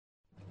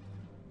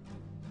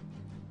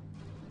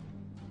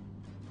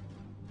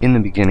In the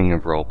beginning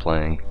of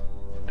role-playing,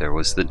 there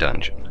was the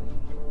dungeon.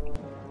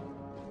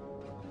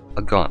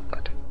 A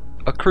gauntlet,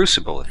 a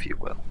crucible if you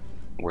will,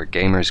 where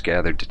gamers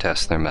gathered to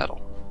test their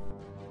mettle.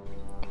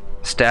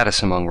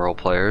 Status among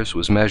role-players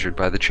was measured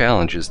by the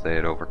challenges they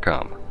had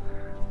overcome.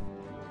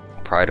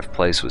 Pride of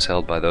place was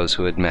held by those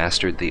who had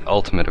mastered the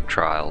ultimate of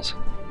trials,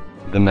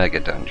 the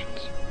mega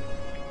dungeons.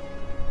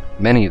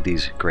 Many of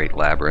these great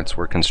labyrinths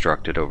were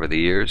constructed over the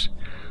years,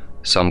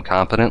 some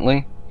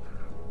competently,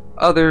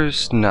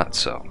 others not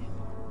so.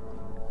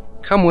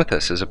 Come with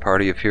us as a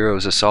party of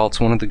heroes assaults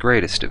one of the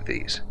greatest of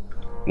these,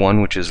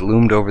 one which has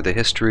loomed over the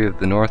history of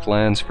the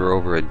Northlands for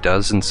over a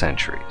dozen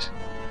centuries,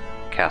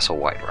 Castle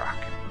Whiterock.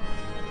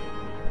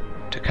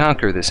 To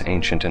conquer this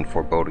ancient and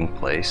foreboding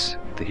place,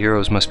 the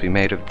heroes must be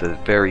made of the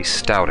very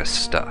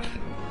stoutest stuff.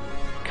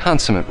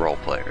 Consummate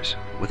role-players,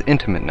 with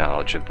intimate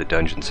knowledge of the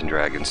Dungeons &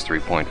 Dragons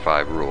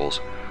 3.5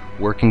 rules,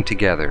 working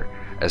together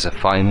as a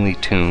finely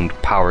tuned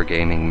power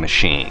gaming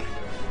machine.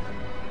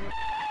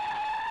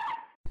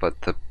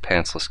 But the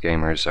pantsless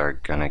gamers are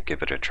gonna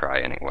give it a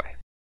try anyway.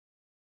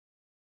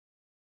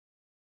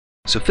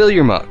 So fill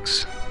your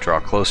mugs, draw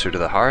closer to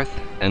the hearth,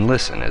 and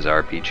listen as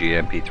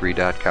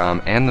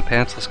RPGMP3.com and the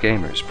Pantsless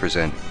Gamers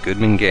present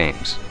Goodman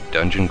Games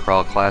Dungeon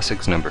Crawl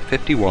Classics number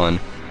 51,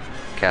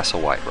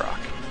 Castle Whiterock.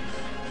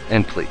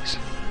 And please,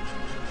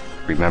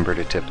 remember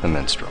to tip the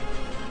minstrel.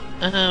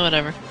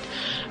 Whatever.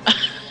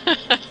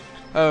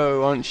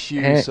 Oh, aren't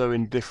you so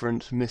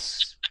indifferent,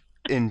 Miss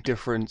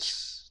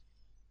Indifference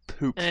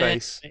Poop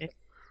Face?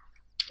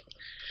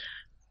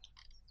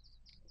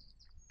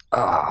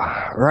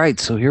 Right,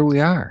 so here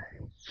we are.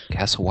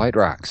 Castle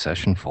Whiterock,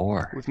 Session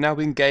 4. We've now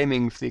been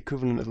gaming for the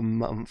equivalent of a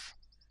month.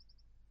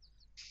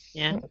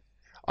 Yeah.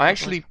 I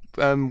actually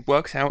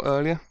worked out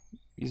earlier,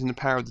 using the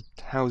power of the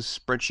house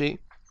spreadsheet,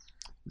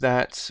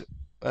 that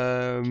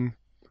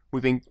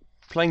we've been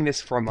playing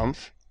this for a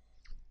month,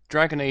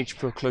 Dragon Age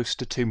for close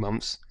to 2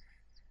 months,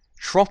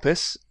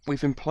 Tropis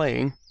we've been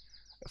playing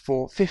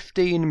for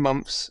 15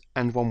 months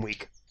and 1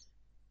 week.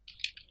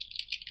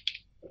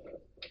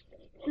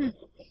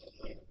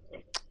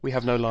 We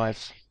have no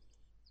lives.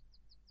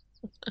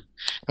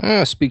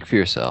 Speak for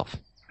yourself.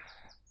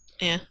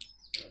 Yeah.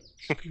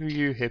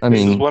 You hippie. I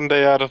mean, This is one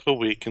day out of a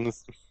week, and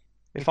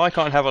if I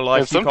can't have a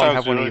life, you can't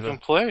have one you either. can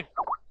play.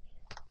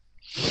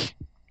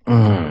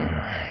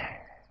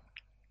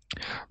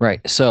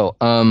 Right, so,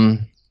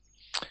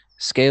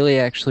 Scaly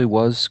actually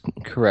was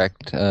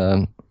correct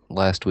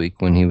last week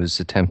when he was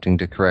attempting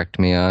to correct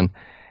me on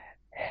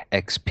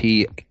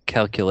XP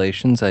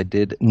calculations. I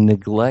did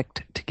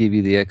neglect to give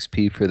you the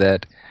XP for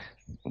that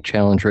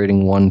challenge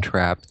rating 1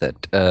 trap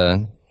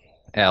that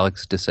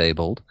Alex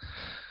disabled.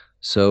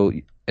 So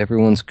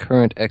everyone's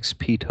current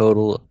XP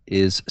total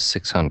is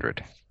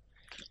 600.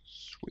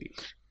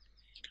 Sweet.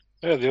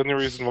 Yeah, the only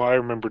reason why I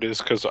remembered is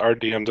because our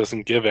DM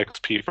doesn't give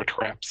XP for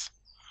traps,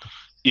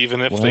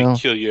 even if they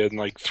kill you in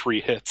like 3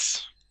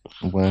 hits.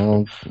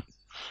 Well,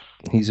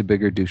 he's a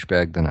bigger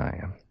douchebag than I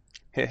am.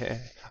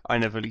 I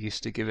never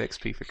used to give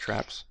XP for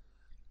traps.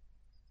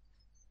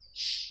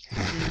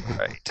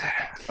 Right.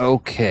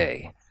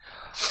 Okay.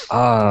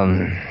 Are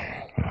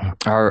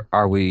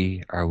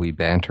we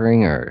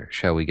bantering, or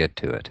shall we get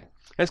to it?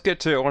 Let's get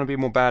to it. I want to be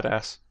more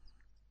badass.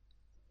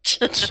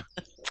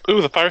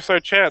 Ooh, the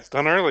fireside chat's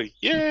done early.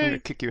 I'm Yay! gonna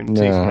kick you in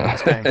the teeth for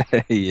this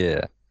game.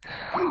 Yeah.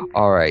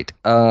 All right.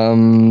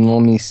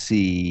 Let me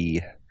see.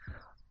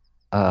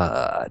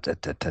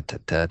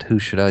 Who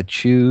should I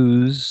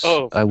choose?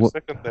 Oh, for a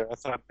second there, I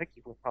thought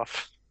Mickey went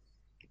off.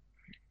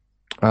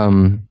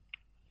 For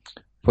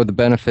the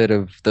benefit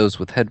of those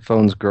with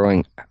headphones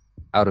growing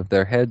out of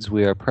their heads,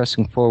 we are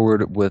pressing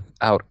forward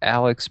without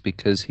Alex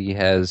because he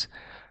has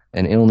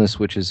an illness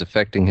which is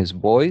affecting his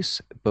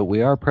voice, but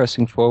we are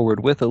pressing forward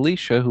with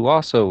Alicia, who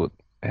also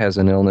has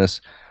an illness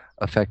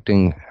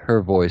affecting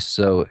her voice.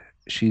 So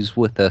she's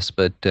with us,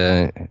 but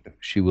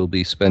she will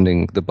be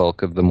spending the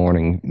bulk of the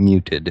morning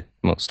muted,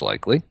 most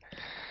likely.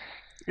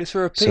 It's a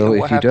repeat So of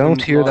what if you happened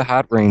don't hear the last-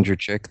 Hot Ranger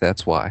chick,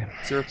 that's why.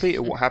 It's a repeat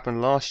of what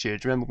happened last year.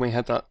 Do you remember when we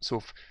had that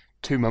sort of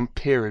 2-month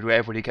period where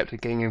everybody kept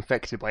getting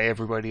infected by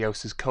everybody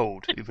else's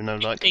cold, even though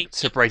like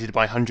separated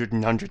by hundreds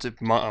and hundreds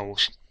of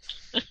miles?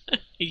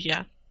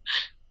 Yeah.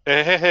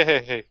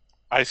 Hey.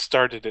 I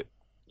started it.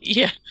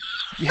 Yeah.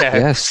 Yeah,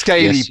 Yes,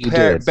 scaly yes, you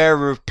did.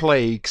 bearer of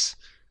plagues.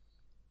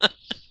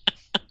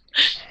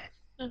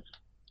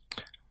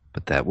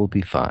 But that will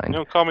be fine. You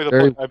don't call me the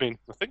Very- nothing.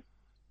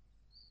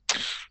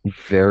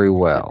 Very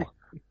well.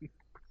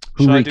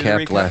 Who Shall I do the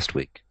recapped recap? last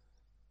week?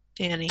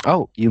 Danny.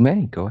 Oh, you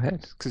may. Go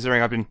ahead.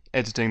 Considering I've been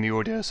editing the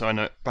audio, so I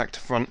know it back to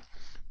front,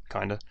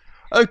 kinda.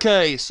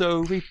 Okay,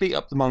 so we beat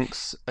up the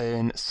monks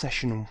in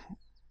session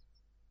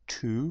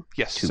 2.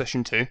 Yes, 2.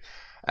 session 2.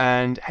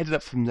 And headed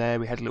up from there,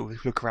 we had a little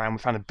look around, we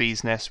found a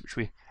bee's nest, which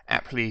we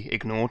aptly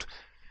ignored.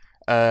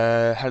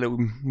 Had a little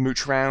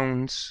mooch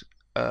around,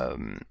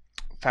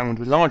 found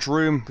a large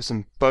room with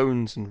some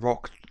bones and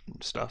rock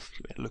and stuff.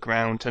 We had a look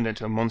around, turned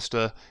into a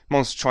monster.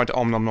 Monster tried to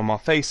om nom nom our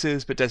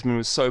faces, but Desmond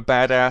was so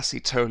badass, he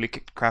totally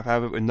kicked the crap out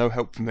of it with no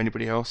help from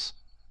anybody else.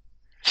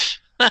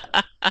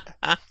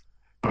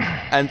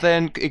 And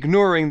then,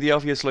 ignoring the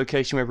obvious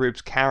location where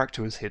Rube's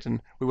character was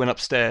hidden, we went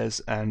upstairs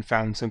and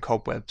found some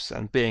cobwebs,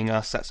 and being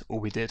us, that's all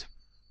we did,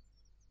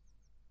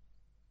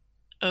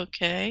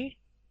 Okay.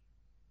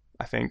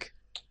 I think.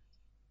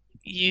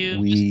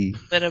 You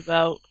said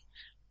about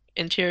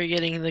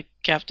interrogating the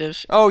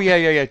captive. Oh,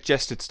 yeah,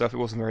 jested stuff. It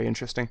wasn't very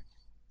interesting.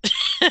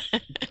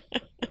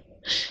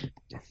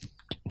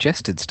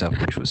 Jested stuff,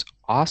 which was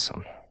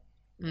awesome.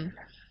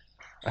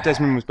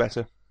 Desmond was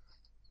better.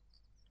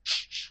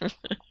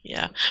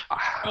 Yeah.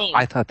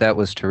 I thought that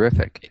was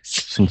terrific.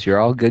 Since you're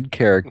all good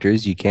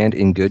characters, you can't,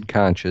 in good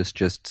conscience,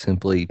 just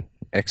simply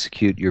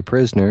execute your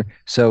prisoner.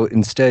 So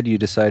instead, you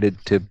decided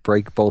to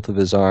break both of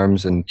his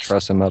arms and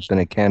truss him up in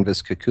a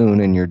canvas cocoon,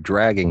 and you're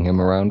dragging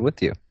him around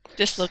with you.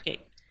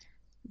 Dislocate.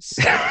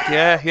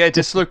 Yeah,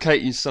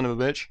 dislocate, you son of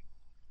a bitch.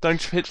 Don't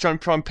try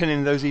and pin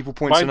in those evil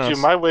points on us. Mind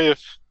you, my way of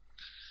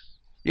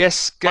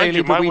Yes,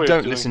 Gailey, but we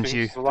don't listen to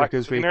you things is a lot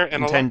because we cleaner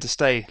and a lot intend to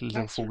stay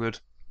little nicer. for good.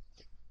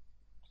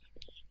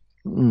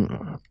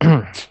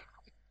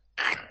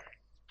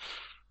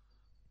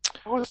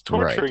 I was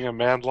torturing a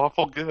man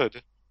lawful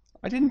good.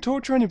 I didn't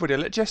torture anybody. I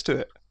let Jess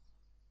do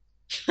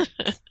it.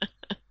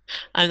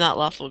 I'm not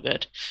lawful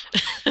good.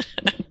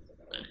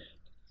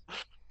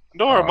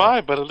 Nor am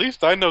I, but at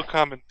least I know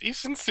common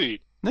decency.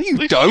 No, you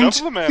Please don't.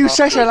 shove the man You off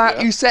set the-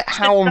 out. You set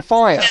Hal on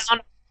fire. Down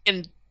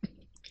and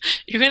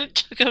you're gonna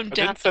go I down.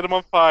 didn't set him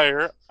on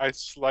fire. I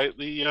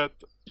slightly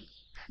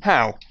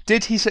How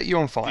did he set you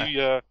on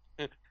fire?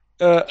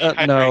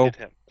 dehydrated No,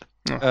 him.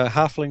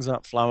 halflings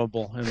aren't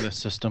flammable in this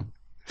system,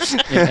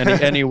 in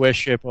any way,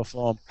 shape, or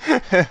form.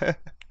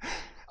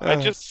 I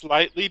just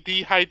slightly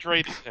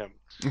dehydrated him.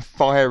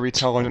 Fire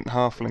retardant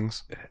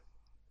halflings.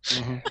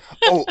 Mm-hmm.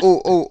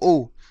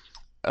 Oh.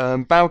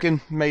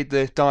 Balgin made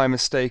the dire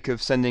mistake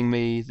of sending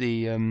me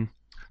the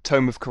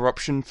Tome of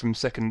Corruption from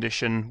 2nd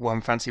edition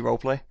One Fancy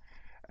Roleplay.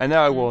 And there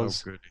I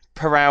was,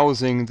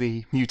 perusing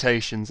the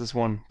mutations as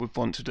one would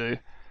want to do.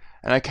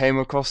 And I came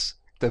across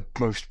the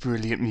most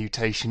brilliant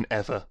mutation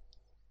ever.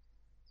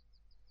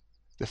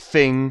 The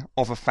Thing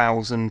of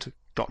 1,000 ...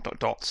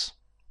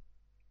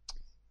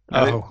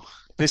 Oh,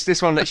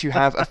 This one lets you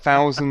have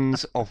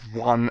 1,000 of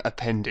one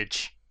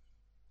appendage.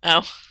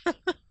 Oh.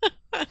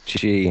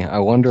 Gee, I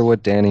wonder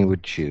what Danny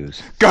would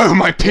choose. Go,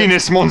 my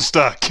penis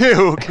monster!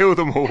 Kill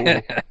them all!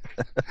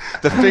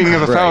 The Thing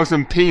of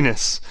 1,000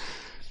 penis.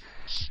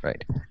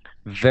 Right.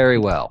 Very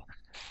well.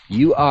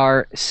 You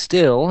are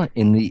still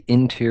in the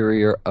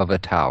interior of a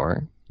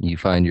tower. You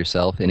find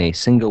yourself in a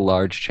single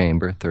large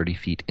chamber 30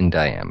 feet in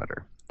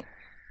diameter.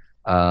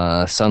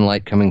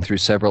 Sunlight coming through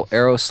several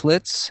arrow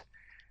slits.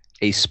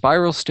 A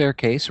spiral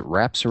staircase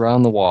wraps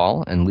around the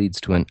wall and leads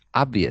to an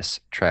obvious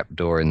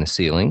trapdoor in the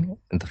ceiling.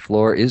 The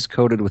floor is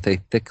coated with a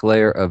thick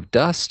layer of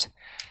dust.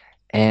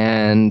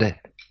 And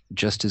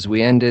just as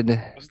we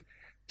ended,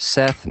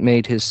 Seth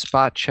made his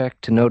spot check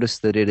to notice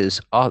that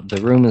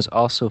the room is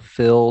also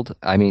filled,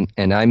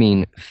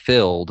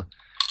 filled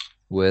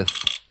with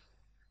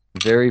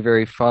very,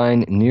 very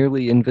fine,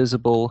 nearly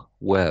invisible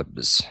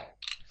webs.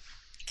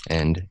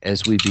 And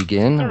as we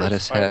begin, Is there let a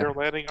us spider have...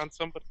 landing on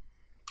somebody?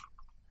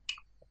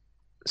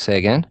 Say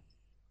again?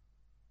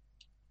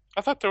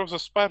 I thought there was a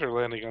spider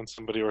landing on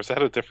somebody, or is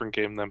that a different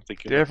game than I'm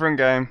thinking of? Different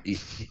game.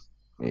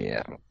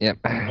 Yeah, yep.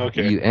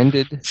 Okay. You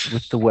ended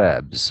with the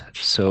webs.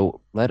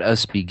 So let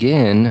us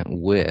begin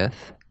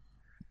with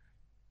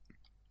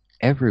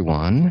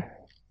everyone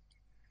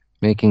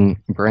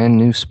making brand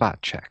new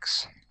spot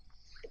checks.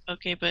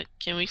 Okay, but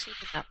can we see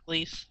the map,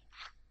 please?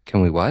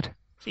 Can we what?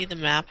 See the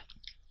map.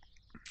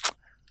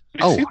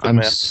 Oh, see the I'm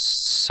map.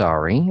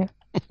 sorry. doing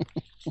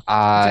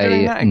I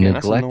that again?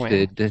 That's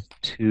neglected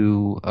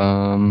to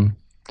I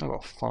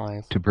got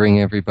 5. to bring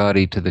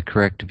everybody to the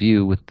correct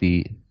view with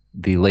the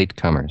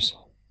latecomers.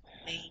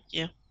 Thank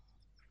you.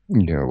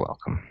 You're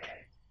welcome.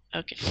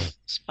 Okay.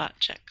 Spot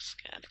checks.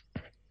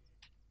 Good.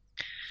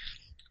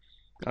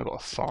 I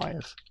got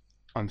 5.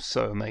 I'm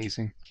so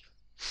amazing.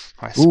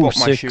 I Ooh, spot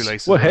my 6.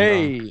 shoelaces. Well,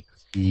 undone.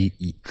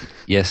 hey,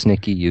 Yes,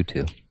 Nikki, you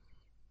too.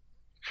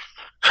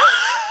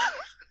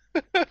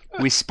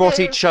 We spot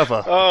each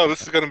other. Oh,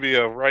 this is going to be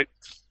a right.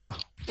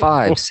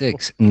 5,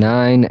 6,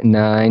 9,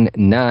 9,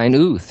 9.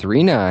 Ooh,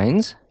 3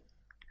 9s.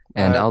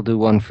 And I'll do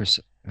one for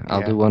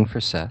do one for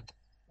Seth.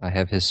 I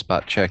have his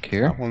spot check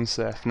here. That one's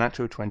Seth.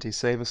 Natural 20.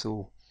 Save us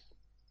all.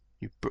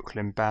 You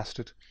Brooklyn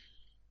bastard.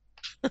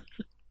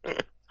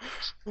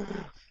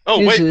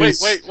 Oh,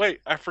 This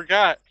wait! I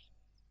forgot.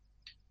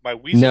 My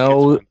weasel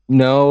gets one.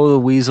 No, the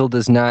weasel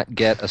does not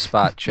get a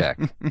spot check.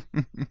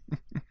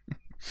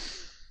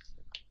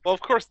 Well,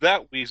 of course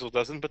that weasel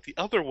doesn't, but the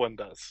other one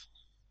does.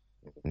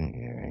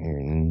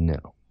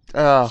 No.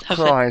 Oh, Stop it.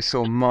 Christ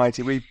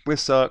almighty. We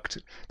sucked.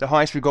 The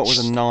highest we got was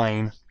a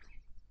 9.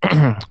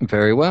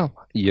 Very well.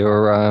 You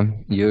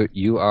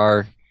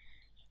are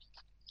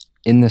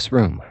in this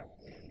room.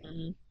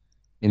 Mhm.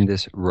 In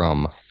this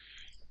room.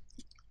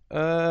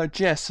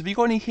 Jess, have you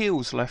got any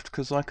heals left?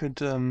 Because I could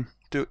do,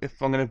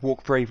 if I'm going to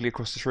walk bravely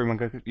across this room, I'm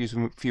going to use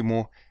a few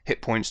more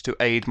hit points to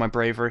aid my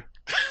bravery.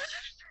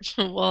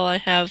 Well, I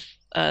have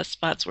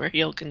spots where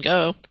heal can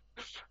go.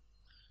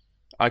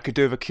 I could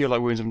do with a cure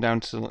light wounds. I'm down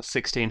to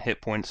 16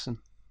 hit points. And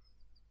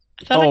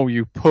I thought Oh,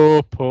 you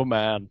poor, poor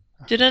man.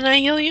 didn't I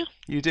heal you?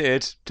 you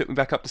did. Took me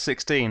back up to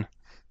 16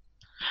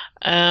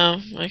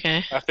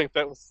 Okay. I think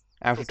that was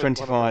out of was it one of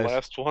 25. the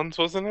last ones,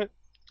 wasn't it?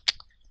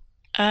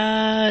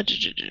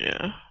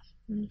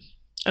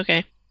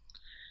 Okay.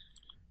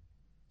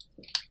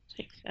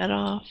 Take that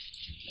off.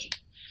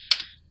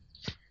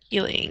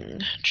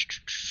 Healing.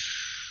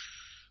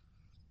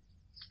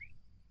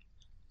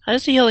 How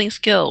does the healing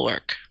skill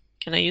work?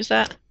 Can I use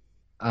that?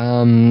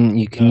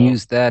 You can No.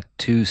 use that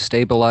to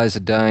stabilize a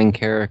dying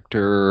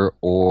character,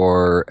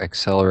 or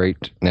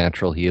accelerate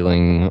natural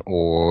healing,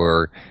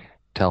 or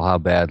tell how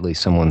badly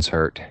someone's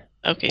hurt,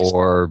 Okay.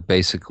 or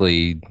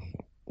basically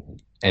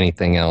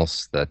anything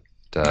else that.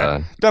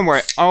 Don't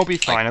worry, I'll be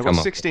fine. I've got come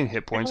up 16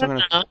 hit points. No, I'm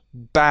no, gonna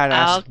no. badass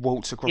I'll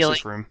waltz across healing.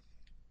 this room.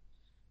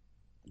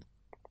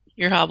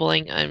 You're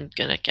hobbling. I'm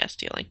gonna cast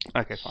healing.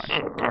 Okay, fine.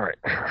 All right.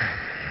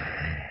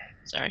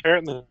 Sorry.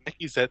 Apparently,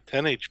 Nikki's at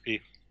 10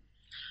 HP.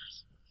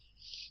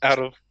 Out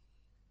of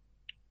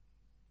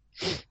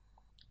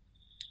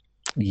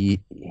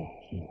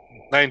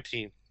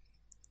 19.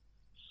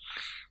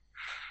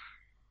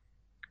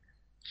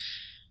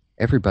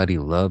 Everybody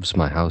loves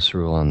my house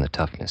rule on the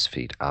toughness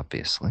feat,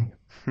 obviously.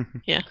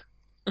 Yeah.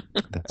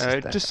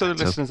 Just so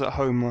the listeners at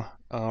home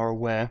are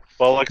aware,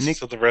 Well, like Nick-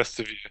 to the rest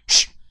of you.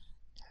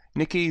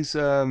 Nikki's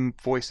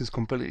voice is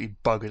completely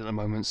bugged at the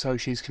moment, so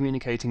she's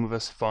communicating with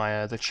us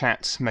via the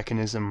chat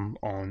mechanism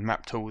on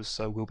Map Tools.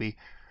 So we'll be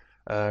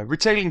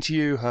retailing to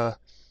you her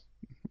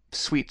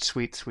sweet,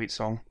 sweet, sweet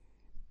song.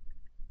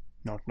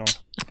 Nod, nod.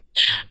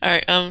 All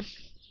right.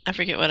 I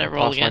forget what I I'll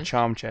rolled pass my again.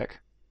 charm check.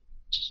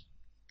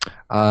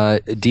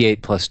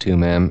 D8 plus 2,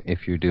 ma'am,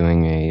 if you're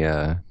doing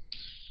a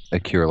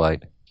cure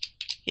light.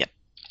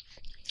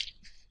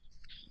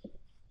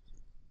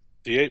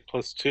 D8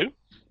 plus 2?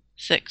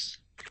 6.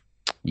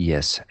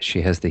 Yes,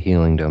 she has the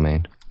healing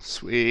domain.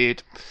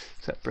 Sweet.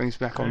 So that brings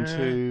back on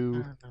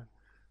to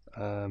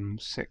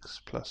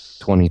 6 plus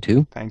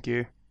 22. Thank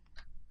you.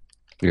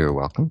 You're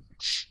welcome.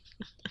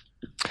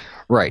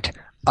 Right.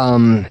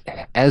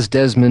 As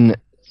Desmond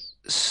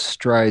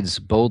strides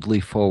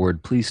boldly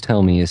forward, please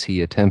tell me, is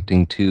he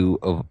attempting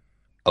to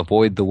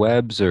avoid the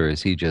webs, or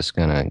is he just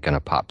gonna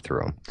pop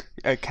through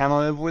them? Can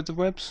I avoid the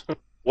webs?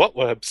 What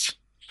webs?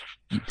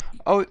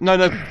 Oh no,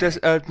 there's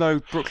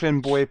no.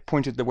 Brooklyn boy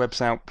pointed the webs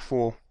out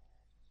before.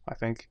 I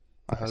think.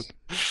 I hope.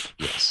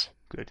 Yes.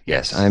 Good.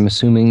 Yes, I'm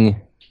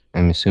assuming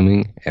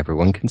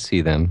everyone can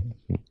see them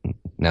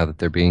now that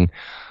they're being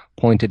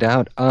pointed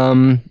out.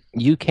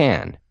 You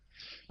can.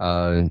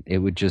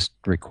 It would just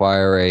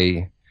require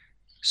a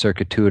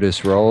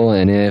circuitous roll,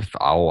 and if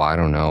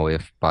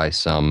by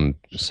some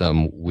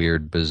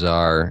weird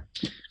bizarre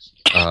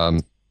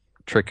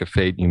trick of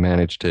fate you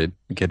manage to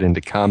get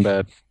into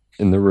combat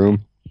in the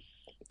room,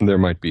 there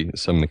might be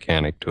some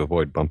mechanic to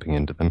avoid bumping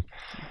into them.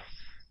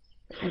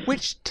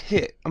 Which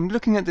tit? I'm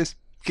looking at this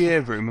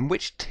gear room, and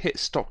which tit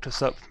stocked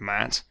us up,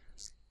 Matt?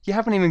 You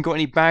haven't even got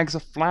any bags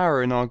of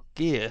flour in our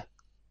gear.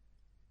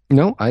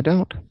 No, I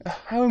don't.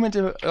 How are we meant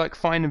to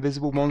find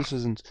invisible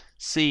monsters and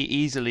see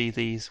easily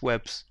these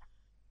webs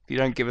if you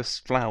don't give us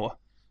flour?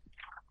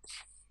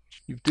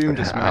 You've doomed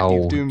us, Matt.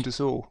 You've doomed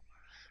us all.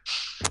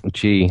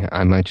 Gee,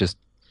 I might just,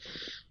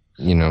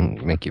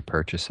 make you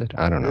purchase it.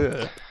 I don't know.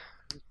 Ugh.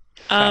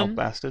 Foul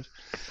bastard.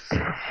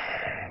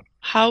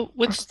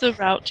 What's the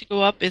route to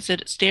go up? Is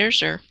it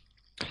stairs or?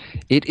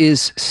 It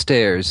is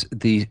stairs.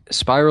 The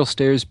spiral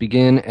stairs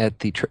begin at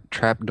the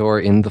trapdoor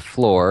in the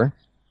floor,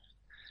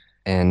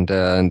 and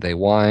they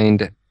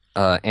wind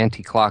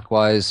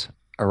anti-clockwise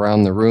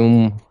around the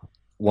room,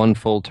 one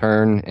full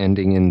turn,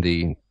 ending in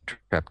the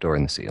trapdoor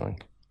in the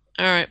ceiling.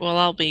 All right. Well,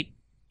 I'll be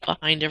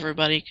behind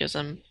everybody because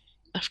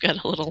I've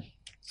got a little.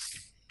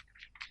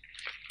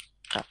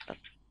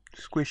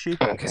 Squishy.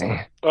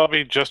 Okay. I'll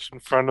be just in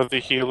front of the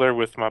healer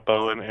with my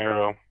bow and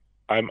arrow.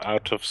 I'm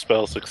out of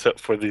spells except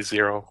for the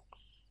 0.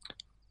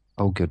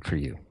 Oh, good for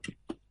you.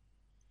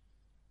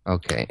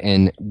 Okay,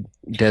 and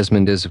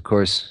Desmond is, of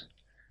course,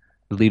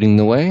 leading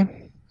the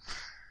way.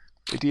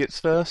 Idiots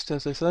first,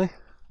 as they say.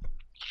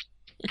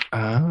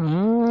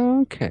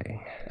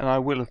 Okay. And I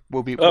will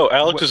be. Oh,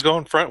 Alex is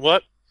going front.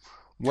 What?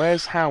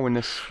 Where's Hal in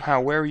this?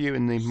 Hal, where are you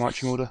in the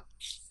marching order?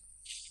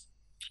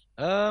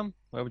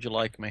 Where would you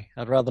like me?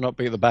 I'd rather not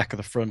be at the back of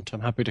the front.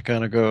 I'm happy to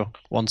kind of go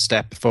one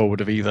step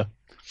forward of either.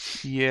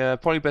 Yeah,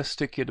 probably best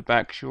stick you at the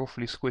back 'cause you're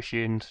awfully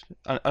squishy and,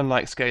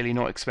 unlike Scaly,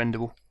 not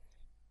expendable.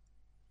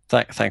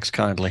 Thanks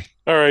kindly.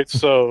 All right,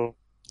 so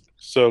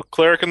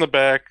cleric in the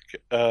back,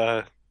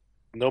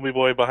 Nomi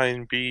boy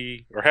behind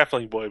B, or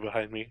halfling boy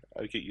behind me.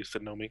 I get used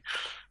to Nomi.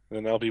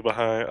 And then I'll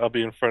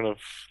be in front of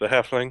the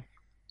halfling.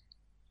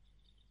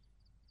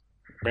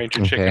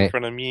 Ranger chick in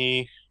front of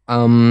me.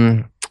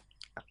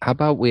 How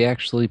about we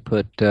actually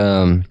put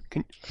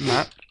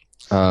Matt,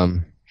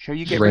 shall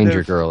you get Ranger rid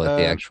of, girl at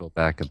the actual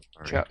back of the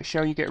party?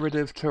 Shall you get rid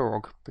of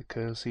Turog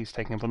because he's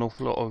taking up an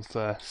awful lot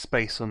of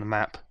space on the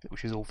map,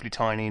 which is awfully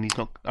tiny, and he's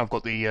not. I've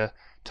got the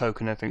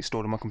token and everything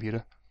stored on my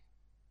computer.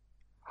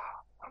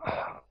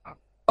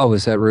 Oh,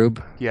 is that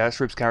Rube? Yeah, that's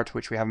Rube's character,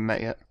 which we haven't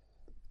met yet.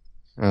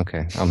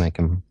 Okay, I'll make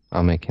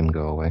him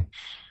go away.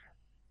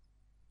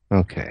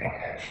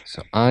 Okay,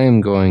 so I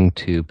am going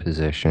to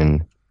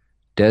position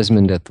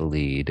Desmond at the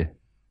lead,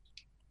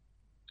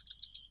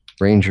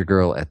 Ranger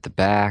Girl at the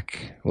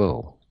back.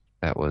 Whoa,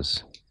 that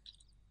was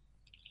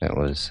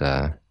Jess.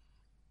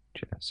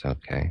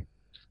 Okay,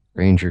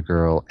 Ranger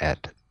Girl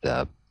at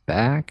the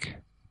back.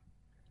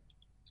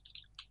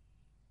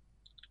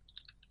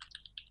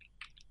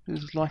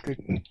 This is like a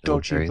Go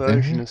dodgy right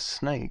version there. of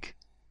Snake.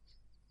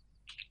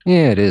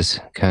 Yeah, it is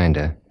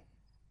kinda.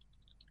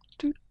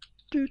 Doot,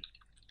 doot,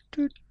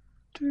 doot,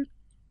 doot,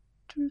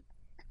 doot.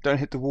 Don't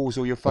hit the walls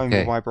or your phone Okay.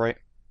 will vibrate.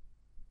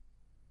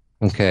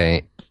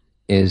 Okay,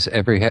 is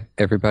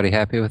everybody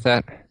happy with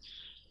that?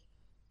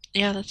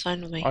 Yeah, that's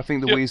fine with me. I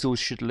think the Yep. weasels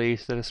should lead.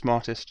 They're the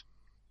smartest.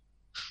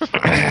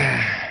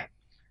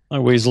 My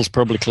weasel's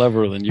probably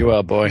cleverer than you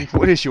are, boy.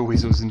 What is your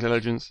weasel's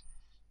intelligence?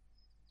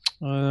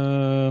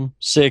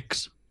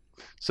 6.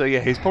 So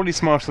yeah, he's probably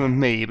smarter than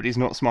me, but he's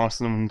not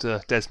smarter than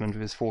Desmond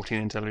with his 14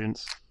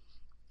 intelligence.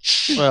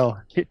 Well,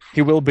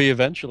 he will be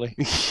eventually.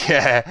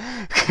 Yeah.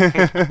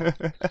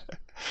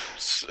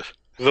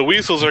 The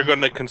weasels are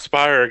going to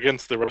conspire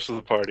against the rest of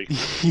the party.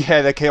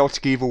 Yeah, they're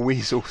chaotic evil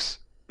weasels.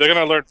 They're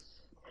going to learn.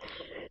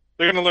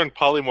 They're going to learn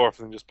polymorph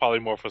and just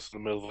polymorph us in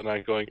the middle of the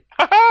night, going,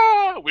 "Ha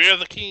ha! We're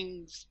the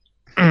kings."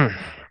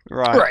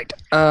 Right.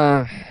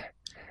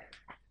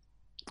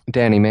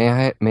 Danny, may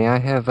I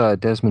have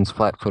Desmond's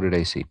flat-footed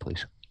AC,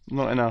 please?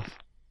 Not enough.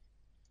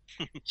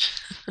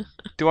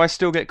 Do I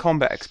still get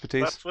combat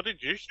expertise? That's what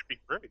you should be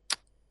great.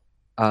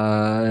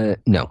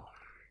 No.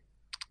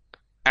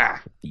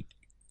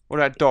 What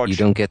about dodge? You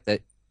don't get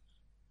that.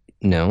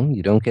 No,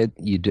 you don't get.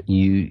 You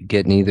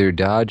get neither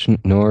dodge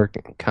nor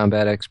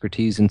combat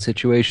expertise in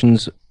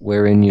situations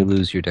wherein you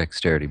lose your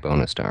dexterity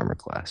bonus to armor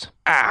class.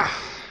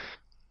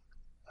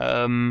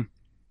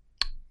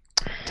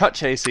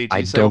 Touch AC, do I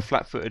you say, or don't-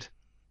 flat-footed?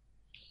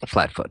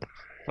 Flat-foot.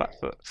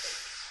 Flat-foot.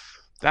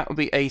 That would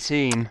be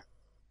 18.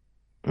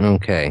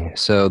 Okay,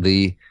 so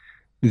the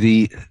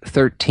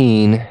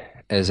 13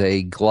 as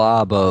a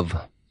glob of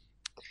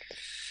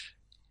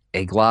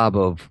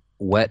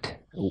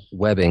wet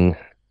webbing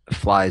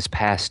flies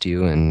past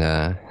you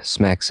and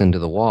smacks into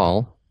the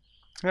wall.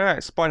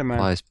 Alright, Spider-Man.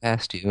 Flies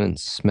past you and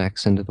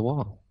smacks into the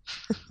wall.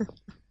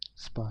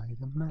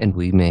 Spider-Man. And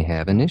we may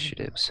have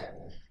initiatives.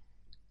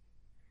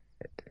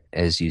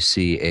 As you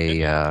see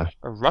A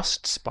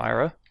rust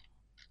Spyro.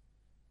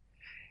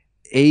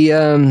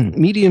 a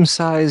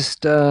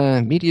medium-sized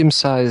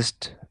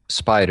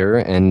spider,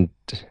 and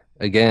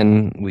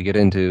again we get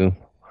into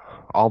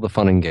all the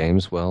fun and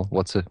games. Well,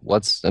 what's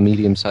a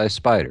medium-sized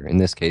spider? In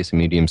this case, a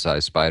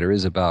medium-sized spider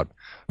is about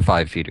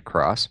 5 feet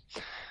across,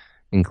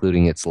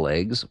 including its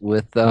legs,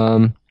 with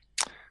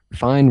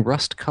fine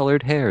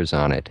rust-colored hairs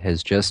on it.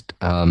 Has just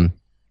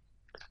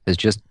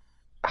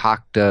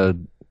hocked a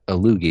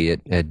loogie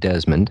at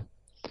Desmond,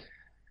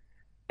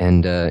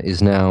 and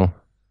is now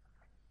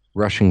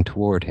rushing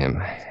toward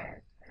him.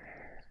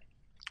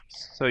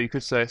 So you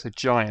could say it's a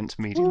giant,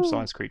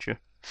 medium-sized creature.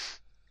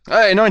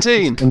 Hey,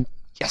 19!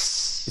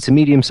 Yes! It's a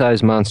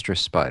medium-sized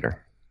monstrous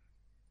spider.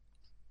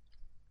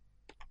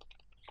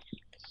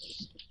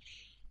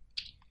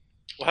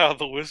 Wow,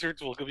 the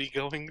wizards will be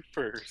going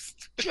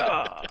first.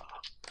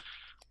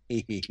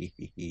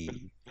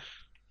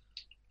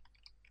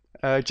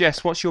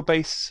 Jess, what's your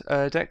base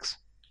dex?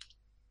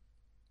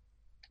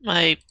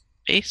 My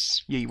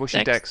base. Yeah, what's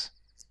your Dex? dex?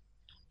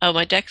 Oh,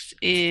 my dex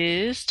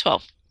is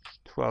 12.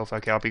 12.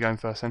 Okay, I'll be going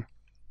first then.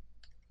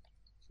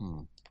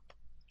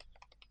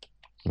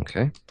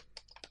 Okay.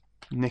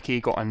 Nikki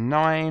got a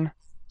 9.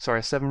 Sorry,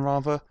 a 7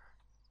 rather.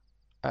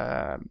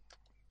 I'm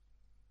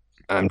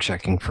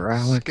checking for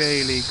Alex.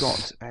 Scaly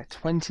got a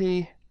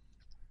 20.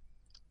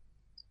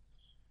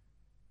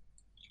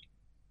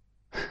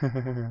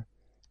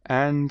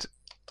 And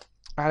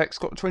Alex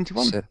got a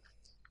 21.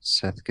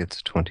 Seth gets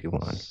a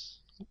 21.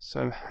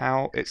 So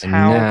it's And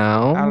Hal,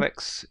 now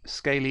Alex,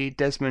 Scaly,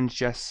 Desmond,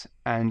 Jess,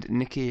 and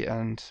Nikki,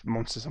 and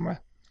Monster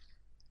somewhere.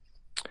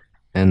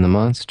 and the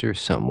monster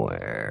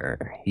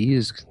somewhere. He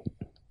is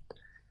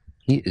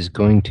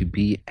going to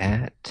be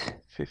at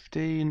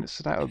 15.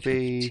 So that would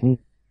be 15.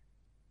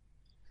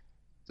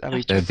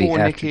 That'd be before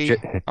after Nikki,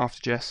 Je-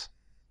 after Jess.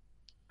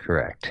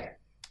 Correct.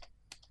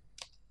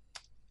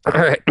 All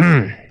right.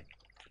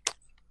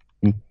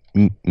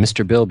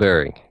 Mr.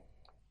 Bilberry,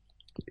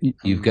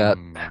 you've got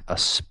a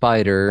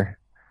spider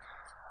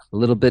a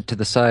little bit to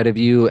the side of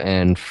you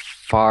and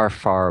far,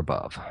 far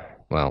above.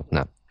 Well,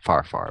 not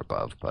far, far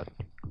above, but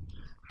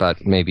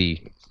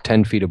maybe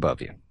 10 feet above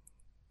you.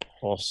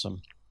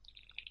 Awesome.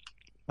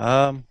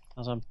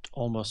 As I'm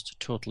almost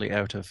totally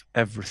out of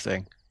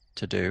everything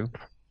to do,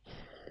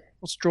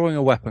 what's drawing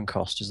a weapon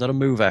cost? Is that a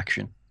move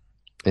action?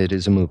 It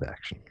is a move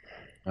action.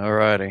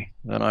 Alrighty,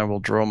 then I will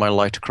draw my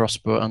light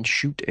crossbow and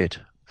shoot it.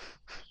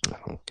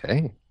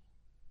 Okay.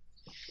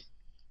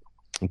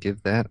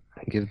 Give that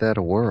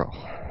a whirl.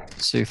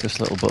 Let's see if this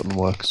little button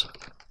works.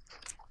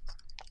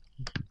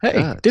 Hey,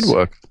 Does. it did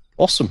work.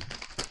 Awesome.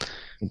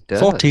 It does.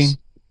 14.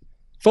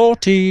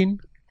 14.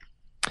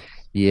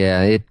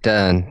 Yeah, it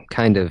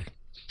kind of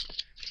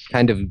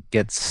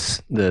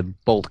gets the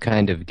bolt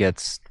kind of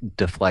gets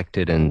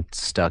deflected and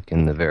stuck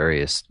in the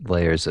various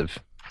layers of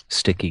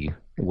sticky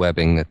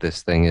webbing that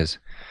this thing is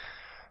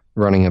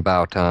running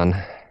about on.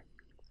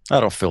 I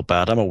don't feel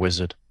bad. I'm a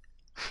wizard.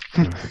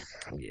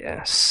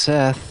 Yeah,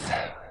 Seth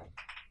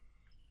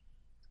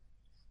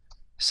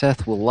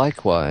will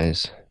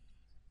likewise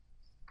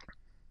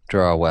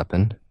draw a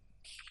weapon.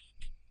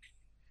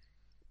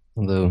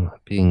 Although,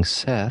 being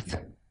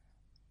Seth,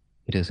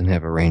 he doesn't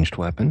have a ranged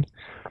weapon.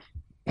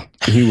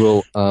 He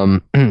will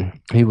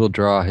he will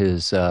draw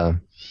his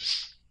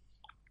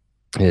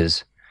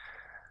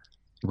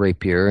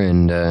rapier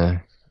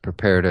and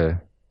prepare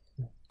to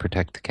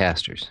protect the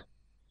casters,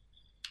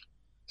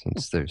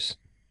 since there's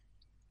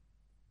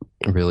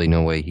really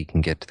no way he can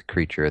get to the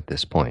creature at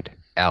this point.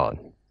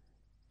 Alan.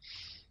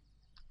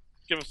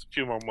 Give us a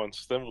few more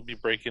months, then we'll be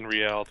breaking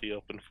reality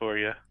open for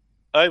you.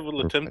 I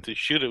will attempt to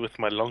shoot it with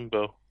my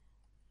longbow.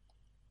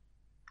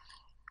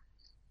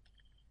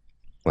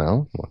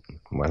 Well,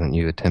 why don't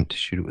you attempt to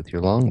shoot it with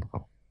your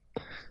longbow?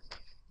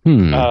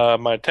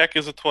 My attack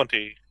is a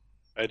 20.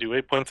 I do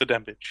 8 points of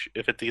damage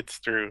if it gets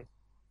through.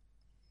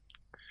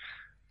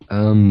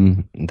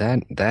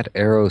 That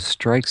arrow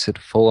strikes it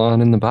full on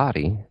in the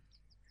body,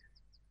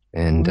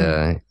 and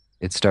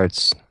it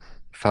starts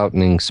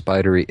fountaining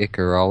spidery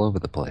ichor all over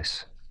the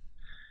place.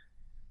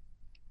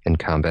 And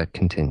combat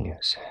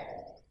continues.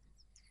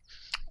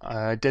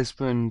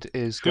 Desmond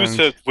is Who going.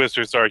 said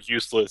wizards are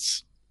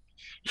useless?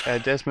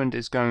 Desmond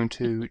is going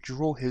to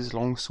draw his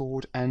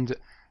longsword and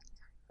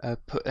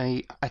put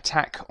a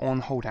attack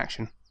on hold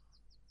action,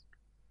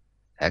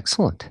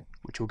 Excellent.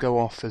 which will go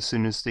off as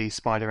soon as the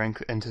spider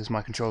enters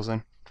my control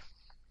zone.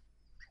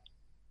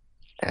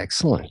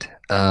 Excellent.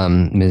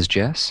 Ms.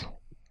 Jess?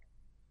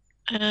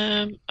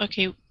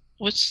 Okay,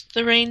 what's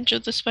the range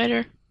of the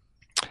spider?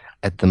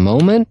 At the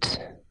moment,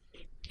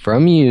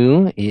 from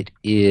you, it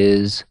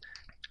is...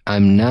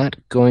 I'm not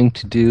going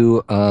to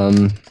do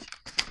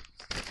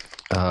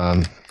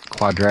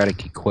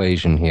quadratic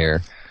equation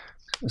here.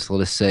 So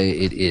let us say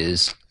it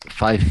is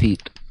 5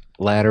 feet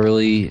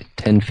laterally,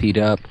 10 feet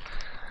up,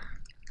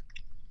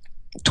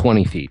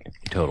 20 feet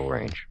total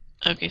range.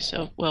 Okay,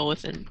 so well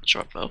within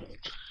short bow.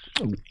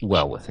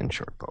 Well within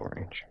short bow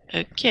range.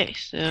 Okay,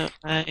 so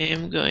I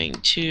am going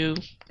to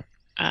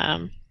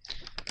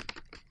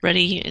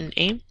ready and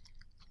aim.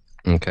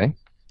 Okay.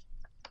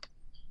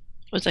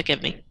 What's that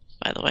give me,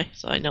 by the way?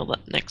 So I know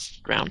that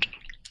next round.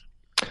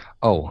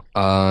 Oh,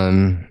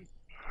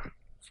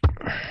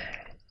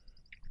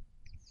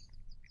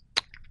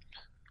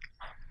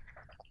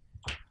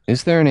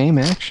 is there an aim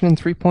action in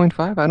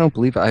 3.5? I don't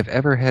believe I've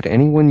ever had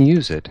anyone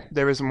use it.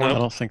 There isn't I one.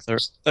 don't think there.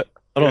 I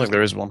don't think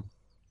there is one.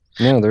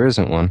 No, there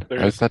isn't one. There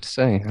I was is. about to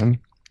say.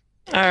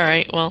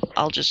 Alright, well,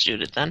 I'll just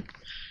shoot it then.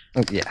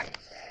 Oh, yeah.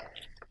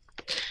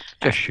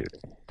 Just shoot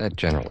it. That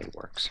generally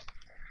works.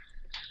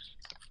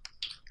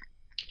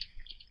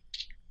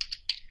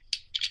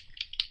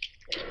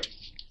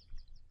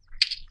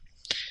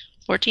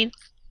 $14?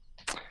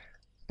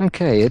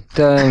 Okay, it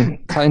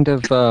kind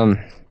of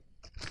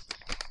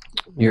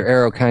your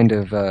arrow kind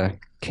of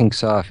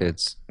kinks off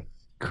its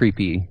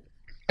creepy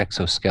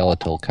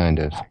exoskeletal kind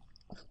of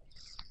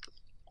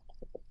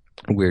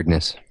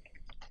weirdness.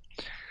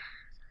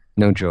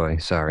 No joy,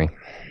 sorry.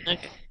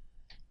 Okay.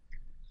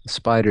 The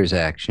spider's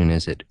action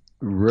as it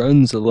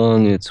runs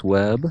along its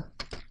web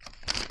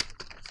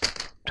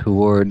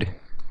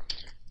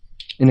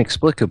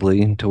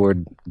inexplicably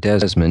toward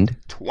Desmond,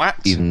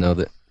 Twat. even though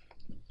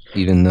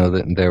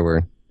that there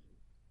were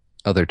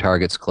other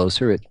targets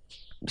closer, it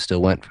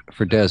still went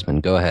for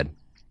Desmond. Go ahead.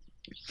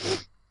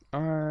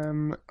 I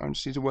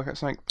just need to work out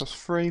something.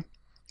 +3,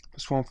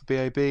 +1 for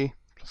BAB,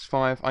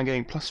 +5. I'm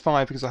getting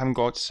 +5 because I haven't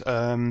got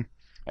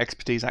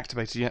expertise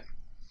activated yet.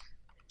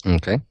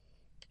 Okay.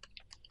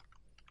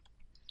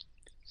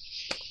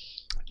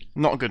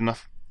 Not good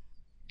enough.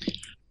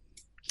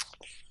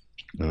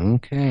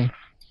 Okay.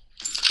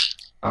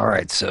 All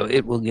right, so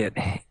it will get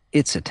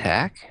its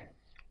attack.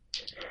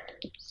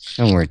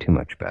 Don't worry too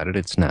much about it.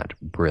 It's not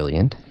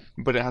brilliant.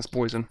 But it has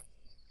poison.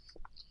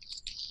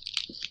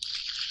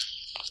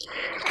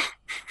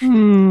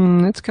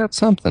 It's got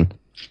something.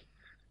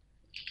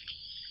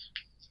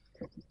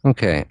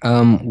 Okay.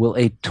 Will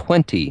a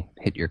 20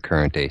 hit your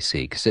current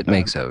AC? Because it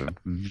makes a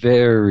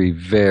very,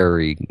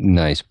 very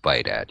nice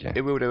bite at you.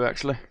 It will do,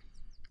 actually.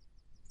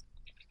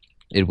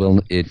 It will.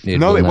 No,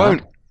 will it not?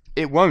 won't.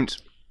 It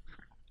won't.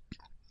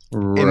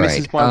 Right. It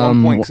misses by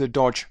 1 point because of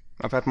dodge.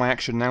 I've had my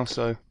action now,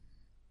 so...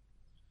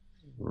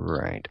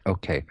 Right.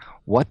 Okay.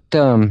 What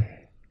form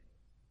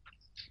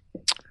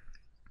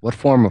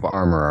of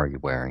armor are you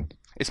wearing?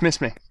 It's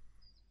missed me.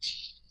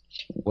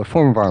 What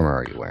form of armor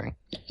are you wearing?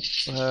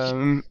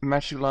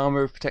 Magical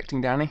armor of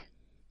protecting Danny.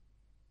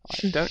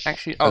 I don't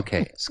actually... Oh,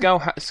 Okay. Scale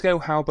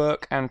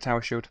halberk and a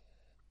tower shield.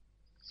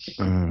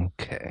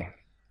 Okay.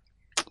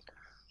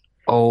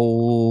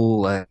 Oh,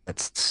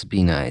 let's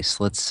be nice.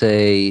 Let's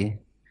say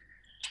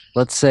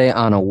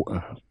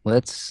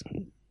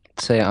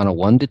say on a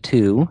 1 to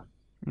 2,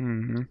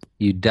 Mm-hmm.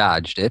 you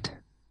dodged it.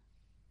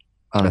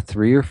 On a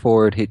 3 or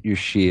 4, it hit your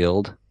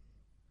shield.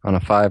 On a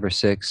 5 or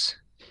 6,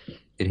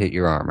 it hit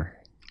your armor.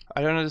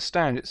 I don't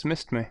understand. It's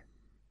missed me.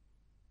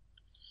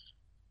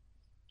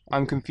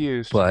 I'm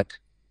confused. But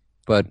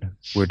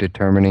we're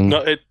determining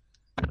No, it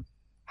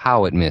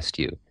how it missed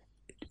you.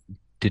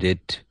 Did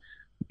it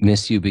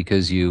miss you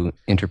because you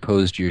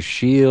interposed your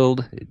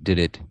shield? Did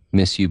it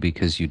miss you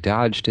because you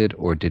dodged it?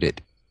 Or did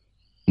it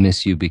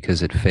miss you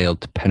because it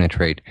failed to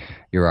penetrate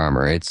your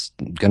armor? It's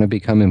going to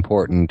become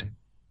important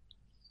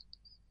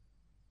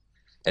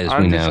as we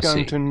I'm now just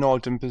going see. to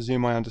nod and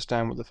presume I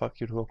understand what the fuck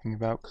you're talking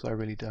about, because I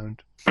really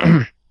don't.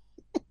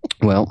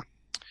 Well,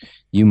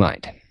 you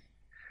might.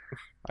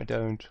 I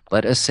don't.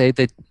 Let us say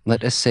that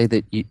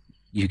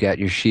you got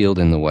your shield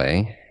in the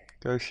way,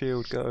 Go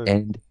shield, go.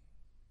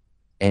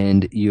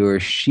 and your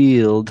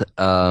shield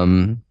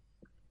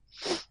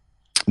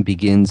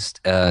begins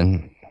as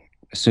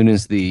soon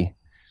as the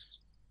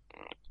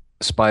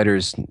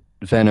spider's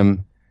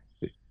venom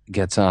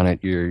gets on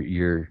it.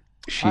 Your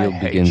shield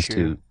hate begins you.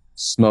 to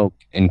smoke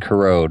and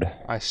corrode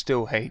I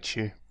still hate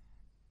you.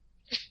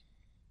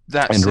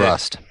 That's and it.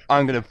 rust.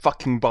 I'm gonna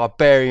fucking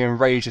barbarian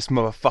rage this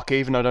motherfucker,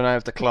 even though I don't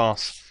have the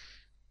class.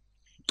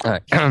 All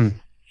right.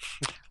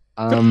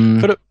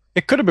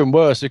 It could have been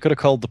worse. It could have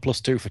called the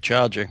 +2 for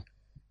charging.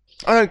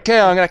 I don't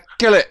care, I'm gonna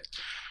kill it!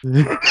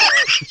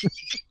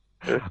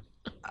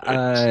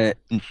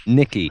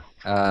 Nikki,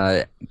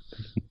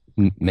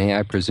 may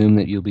I presume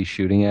that you'll be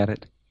shooting at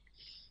it?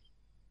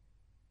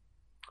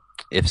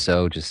 If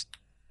so, just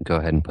go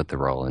ahead and put the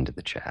roll into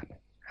the chat.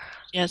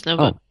 He has no Oh.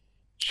 bow.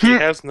 she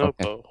has no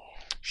Okay. bow.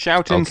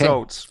 Shout Okay.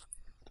 insults.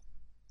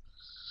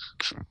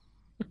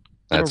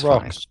 That's Throw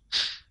fine. rocks.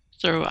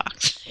 Throw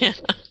rocks. Yeah.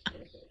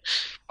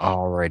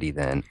 Alrighty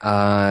then.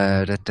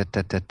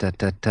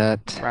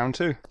 Round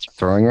 2.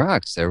 Throwing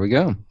rocks. There we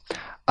go.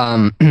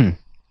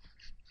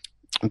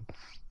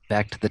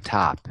 Back to the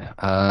top.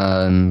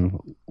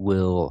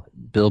 Will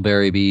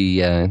Bilberry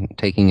be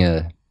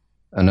taking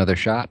another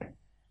shot?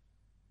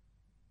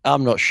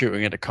 I'm not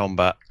shooting into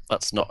combat.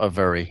 That's not a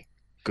very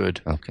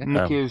good Okay.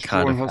 Nikki is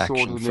kind drawing of her sword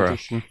action as a for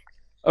magician.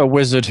 a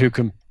wizard who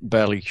can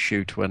barely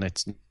shoot when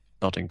it's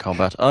not in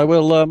combat. I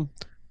will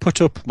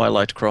put up my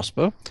light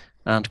crossbow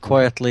and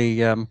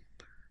quietly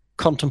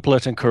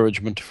contemplate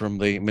encouragement from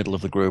the middle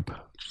of the group.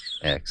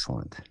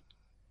 Excellent.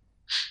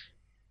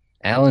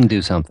 Alan,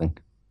 do something.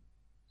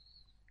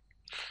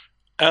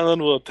 Alan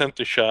will attempt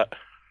a shot.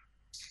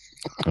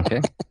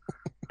 Okay.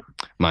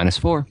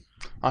 -4.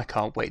 I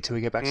can't wait till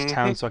we get back to Mhm.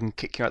 town so I can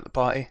kick you out the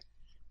party.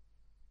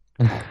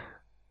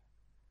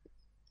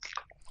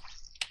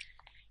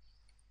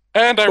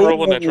 And I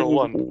roll a natural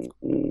 1.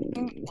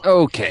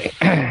 Okay.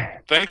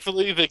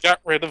 Thankfully, they got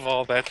rid of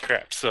all that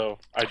crap, so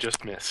I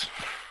just miss.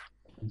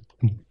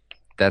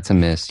 That's a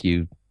miss.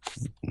 You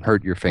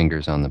hurt your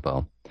fingers on the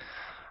bow.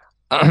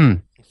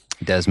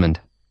 Desmond.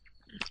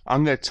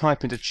 I'm gonna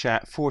type into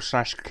chat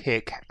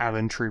 /kick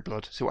Alan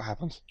Trueblood. See what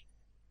happens.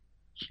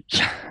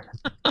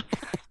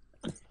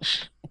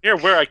 Here,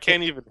 where I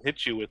can't even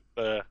hit you with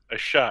a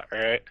shot,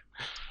 alright?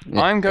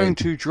 I'm going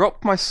to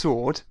drop my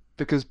sword,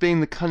 because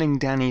being the cunning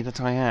Danny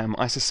that I am,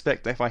 I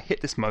suspect that if I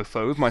hit this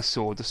mofo with my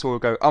sword, the sword will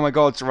go, oh my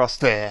god, it's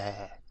rust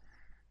there.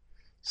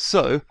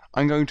 So,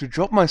 I'm going to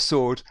drop my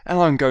sword, and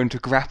I'm going to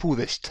grapple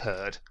this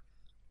turd.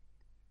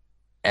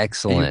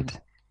 Excellent.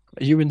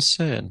 Are you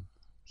insane?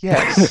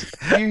 Yes.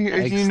 Have you not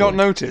Excellent.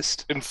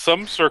 noticed? In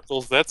some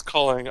circles, that's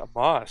calling a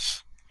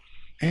moss.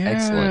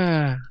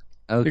 Excellent.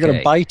 Okay. You're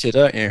gonna bite it,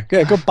 aren't you?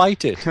 Yeah, go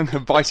bite it. I'm going to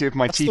bite it with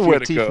my That's the teeth way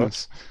and to go.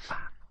 teethness.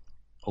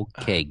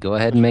 Okay, go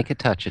ahead and make a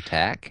touch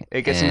attack.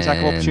 It gets an attack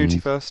of opportunity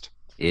and first.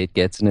 It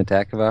gets an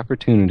attack of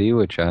opportunity,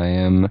 which I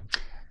am.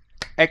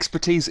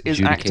 Expertise is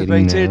Adjudicating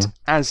activated, now.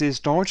 as is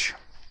dodge.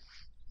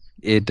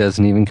 It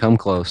doesn't even come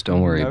close.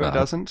 Don't worry No, about it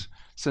doesn't.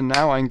 So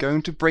now I'm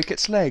going to break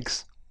its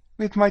legs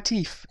with my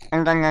teeth.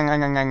 How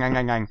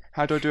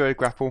do I do a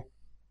grapple?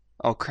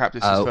 Oh crap,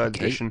 this is third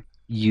Okay. edition.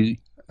 You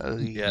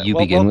Yeah, you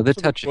well, begin with a welcome to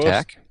the touch worst-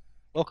 attack.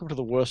 Welcome to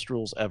the worst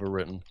rules ever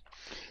written.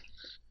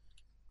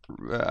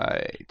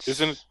 Right.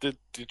 Isn't it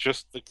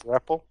just the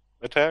grapple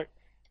attack?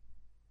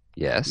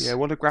 Yes. Yeah,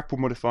 what are grapple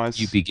modifiers?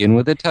 You begin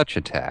with a touch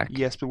attack.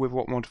 Yes, but with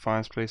what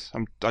modifiers, please?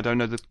 I don't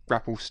know the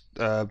grapples.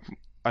 I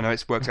know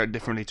it's worked out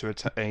differently to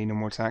a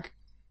normal attack.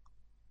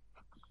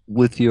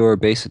 With your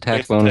base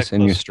attack Base bonus attack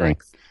and your plus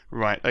strength.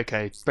 Right,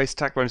 okay. Base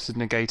attack bonus is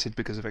negated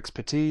because of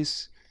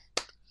expertise.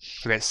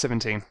 Okay, it's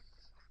 17.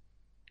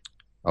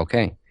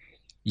 Okay.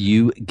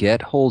 You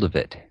get hold of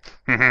it.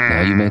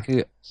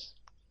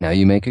 Now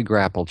you make a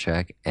grapple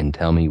check and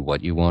tell me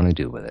what you want to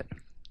do with it.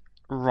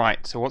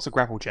 Right, so what's a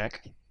grapple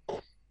check?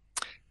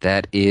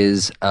 That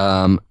is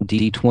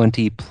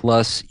D20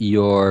 plus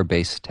your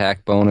base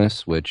attack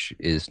bonus, which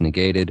is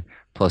negated,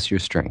 plus your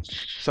strength.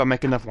 So I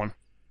make another one.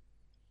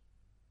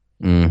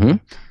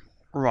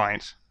 Mm-hmm.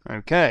 Right,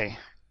 okay.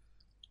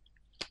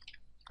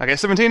 I get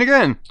 17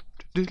 again!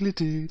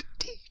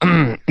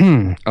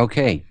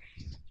 Okay.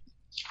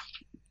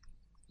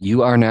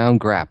 You are now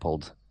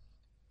grappled.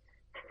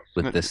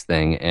 with this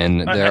thing,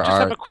 and I there just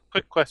have are a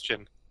quick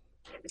question.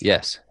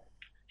 yes.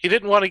 He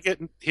didn't want to get.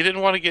 He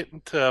didn't want to get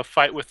into a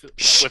fight with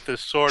his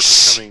sword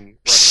becoming.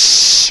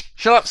 Shh!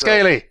 Shut up, So-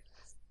 Scaly!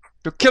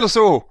 You'll kill us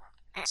all!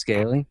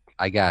 Scaly,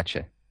 I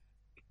gotcha.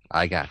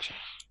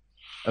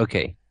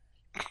 Okay,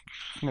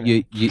 I'm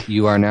gonna-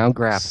 you are now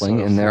grappling,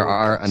 So and there forward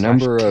are cut a slash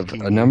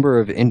kicking you. number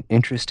of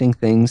interesting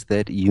things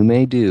that you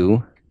may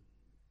do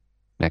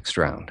next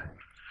round.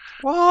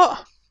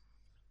 What?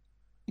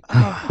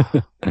 Ah,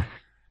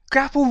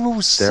 grapple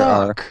rules There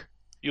are- suck.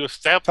 You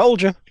established.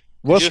 Told you.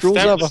 Worst rules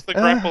ever. the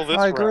grapple this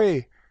I round.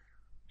 agree.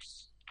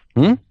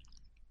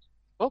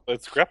 Well,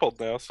 it's grappled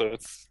now, so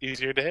it's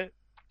easier to hit.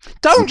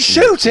 Don't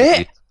shoot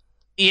it!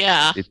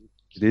 Yeah. It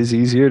is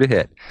easier to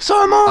hit. So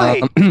am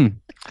I!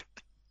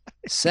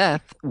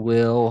 Seth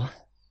will.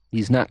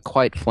 He's not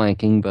quite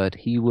flanking, but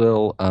he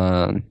will.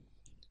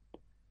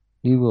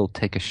 He will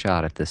take a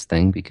shot at this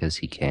thing because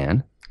he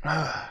can.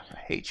 I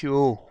hate you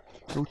all.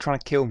 You're all trying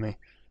to kill me.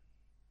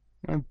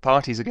 No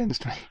party's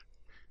against me.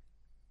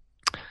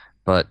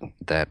 But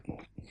that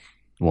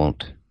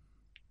won't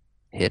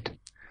hit.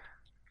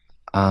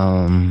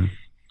 Oh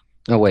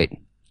wait,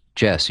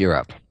 Jess, you're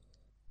up.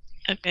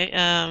 Okay.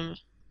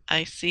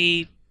 I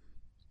see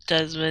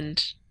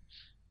Desmond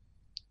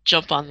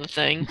jump on the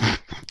thing.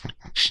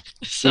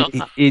 So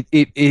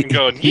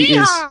Going, he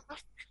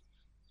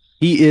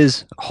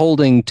is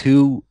holding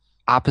two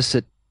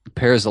opposite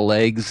pairs of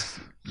legs.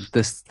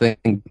 This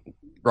thing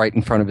right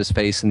in front of his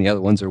face, and the other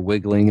ones are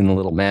wiggling, and the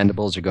little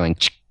mandibles are going,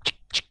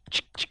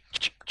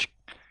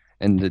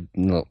 and the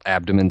little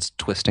abdomen's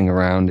twisting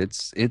around.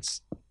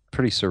 It's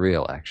pretty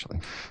surreal, actually.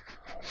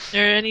 is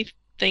there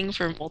anything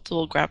for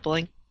multiple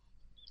grappling?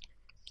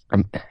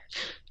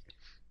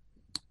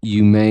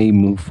 You may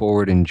move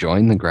forward and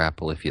join the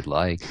grapple if you'd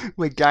like.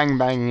 We're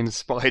gangbanging a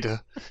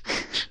spider.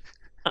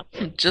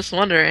 I'm just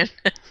wondering.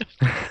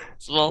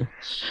 Well,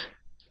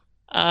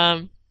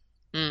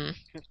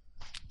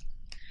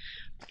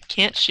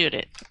 can't shoot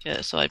it.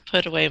 Yeah, so I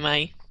put away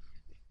my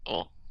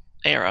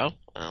arrow.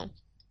 Well,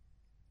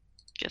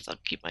 guess I'll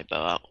keep my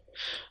bow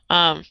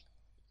out.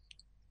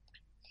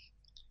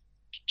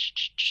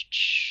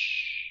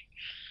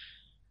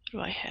 What do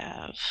I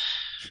have?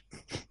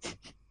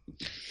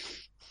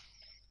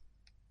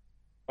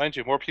 Mind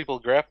you, more people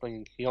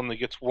grappling, he only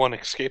gets one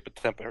escape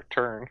attempt per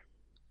turn.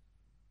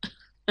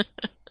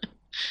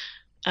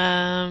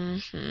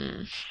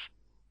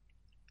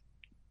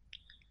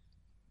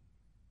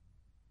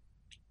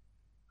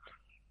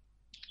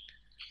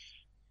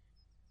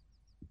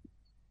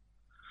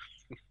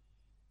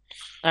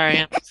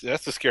 Sorry. See,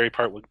 that's the scary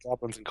part when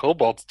goblins and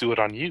kobolds do it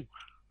on you.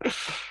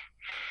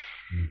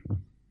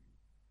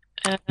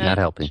 Not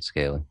helping,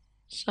 Scaly.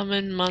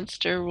 Summon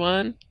monster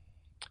 1.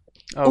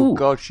 Oh Ooh.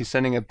 god, she's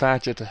sending a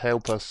badger to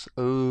help us.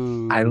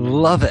 Ooh. I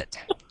love it.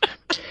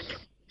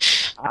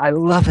 I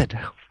love it.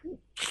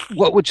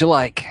 What would you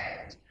like?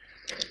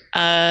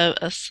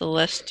 A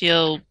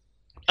celestial.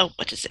 Oh,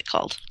 what is it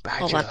called?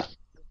 Hold on. Badger.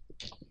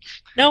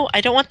 No, I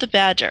don't want the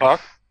badger.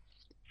 Hawk?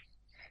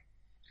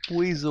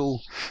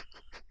 Weasel.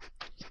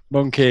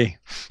 Monkey.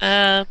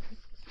 No.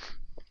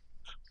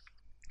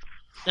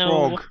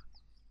 Frog.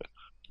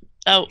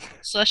 Oh,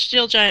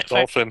 celestial giant fire.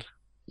 Dolphin.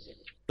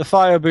 The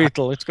fire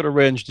beetle. It's got a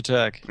ranged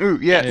attack. Ooh,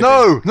 yeah. Maybe.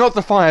 No, not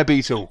the fire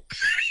beetle.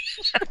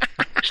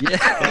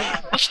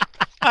 Yeah.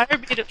 Fire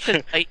beetle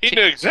could bite He you.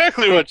 knew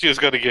exactly what she was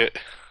going to get.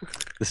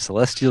 The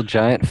celestial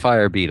giant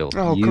fire beetle.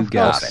 Oh, You for got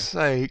God's it.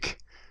 sake.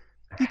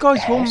 You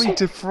guys want me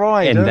to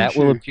fry, And don't that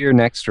you? will appear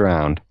next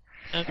round.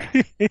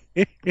 Okay.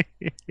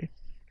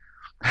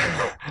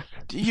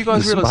 Do you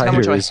guys The realise how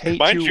much spider I is- hate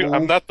Mind you you, all?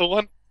 I'm not the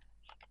one.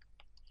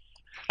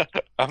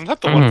 I'm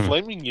not the one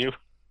flaming you.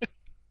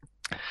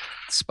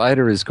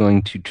 Spider is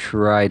going to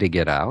try to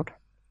get out.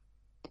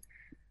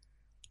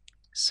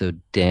 So,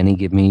 Danny,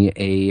 give me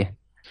a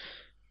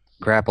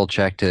grapple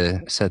check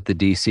to set the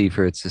DC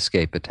for its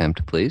escape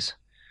attempt, please.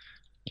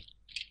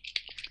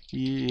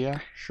 Yeah,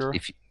 sure.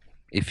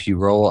 If you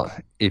roll,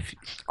 if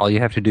all you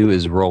have to do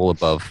is roll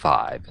above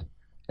 5,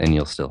 and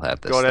you'll still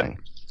have this Got it. thing.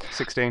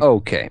 16.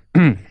 Okay.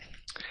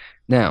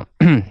 Now,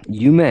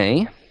 you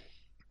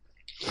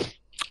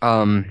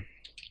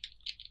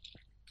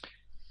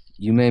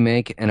may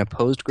make an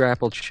opposed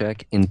grapple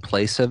check in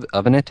place of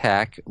an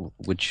attack,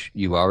 which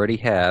you already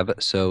have.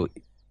 So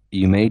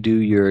you may do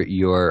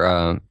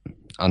your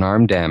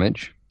unarmed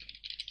damage,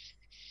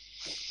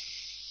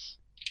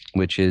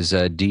 which is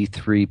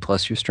D3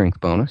 plus your strength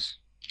bonus.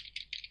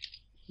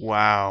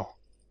 Wow.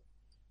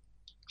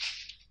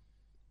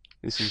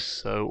 This is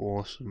so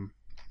awesome.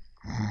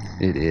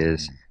 It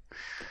is.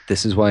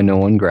 This is why no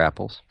one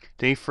grapples.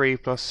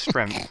 D3 plus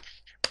strength.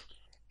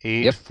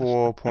 Eat Yep.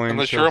 4 points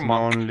Unless you're a of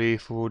monk.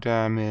 non-lethal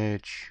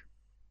damage.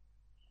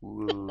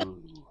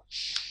 Woo.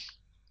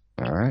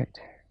 All right.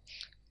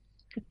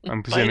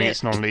 I'm presuming it.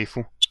 it's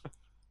non-lethal.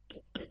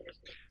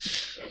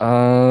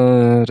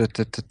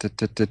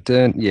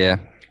 Yeah,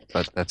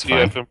 but that's Do you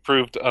fine. have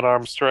improved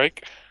unarmed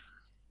strike?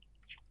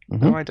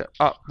 Mhm. No, I don't.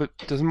 But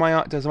does my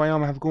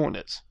armor have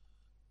gauntlets?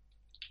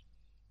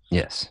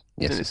 Yes.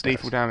 Yes, Then it it's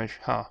lethal does. damage.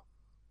 Huh.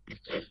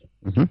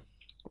 Mhm.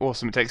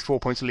 Awesome. It takes 4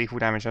 points of lethal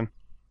damage then.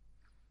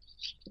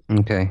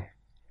 Okay.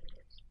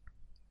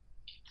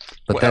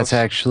 But What that's else?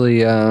 actually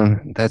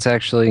going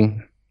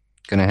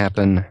to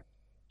happen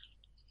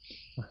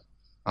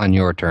on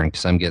your turn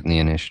because I'm getting the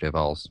initiative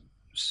all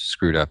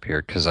screwed up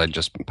here because I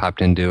just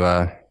popped into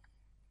a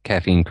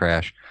caffeine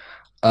crash.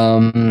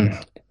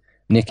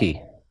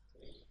 Nikki,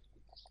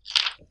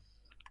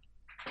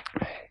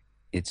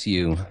 it's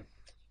you.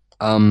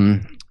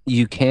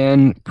 You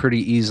can pretty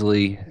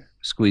easily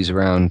squeeze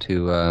around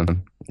to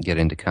get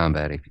into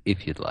combat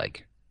if you'd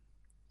like.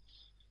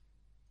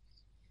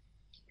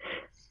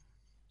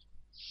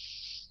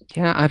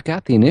 Yeah, I've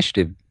got the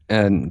initiative,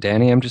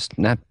 Danny. I'm just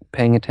not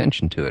paying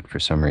attention to it for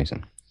some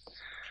reason.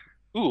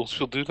 Ooh,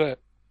 she'll do that.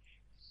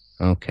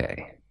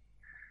 Okay.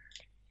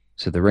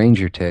 So the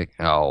ranger tick.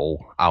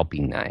 Oh, I'll be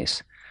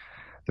nice.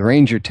 The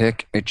ranger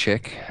chick,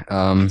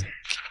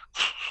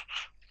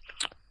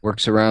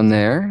 works around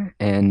there,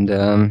 and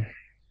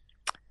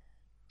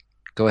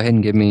go ahead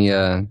and give me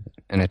an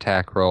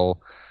attack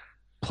roll.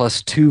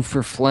 +2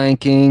 for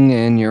flanking,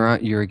 and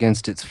you're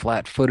against its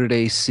flat-footed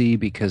AC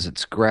because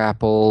it's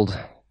grappled.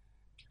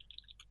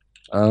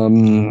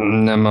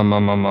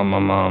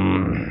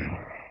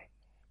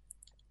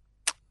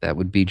 That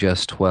would be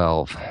just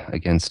 12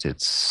 against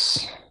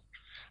its.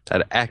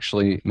 That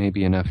actually may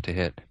be enough to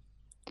hit.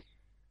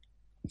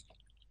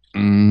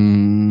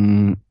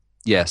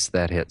 Yes,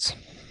 that hits.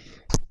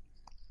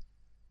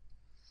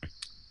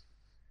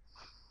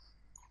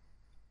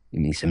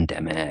 Give me some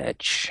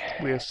damage.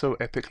 We are so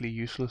epically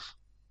useless.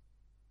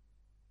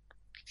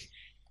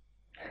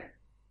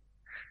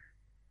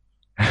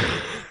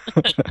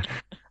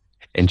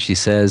 And she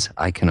says,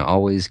 I can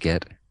always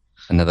get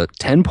another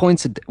 10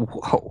 points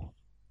whoa.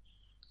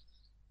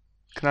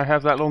 Can I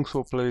have that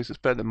longsword, please? It's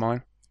better than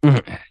mine.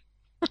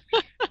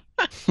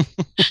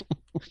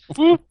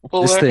 Woo,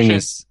 full This action. thing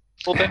is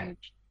Full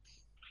damage.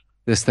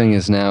 this thing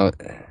is now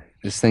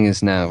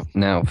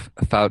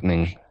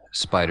fountaining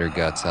spider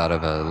guts out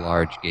of a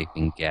large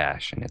gaping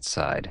gash in its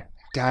side.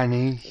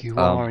 Danny, you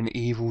are an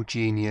evil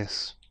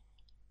genius.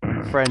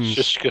 Friends,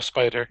 Shishka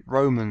spider.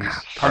 Romans,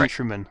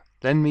 countrymen,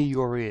 lend me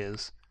your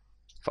ears,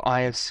 for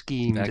I have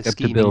schemed Back a up to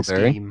scheming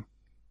Bilberry. scheme.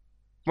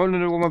 Well,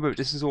 no, one moment.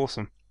 This is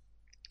awesome.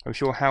 I'm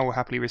sure Hal will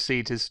happily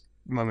recede his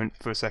moment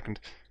for a second.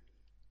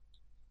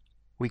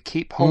 We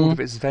keep hold of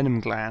its venom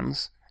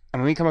glands,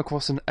 and when we come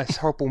across a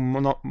horrible,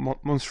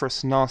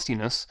 monstrous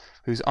nastiness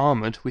who's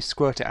armoured, we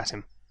squirt it at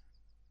him.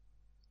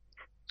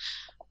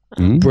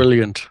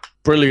 Brilliant.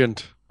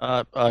 Brilliant.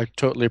 I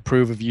totally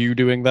approve of you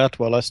doing that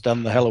while I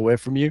stand the hell away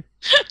from you.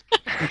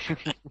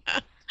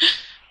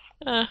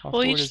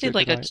 Well, you just need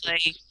like a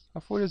giant. I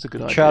thought it was a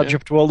good idea. Charge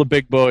up to all the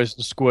big boys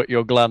and squirt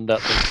your gland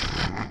at them.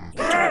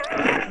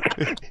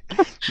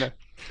 No,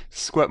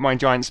 squirt my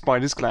giant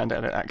spider's gland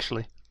at it,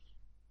 actually.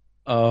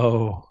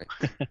 Oh.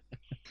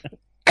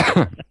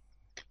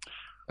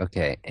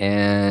 Okay,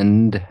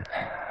 and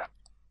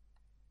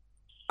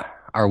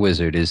our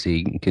wizard, is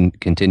he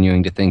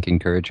continuing to think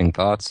encouraging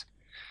thoughts?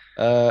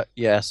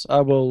 Yes, I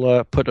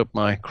will put up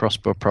my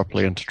crossbow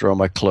properly and to draw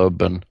my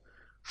club and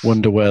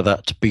wonder where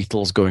that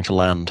beetle's going to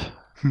land.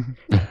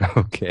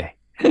 Okay,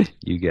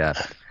 you got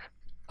it.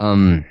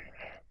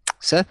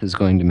 Seth is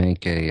going to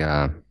make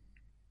an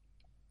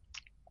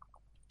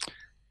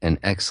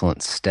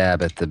excellent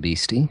stab at the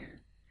beastie.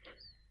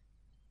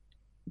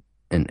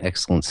 An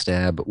excellent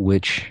stab,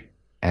 which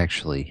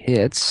actually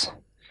hits.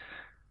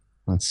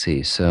 Let's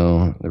see.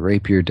 So the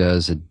rapier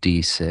does a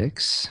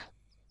d6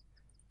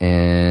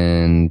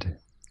 and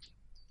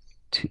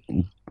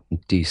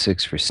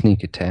d6 for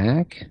sneak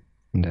attack,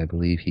 and I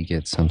believe he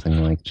gets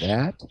something like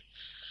that.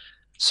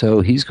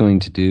 So he's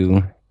going to do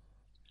a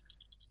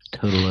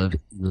total of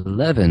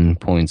 11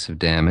 points of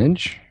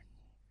damage.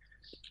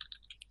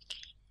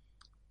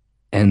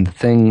 And the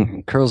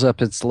thing curls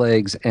up its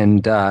legs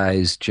and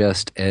dies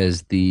just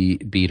as the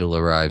beetle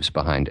arrives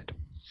behind it.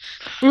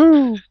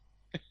 All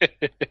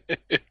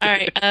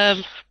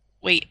right.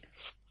 Wait.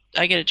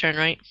 I get a turn,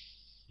 right?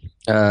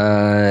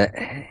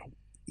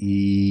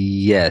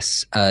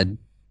 Yes.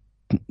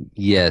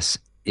 Yes.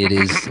 It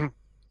is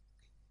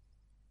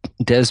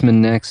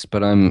Desmond next,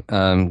 but I'm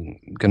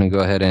going to go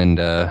ahead and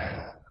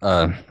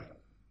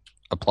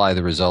apply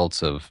the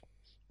results of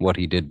what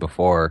he did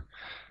before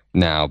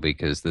now,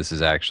 because this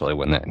is actually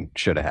when that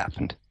should have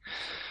happened.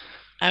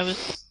 I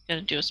was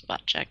gonna do a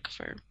spot check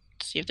to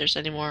see if there's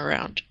any more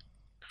around.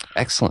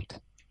 Excellent.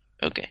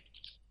 Okay.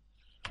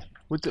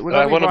 Would I I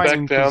be want to right back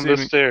in down the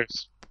presuming?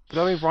 stairs. Would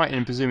I be right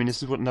in presuming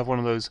this is another one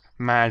of those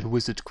mad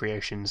wizard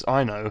creations?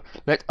 I know.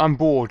 I'm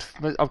bored.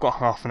 I've got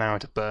half an hour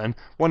to burn.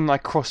 Why don't I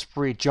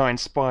crossbreed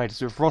giant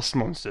spiders with frost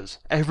monsters?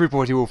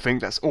 Everybody will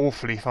think that's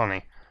awfully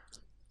funny.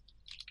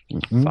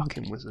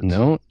 Fucking wizards.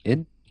 No,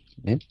 it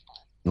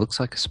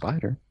looks like a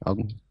spider,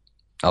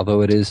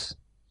 although it is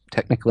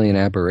technically an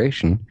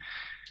aberration.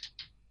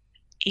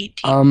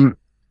 18.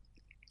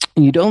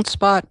 You don't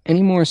spot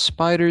any more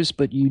spiders,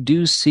 but you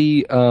do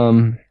see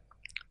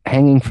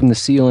hanging from the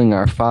ceiling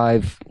are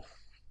five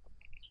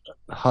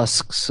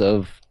husks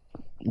of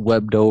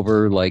webbed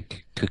over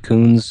like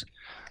cocoons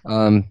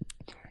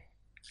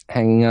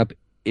hanging up.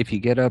 If you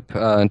get up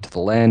to the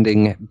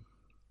landing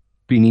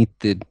beneath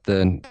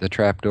the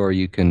trapdoor,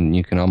 you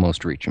can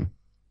almost reach them.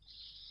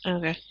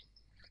 Okay.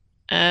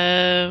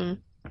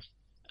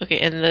 Okay,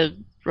 and the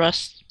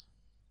rust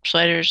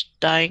spider's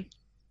dying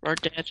or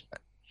dead.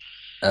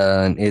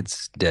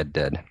 It's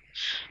dead.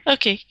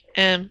 Okay.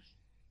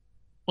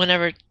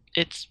 Whenever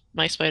it's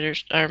my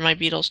spider's or my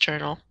beetle's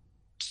turn, I'll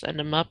send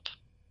him up.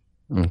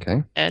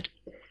 Okay. Ed.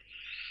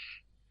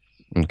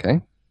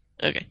 Okay.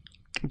 Okay.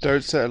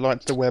 Don't set it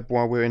light to the web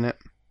while we're in it.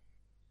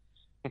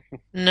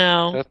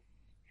 No.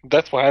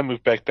 That's why I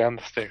moved back down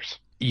the stairs.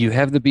 You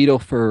have the beetle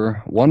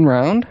for 1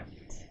 round,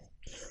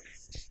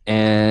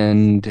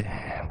 and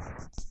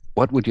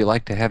what would you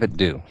like to have it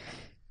do?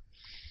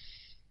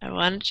 I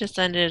wanted to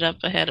send it up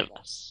ahead of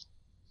us.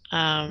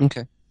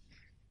 Okay.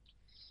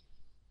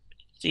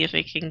 See if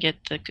it can get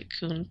the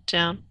cocoon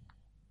down.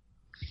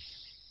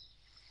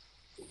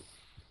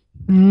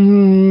 I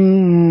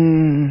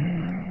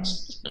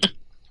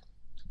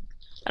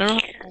don't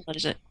know. What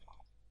is it?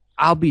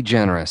 I'll be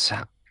generous.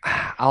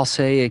 I'll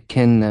say it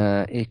can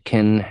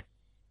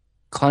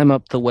climb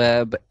up the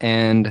web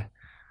and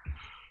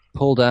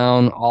pull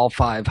down all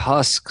 5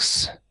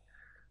 husks,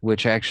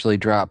 which actually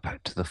drop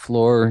to the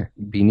floor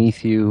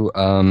beneath you.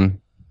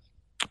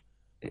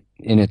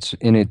 In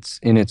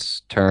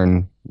its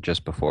turn,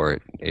 just before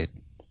it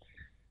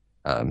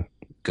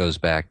goes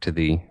back to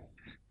the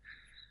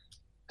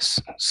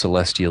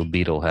celestial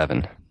beetle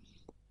heaven.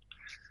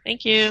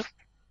 Thank you.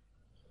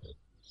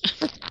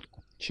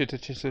 Chitter.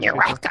 You're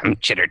welcome,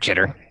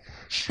 chitter.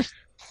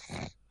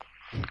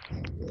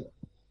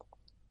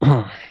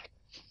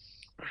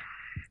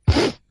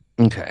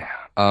 Okay.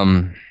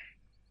 Out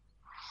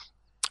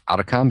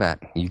of combat.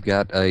 You've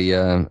got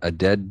a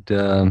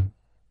dead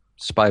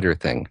spider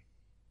thing.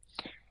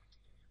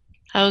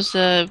 How's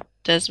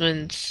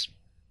Desmond's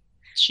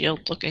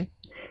shield looking?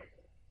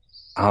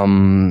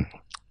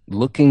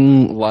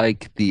 Looking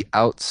like the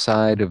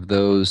outside of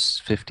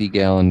those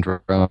 50-gallon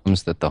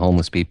drums that the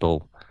homeless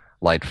people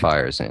light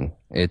fires in.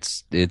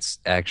 It's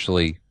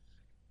actually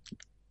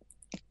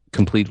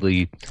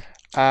completely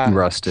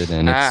rusted,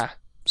 and it's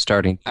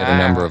starting to get a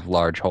number of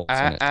large holes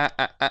in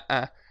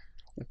it.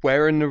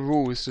 Where in the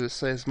rules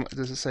does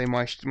it say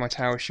my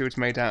tower shield's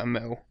made out of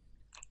metal?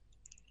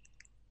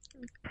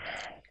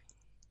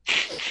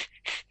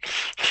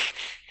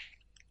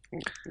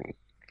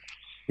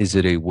 Is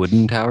it a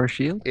wooden tower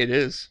shield? It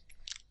is.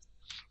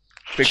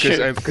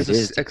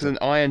 Because an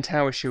iron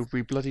tower shield would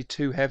be bloody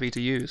too heavy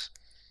to use.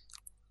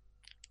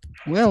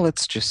 Well,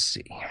 let's just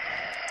see.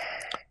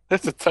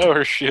 That's a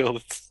tower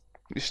shield.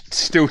 It's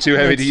still too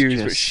heavy to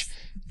use.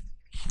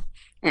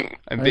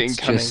 I'm being Let's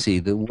cunning. just see.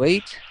 The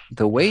weight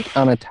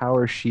on a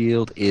tower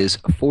shield is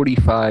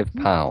 45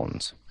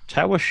 pounds.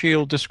 Tower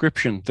shield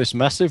description. This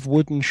massive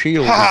wooden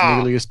shield is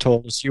nearly as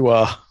tall as you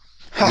are.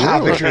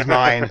 Ha! Victory's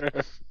mine.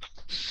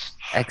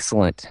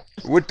 Excellent.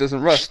 Wood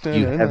doesn't rust.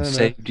 You have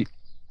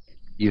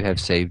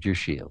saved your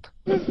shield.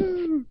 What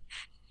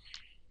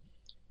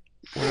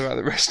about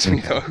the rest of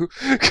me, though?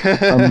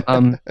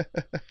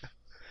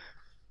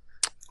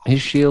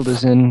 His shield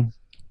is in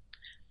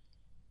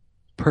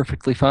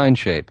perfectly fine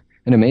shape.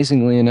 And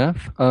amazingly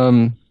enough,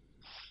 the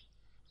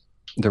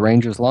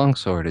Ranger's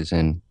longsword is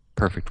in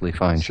perfectly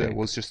fine So shape. it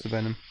was just the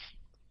venom.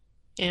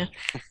 Yeah.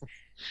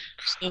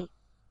 So,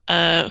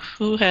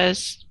 who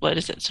has what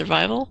is it?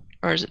 Survival,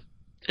 or is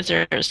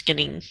there a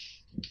skinning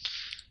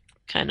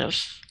kind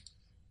of?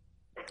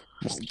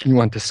 You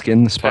want to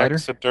skin the spider?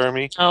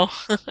 Taxidermy. Oh,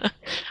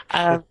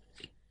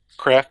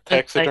 Craft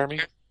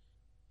taxidermy.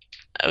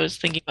 I was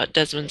thinking about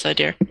Desmond's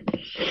idea.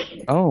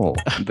 Oh,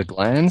 the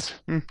glands?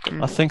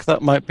 I think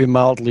that might be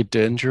mildly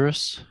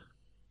dangerous.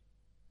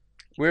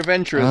 We're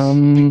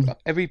adventurers.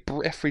 Every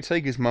breath we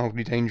take is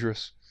mildly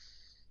dangerous.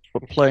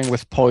 But playing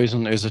with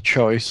poison is a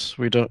choice.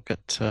 We don't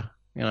get to,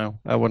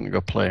 I wouldn't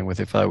go playing with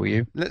it if I were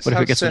you. Let's But if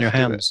have it gets in your Seth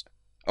do it. hands,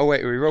 Oh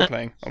wait, are we role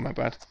playing? Oh my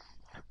bad.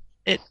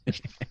 It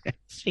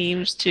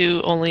seems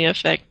to only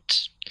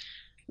affect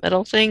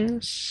metal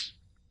things.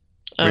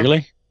 Oh,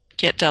 really?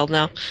 Can't tell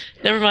now.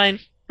 Never mind.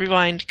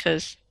 Rewind,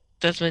 because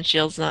Desmond's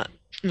shield's not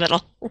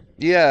metal.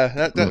 Yeah,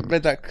 that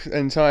made that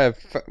entire.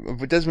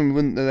 But Desmond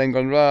wouldn't have then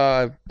gone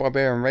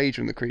barbarian rage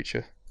on the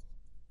creature.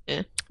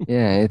 Yeah,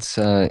 it's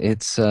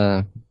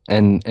and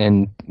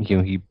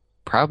he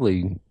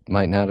probably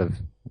might not have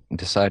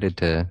decided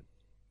to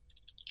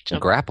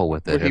grapple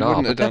with it at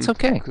all, but that's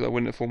okay. Because I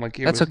wouldn't have thought my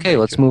gear. That's okay.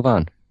 Let's move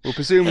on. Well,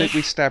 presumably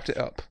we stabbed it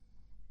up.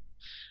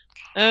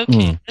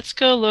 Okay, let's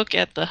go look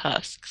at the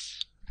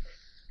husks.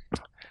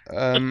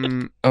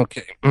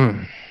 Okay.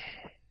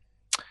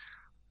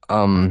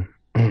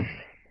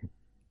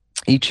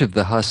 Each of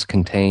the husks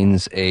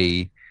contains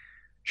a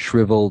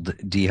shriveled,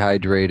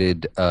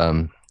 dehydrated,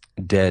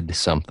 dead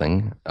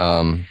something.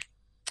 4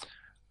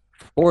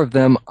 of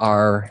them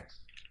are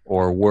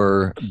or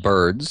were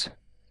birds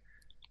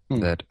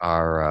that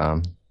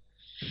are.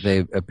 They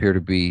appear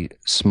to be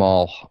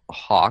small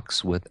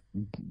hawks with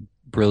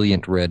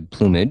brilliant red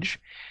plumage.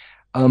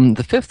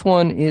 The fifth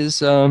one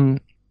is an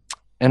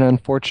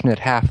unfortunate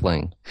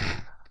halfling.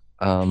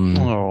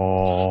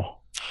 Oh.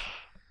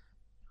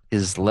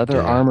 His leather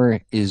Dear.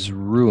 armor is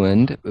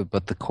ruined,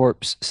 but the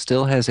corpse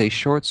still has a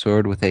short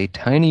sword with a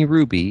tiny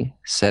ruby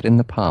set in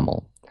the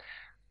pommel.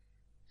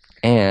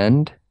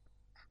 And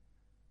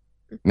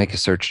make a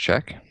search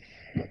check.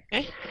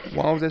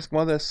 While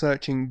they're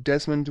searching,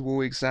 Desmond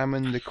will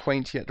examine the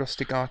quaint yet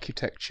rustic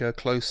architecture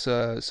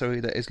closer so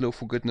that his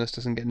lawful goodness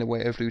doesn't get in the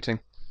way of looting.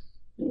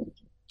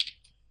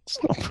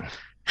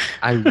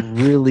 I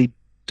really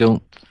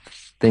don't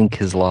think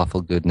his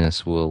lawful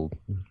goodness will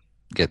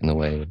get in the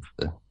way of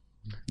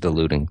the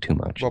looting too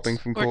much. Robbing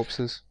from Or-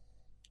 corpses.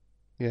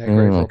 Yeah,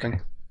 grave okay.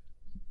 robbing.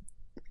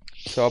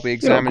 So I'll be You're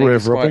not examining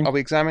grave robbing. I'll be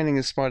examining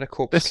the spider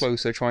corpse This-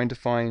 closer, trying to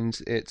find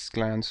its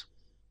glands.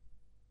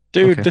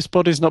 Dude, Okay. this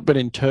body's not been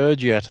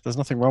interred yet. There's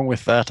nothing wrong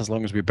with that as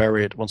long as we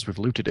bury it once we've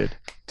looted it.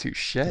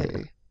 Touche.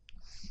 Okay.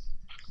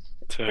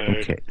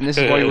 And this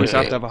is why you always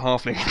have to have a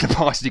halfling in the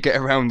party to get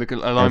around the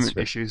alignment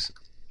right. issues.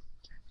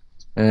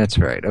 That's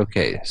right.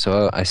 Okay,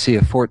 so I see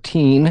a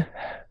 14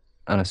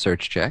 on a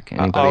search check.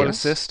 Anybody I'll else?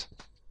 assist.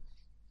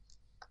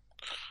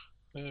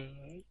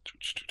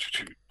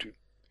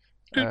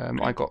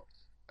 I got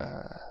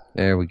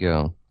There we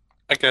go.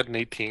 I got an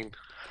 18.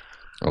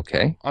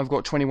 Okay, I've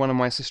got 21 on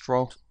my assist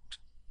roll.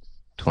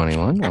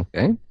 21.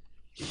 Okay.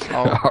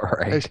 I'll, All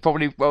right. It's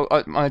probably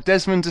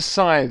Desmond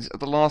decides at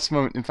the last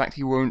moment. In fact,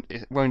 he won't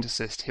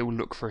assist. He'll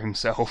look for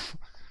himself.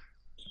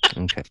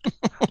 Okay. Get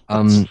out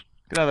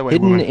of the way,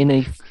 Hidden woman.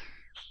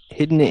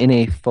 in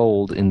a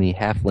fold in the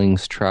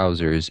halfling's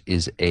trousers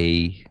is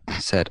a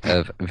set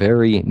of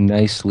very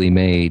nicely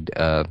made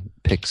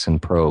picks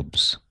and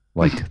probes,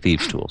 like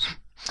thieves' tools.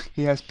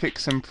 He has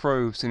picks and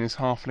probes in his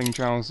halfling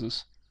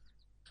trousers.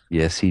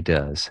 Yes, he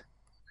does,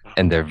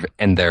 and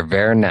they're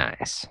very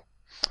nice.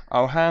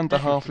 I'll hand the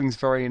halfling's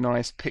very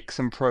nice picks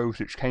and probes,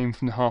 which came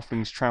from the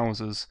halfling's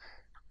trousers,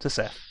 to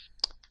Seth.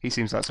 He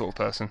seems that sort of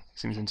person. He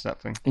seems into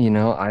that thing. You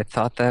know, I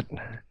thought that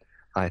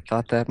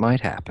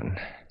might happen.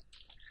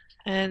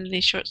 And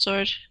the short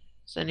sword.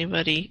 Is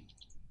anybody?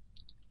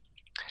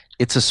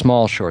 It's a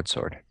small short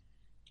sword.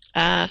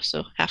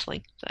 So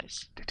halfling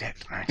size.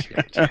 Detect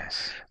magic,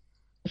 Jess.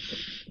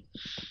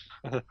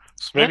 So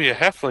maybe a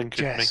halfling could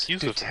Jess, make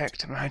use of it.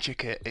 detect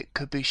magic it. It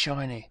could be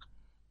shiny.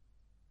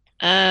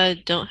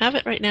 Don't have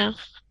it right now.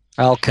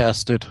 I'll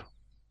cast it.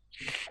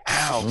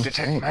 How? Okay.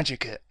 Detect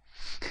magic it.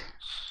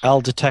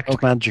 I'll detect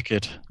Okay. magic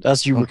it,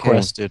 as you Okay.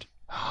 requested.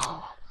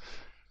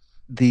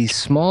 The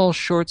small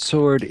short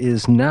sword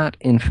is not,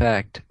 in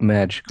fact,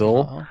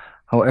 magical. Uh-huh.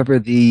 However,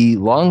 the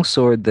long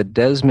sword that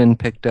Desmond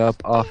picked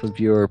up off of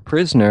your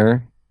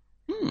prisoner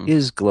Hmm.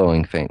 is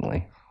glowing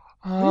faintly.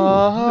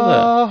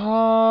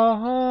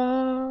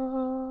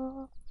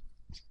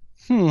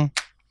 Hmm.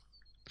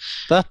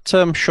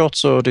 That short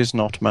sword is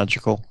not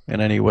magical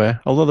in any way,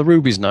 although the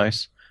ruby's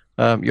nice.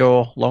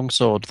 Your long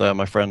sword there,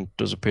 my friend,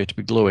 does appear to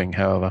be glowing,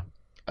 however.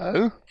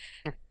 Oh?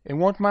 In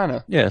what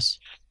manner? Yes.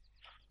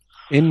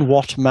 In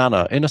what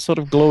manner? In a sort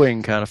of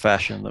glowing kind of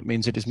fashion that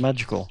means it is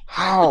magical.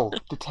 How?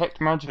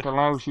 Detect magic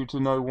allows you to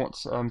know what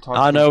types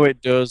I know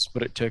it does,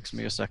 but it takes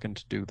me a second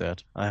to do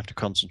that. I have to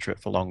concentrate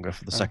for longer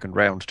for the second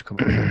round to come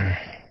up.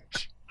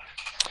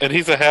 And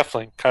he's a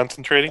halfling.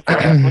 Concentrating for a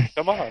halfling?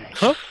 Come on.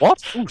 Huh?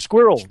 What? Ooh,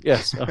 squirrel.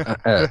 Yes.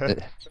 I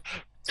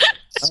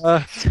will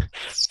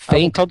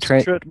Faint,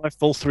 concentrate my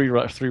full three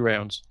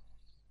rounds.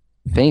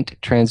 faint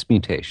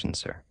transmutation,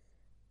 sir.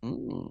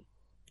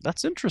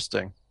 That's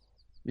interesting.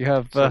 You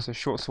have So it's a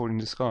short sword in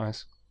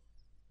disguise.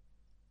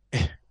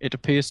 it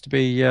appears to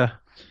be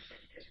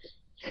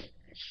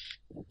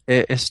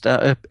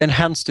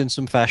enhanced in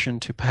some fashion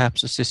to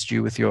perhaps assist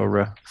you with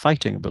your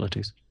fighting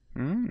abilities.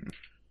 Mm.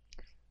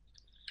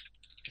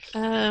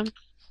 Um,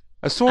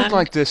 A sword Um,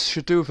 like this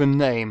should do with a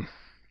name.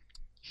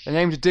 A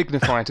name to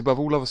dignify it above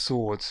all other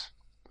swords.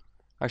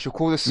 I shall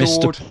call this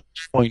sword Mr.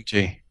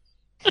 Pointy.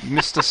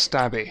 Mr.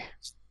 Stabby.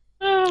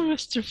 oh,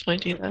 Mr.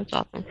 Pointy, that's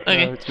awesome.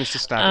 Okay. No, it's Mr.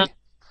 Stabby.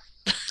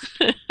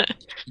 uh,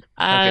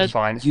 Okay,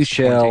 fine. it's You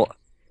Mr. Pointy.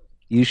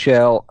 you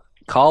shall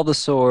call the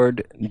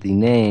sword the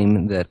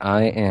name that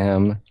I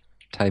am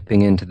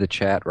typing into the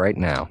chat right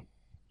now.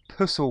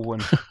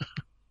 Pusselwin.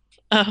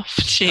 oh,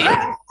 gee.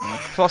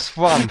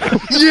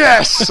 +1.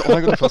 Yes!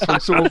 I got a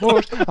 +1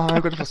 sword. I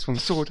got a +1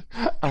 sword.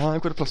 I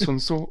got a +1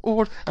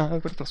 sword. I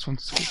got a +1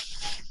 sword.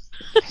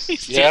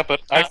 Yeah, but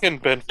I can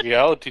bend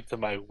reality to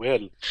my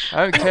will.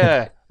 I don't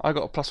care. I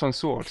got a +1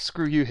 sword.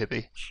 Screw you,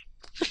 hippie.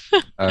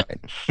 All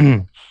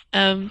right.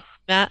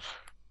 Matt,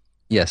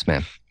 Yes,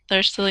 ma'am.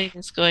 Thirstling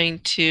is going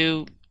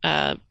to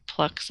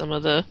pluck some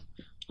of the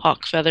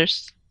hawk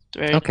feathers.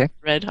 The Okay.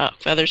 red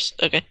hawk feathers.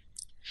 Okay.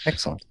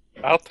 Excellent.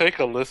 I'll take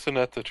a listen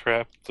at the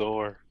trap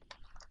door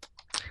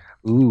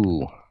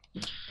Ooh.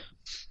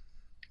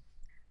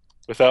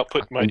 without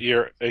putting my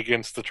ear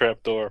against the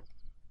trap door.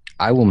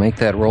 I will make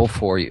that roll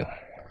for you.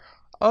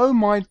 Oh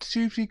my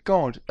duty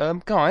god.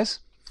 Guys,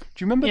 do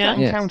you remember Yeah? that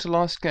Yes. encounter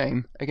last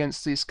game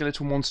against the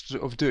skeletal monster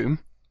of Doom?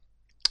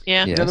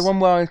 Yeah. Yes. You know the one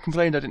where I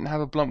complained I didn't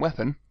have a blunt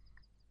weapon?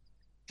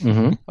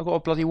 Mm-hmm. I've got a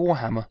bloody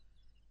warhammer.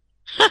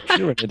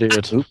 You're an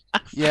idiot.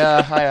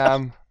 Yeah, I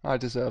am. I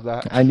deserve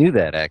that. I knew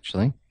that,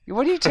 actually.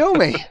 Why do you tell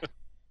me?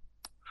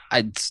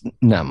 It's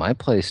not my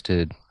place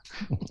to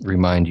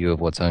remind you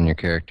of what's on your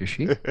character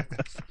sheet.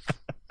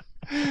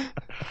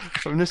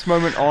 From this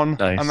moment on,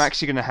 Nice. I'm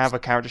actually going to have a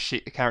character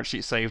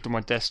sheet saved on my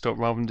desktop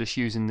rather than just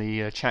using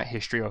the chat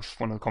history of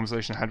one of the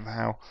conversations I had with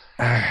Hal.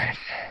 All right.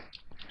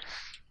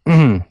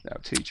 Mhm.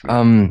 That'll teach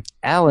me.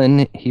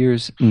 Alan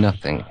hears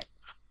nothing.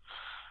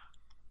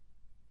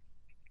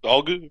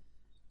 All good.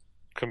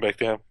 Come back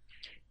down.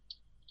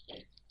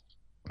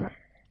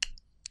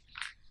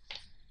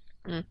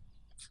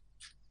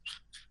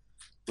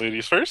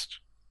 Ladies first?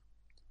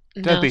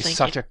 Don't No, be thank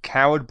such a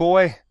coward,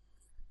 boy.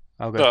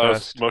 I'll go No, I was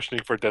first.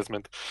 motioning for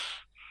Desmond.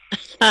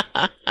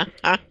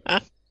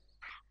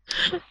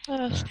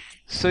 you.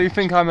 So you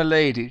think I'm a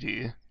lady, do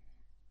you?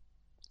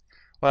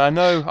 Well,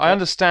 I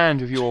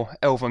understand with your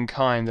elven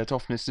kind that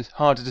often it's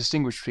hard to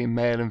distinguish between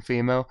male and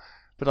female,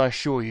 but I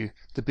assure you,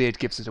 the beard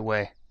gives it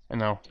away.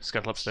 And I'll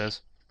scuttle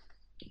upstairs.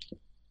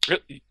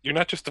 Really? You're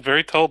not just a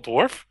very tall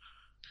dwarf?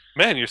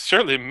 Man, you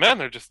certainly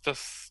men are just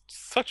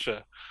such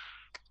a...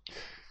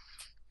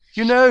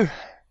 You know,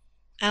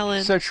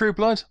 Alan. so True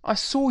Blood, I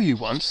saw you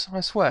once,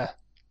 I swear.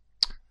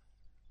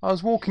 I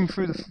was walking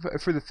through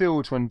the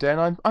fields one day,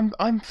 and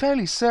I'm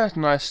fairly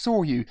certain I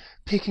saw you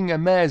picking a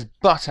mare's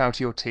butt out of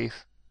your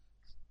teeth.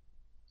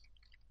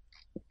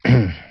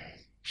 And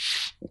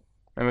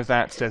with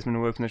that,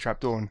 Desmond will open the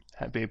trapdoor and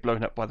had be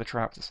blown up by the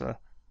trap. So.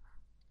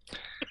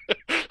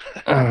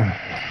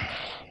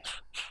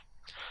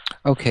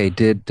 Okay,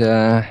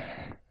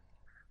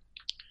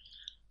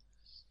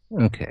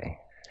 Okay.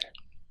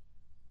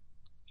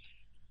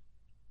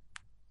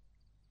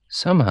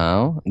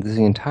 Somehow,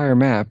 the entire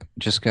map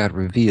just got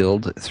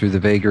revealed through the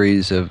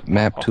vagaries of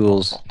Map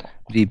Tools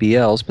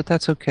VBLs, but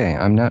that's okay.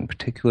 I'm not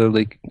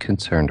particularly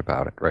concerned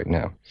about it right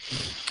now.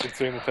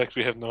 Considering the fact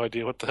we have no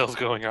idea what the hell's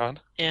going on.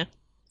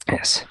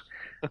 Yes.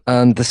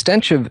 The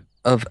stench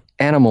of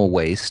animal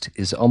waste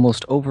is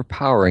almost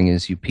overpowering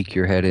as you peek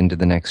your head into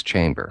the next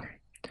chamber.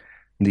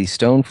 The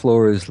stone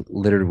floor is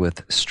littered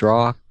with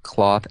straw,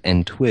 cloth,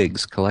 and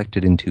twigs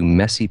collected into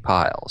messy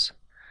piles.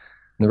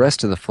 The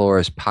rest of the floor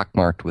is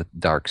pockmarked with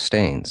dark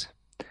stains.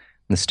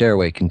 The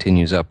stairway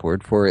continues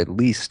upward for at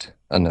least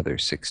another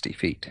 60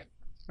 feet.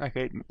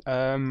 Okay,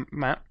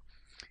 Matt.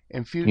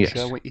 In future,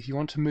 Yes. if you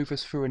want to move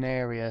us through an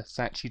area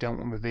that you don't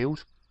want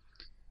revealed,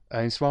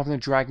 it's rather than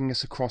dragging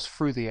us across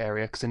through the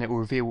area, because then it will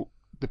reveal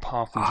the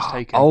path we've just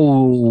taken.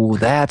 Oh,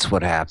 that's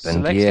what happened.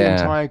 Select the Yeah.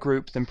 entire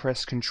group, then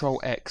press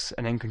Control X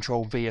and then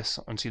Control V us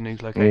onto your new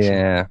location.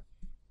 Yeah.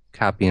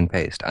 Copy and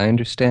paste. I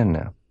understand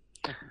now.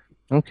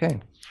 Okay.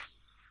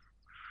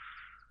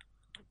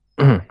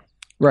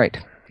 Right.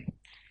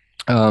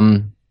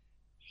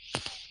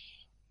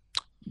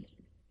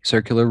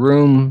 Circular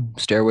room,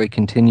 stairway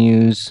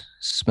continues,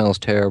 smells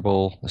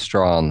terrible, a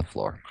straw on the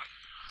floor.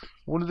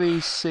 What are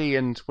these C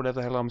and whatever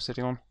the hell I'm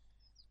sitting on?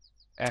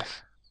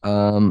 F.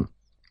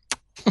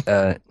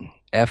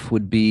 F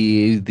would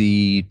be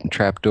the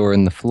trapdoor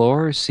in the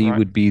floor, C Right.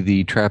 would be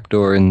the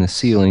trapdoor in the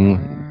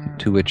ceiling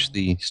to which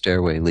the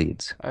stairway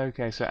leads.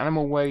 Okay, so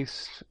animal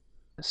waste,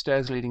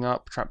 stairs leading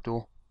up,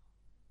 trapdoor.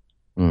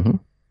 Mm-hmm.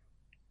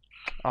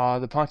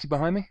 The party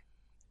behind me?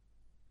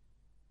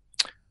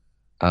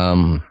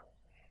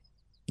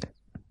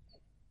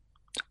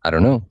 I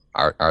don't know.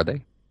 Are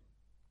they?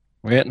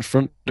 Right in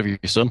front of you,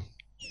 son.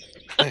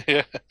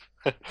 Yeah.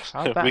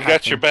 How'd that We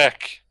got your happen?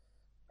 back.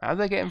 How'd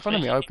they get in front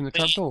of me? I opened the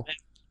trapdoor.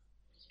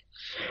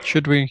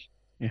 Should we?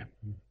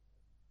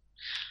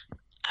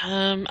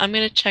 I'm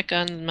gonna check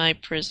on my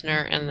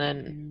prisoner and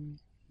then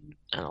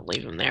I'll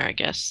leave him there, I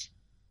guess.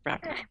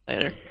 Wrap him up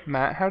later.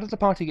 Matt, how did the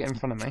party get in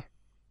front of me?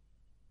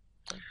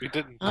 We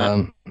didn't.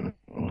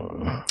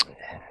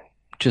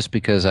 Just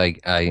because I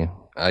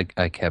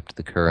kept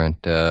the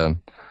current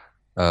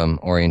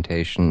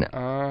orientation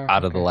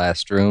out of the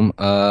last room.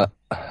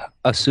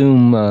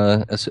 Assume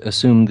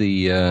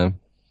the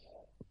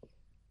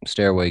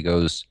stairway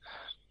goes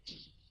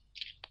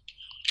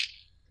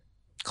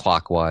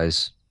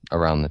clockwise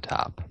around the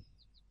top,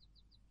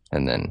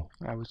 and then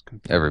I was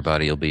confused.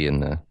 everybody will be in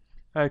the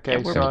Okay,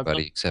 Yeah, so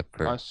everybody except I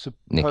for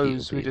Nikki will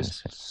suppose we be in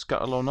just the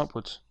scuttle on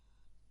upwards.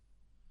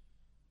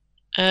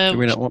 Do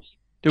we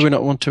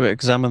not want to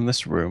examine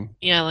this room?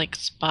 Yeah, like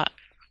spot.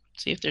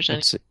 See if there's any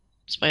Let's see.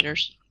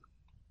 spiders.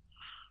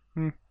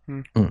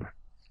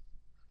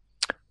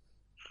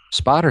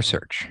 spotter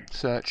search.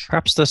 Search.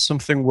 Perhaps there's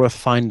something worth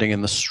finding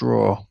in the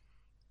straw.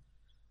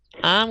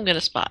 I'm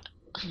gonna spot.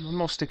 I'm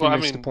not sticking Well, I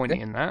Mr. mean- Pointy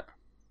in that.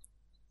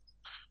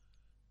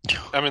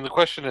 I mean, the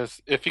question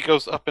is, if he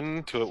goes up and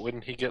into it,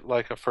 wouldn't he get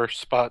like a first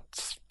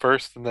spot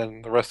first, and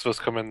then the rest of us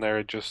come in there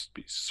and just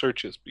be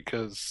searches?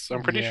 Because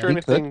I'm pretty Yeah. sure He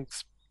could.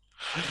 anything's.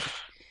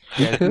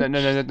 Yeah, could.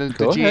 no.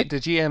 Go ahead. The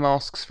GM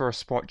asks for a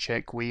spot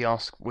check. We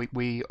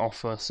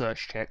offer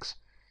search checks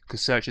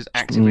because search is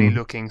actively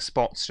looking.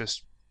 Spots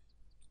just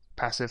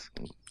passive.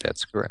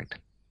 That's correct.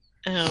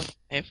 Oh,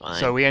 okay, fine.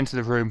 So we enter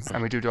the room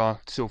and we do our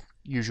sort of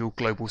usual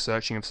global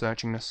searching of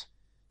searchingness.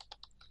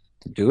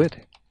 Do it.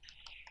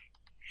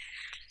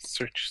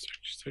 Search.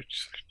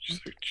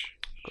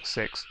 Got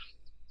 6.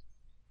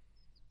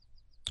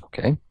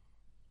 Okay.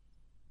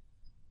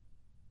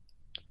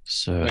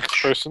 Search.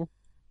 Next person.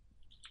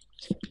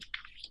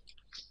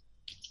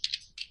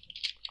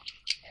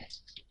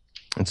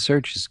 And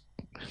search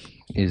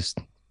is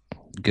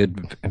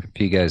good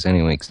for you guys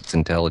anyway, because it's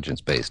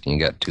intelligence based, and you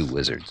got 2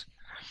 wizards.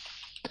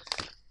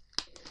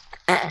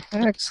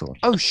 Excellent.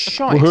 Oh,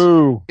 shite.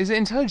 Woohoo! Is it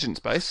intelligence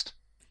based?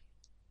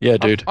 Yeah,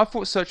 dude. I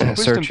thought search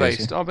was Search wisdom is,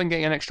 based. I've been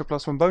getting an extra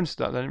 +1 bonus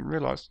to that. I didn't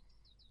realise.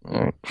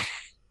 All right.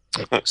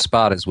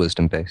 Spot is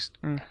wisdom based.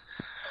 Hmm.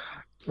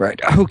 Right.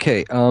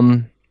 Okay.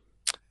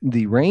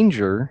 The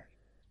ranger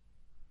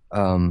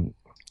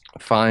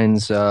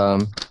finds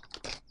an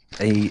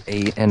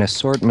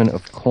assortment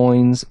of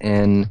coins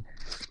and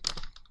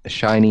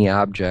shiny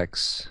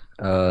objects,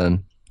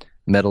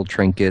 metal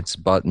trinkets,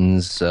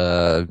 buttons,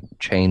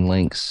 chain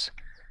links,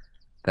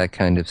 that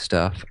kind of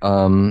stuff.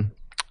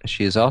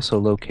 She has also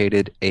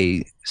located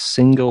a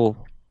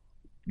single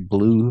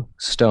blue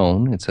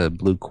stone. It's a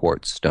blue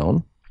quartz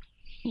stone.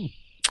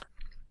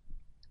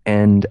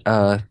 And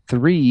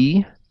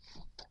 3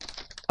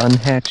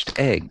 unhatched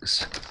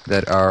eggs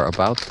that are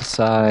about the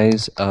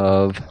size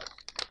of...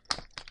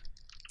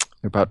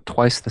 They're about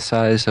twice the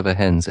size of a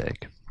hen's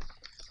egg.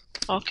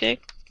 Okay.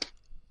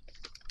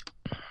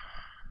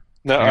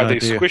 Now, No are they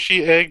idea.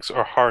 squishy eggs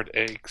or hard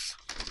eggs?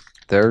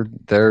 They're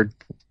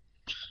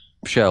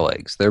shell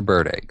eggs. They're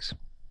bird eggs.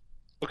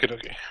 Okay.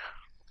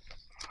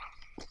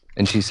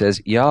 And she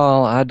says,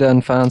 "Y'all, I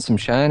done found some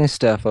shiny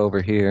stuff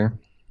over here."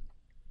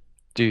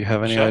 Do you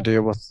have any Shall-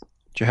 idea what?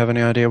 Do you have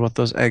any idea what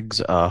those eggs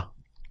are?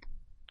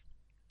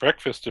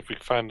 Breakfast if we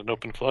find an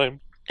open flame.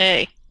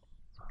 Hey.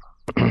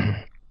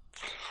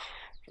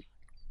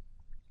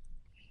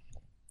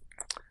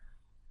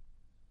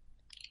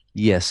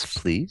 Yes,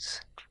 please.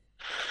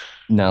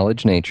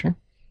 Knowledge nature.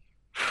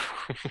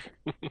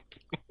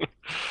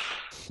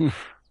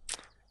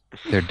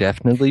 They're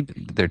definitely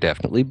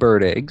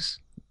bird eggs.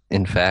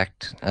 In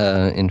fact,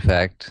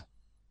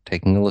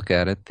 taking a look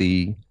at it,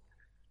 the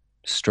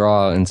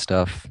straw and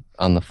stuff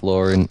on the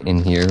floor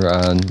in here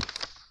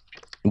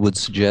would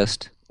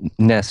suggest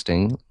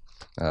nesting,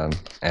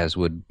 as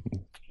would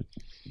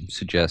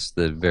suggest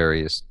the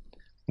various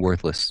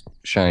worthless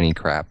shiny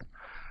crap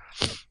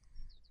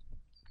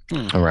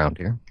around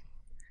here.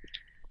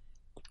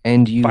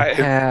 And you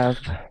have,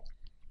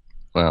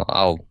 well,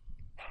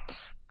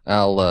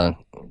 I'll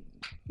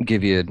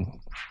give you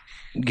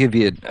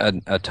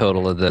a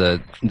total of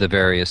the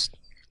various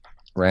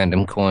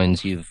random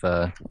coins you've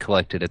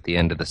collected at the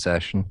end of the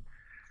session.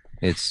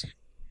 It's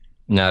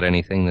not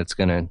anything that's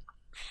going to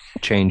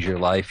change your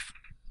life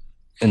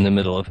in the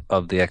middle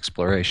of the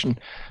exploration.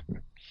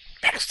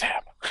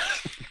 Backstab.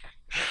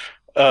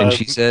 And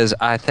she says,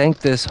 "I think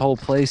this whole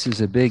place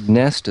is a big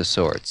nest of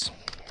sorts."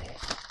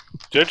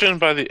 Judging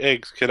by the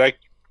eggs, could I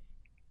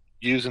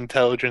use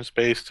intelligence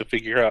base to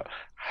figure out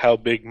how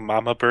big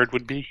Mama Bird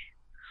would be?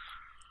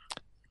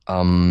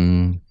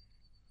 Do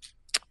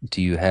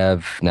you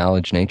have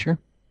knowledge nature?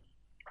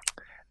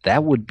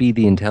 That would be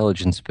the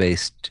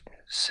intelligence-based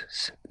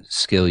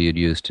skill you'd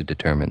use to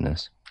determine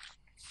this.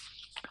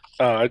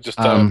 I just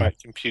thought I might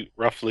compute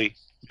roughly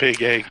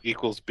big egg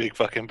equals big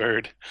fucking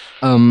bird.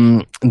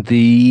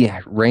 The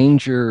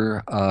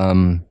ranger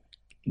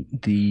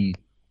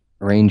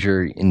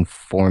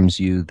informs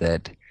you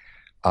that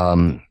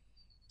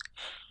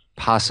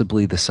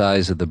possibly the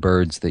size of the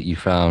birds that you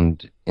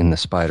found in the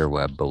spider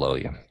web below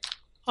you.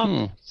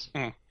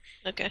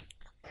 Okay.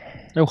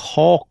 No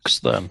hawks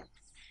then.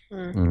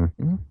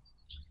 Mm-hmm.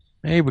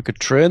 Hey, we could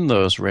train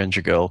those,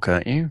 Ranger Girl,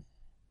 can't you?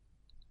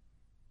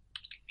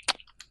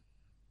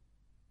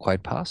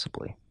 Quite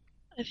possibly.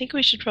 I think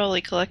we should probably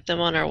collect them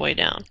on our way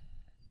down,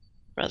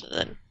 rather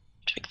than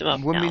pick them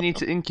up When now. we need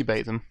to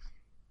incubate them,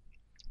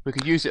 we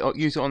could use it on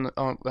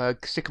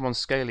stick them on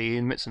Scaly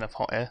in midst enough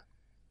hot air.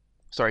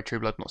 Sorry, True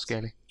Blood, not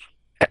Scaly.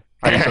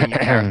 I mean, something you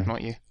can,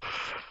 not you.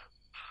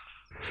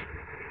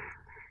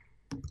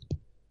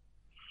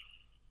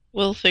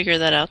 We'll figure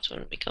that out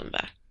when we come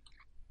back.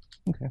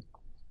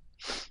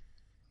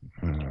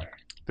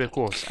 But of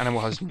course, animal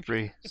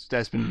husbandry,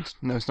 Desmond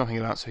knows nothing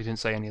about, so he didn't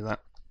say any of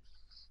that.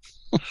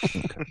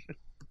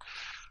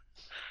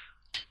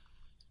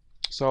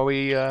 So are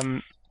we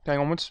going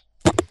onwards?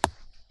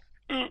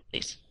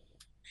 Please.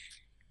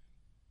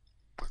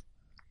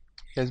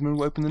 Desmond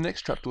will open the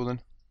next trapdoor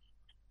then.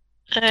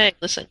 Hey,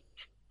 listen.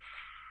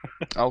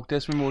 Oh,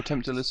 Desmond will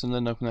attempt to listen,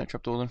 then open that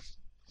trapdoor then.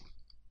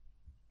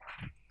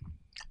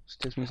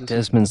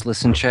 Desmond's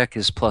listen check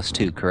is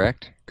 +2,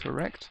 correct?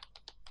 Correct.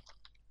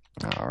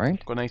 All right.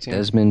 Got an 18.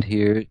 Desmond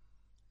here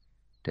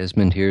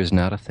is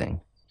not a thing.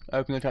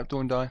 Open the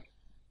trapdoor and die.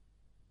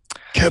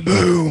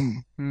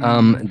 Kaboom!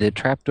 The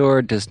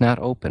trapdoor does not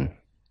open.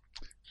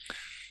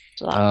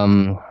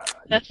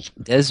 That's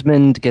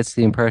Desmond gets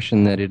the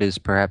impression that it is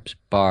perhaps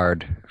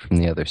barred from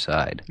the other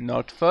side.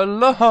 Not for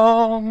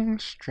long.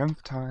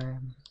 Strength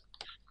time.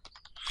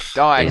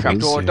 Die, It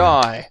trapdoor, is,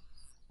 die.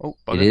 Oh, It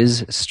bugger.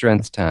 is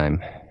strength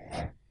time.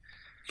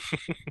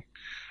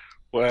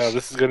 Wow,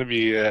 this is going to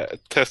be a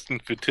test in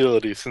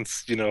futility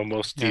since,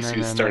 most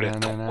DCs start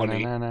at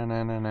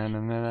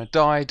 20.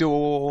 Die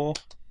door.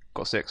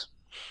 Got 6.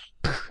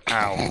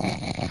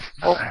 Ow.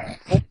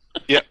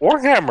 Yeah, or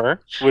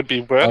hammer would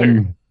be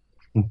better.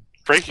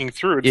 Breaking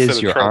through instead Is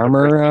of your trying to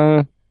break.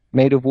 armor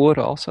made of wood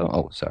also?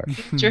 Oh, sorry.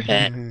 Use your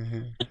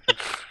head.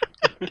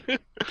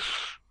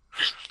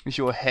 Is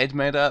your head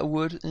made out of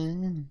wood?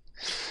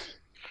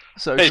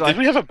 So Hey, should did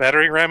we have a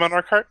battering ram on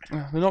our cart?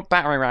 We're not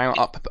battering around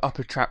up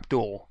a trap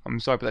door. I'm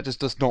sorry, but that just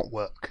does not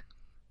work.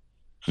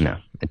 No,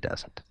 it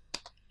doesn't.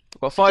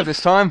 I've got 5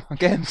 this time.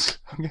 Again,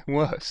 I'm getting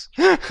worse.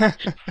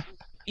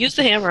 Use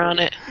the hammer on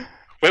it.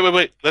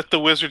 Wait. Let the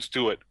wizards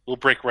do it. We'll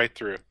break right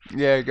through.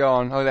 Yeah, go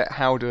on. I'll let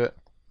Hal do it.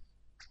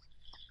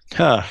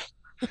 Ha!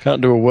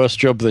 Can't do a worse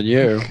job than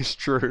you. It's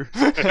true.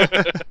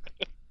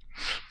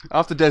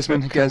 After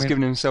Desmond has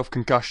given himself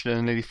concussion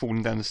and nearly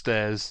fallen down the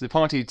stairs, the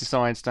party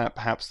decides that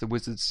perhaps the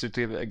wizards should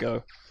give it a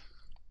go.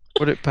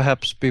 Would it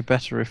perhaps be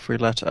better if we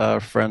let our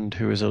friend,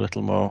 who is a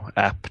little more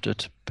apt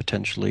at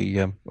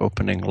potentially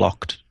opening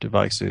locked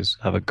devices,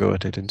 have a go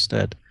at it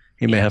instead?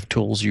 He may have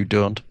tools you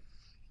don't,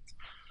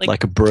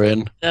 like a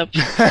brain.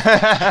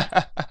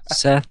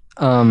 Seth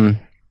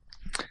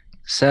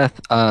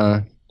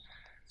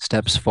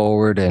steps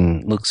forward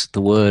and looks at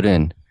the wood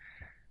and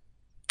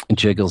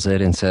jiggles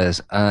it and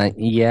says,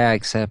 yeah,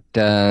 except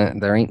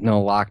there ain't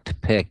no locked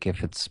pick.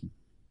 If it's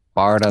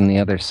barred on the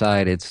other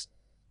side, it's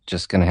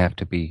just going to have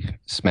to be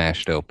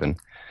smashed open.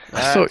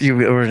 I thought you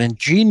were an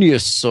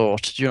ingenious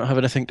sort. Do you not have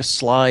anything to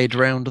slide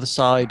round to the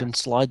side and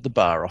slide the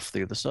bar off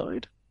the other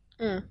side?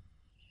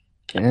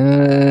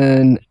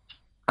 And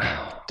all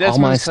my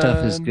Desmond's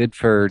stuff is turn. good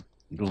for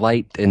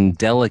light and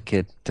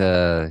delicate,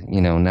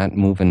 not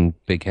moving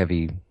big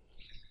heavy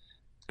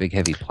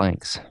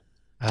planks.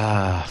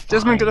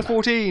 Desmond got a Fine.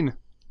 14.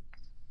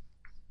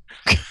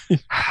 You're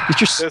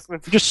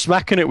just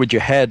smacking it with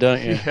your head,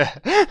 aren't you? Yeah.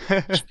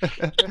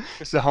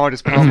 It's the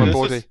hardest part of my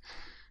body.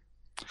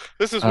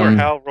 This is where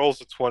Hal rolls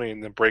a 20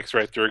 and then breaks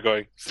right through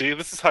going, see,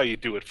 this is how you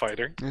do it,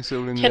 fighter. It's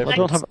all in Can there. I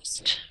don't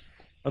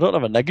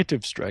have a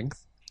negative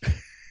strength.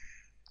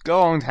 Go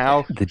on,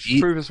 Hal. The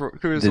D- Prove us all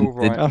right.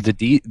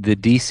 The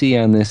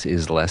DC on this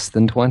is less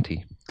than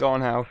 20. Go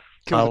on, Hal.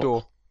 Kill the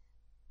door.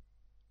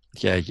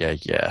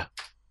 Yeah.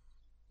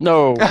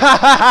 No.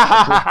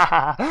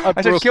 I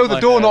said broke kill the my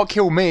door, head. not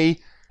kill me.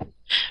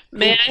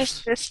 May I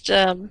assist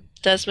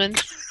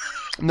Desmond?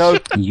 No,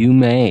 You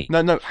may.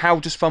 no. Hal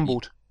just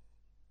fumbled.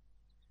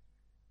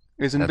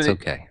 That's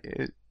okay.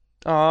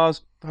 I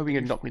was hoping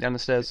you'd knock me down the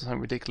stairs or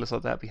something ridiculous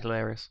like that. That'd be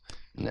hilarious.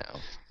 No.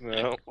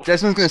 No.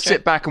 Desmond's going to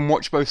sit back and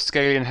watch both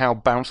Scaly and Hal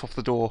bounce off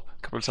the door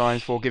a couple of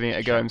times before giving it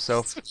a go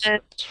himself.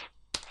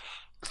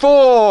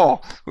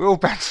 4! We're all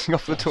bouncing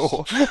off the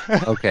door.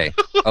 Okay.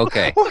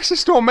 What's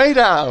this door made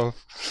out of?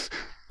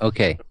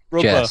 Okay.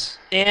 Rubber.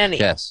 Danny.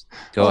 Jess,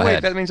 go Wait,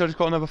 ahead. that means I just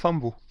got another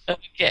fumble.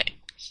 Okay.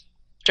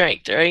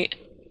 Strength, right?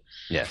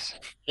 Yes.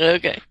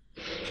 Okay.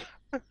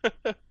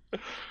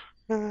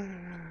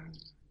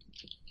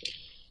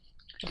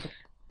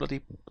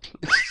 Bloody.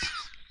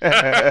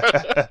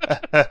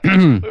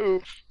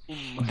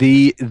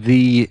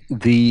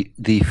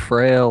 the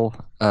frail,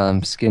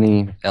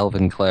 skinny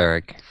elven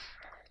cleric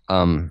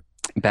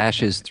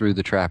bashes through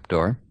the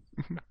trapdoor.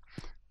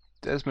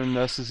 Desmond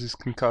nurses his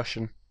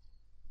concussion.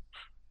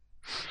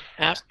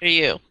 After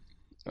you.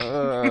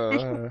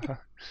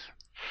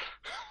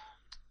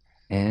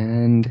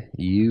 And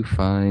you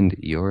find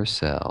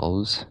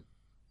yourselves.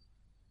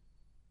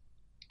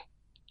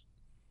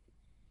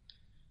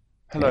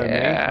 Hello, me.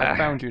 Yeah, I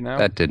found you now.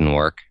 That didn't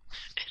work.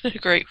 In a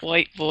great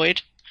white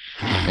void.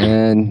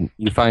 And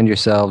you find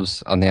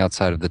yourselves on the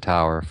outside of the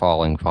tower,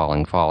 falling.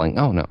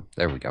 Oh no,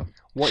 there we go.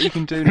 What you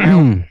can do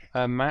now,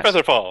 Matt,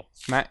 Featherfall.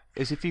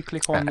 is if you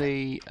click on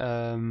the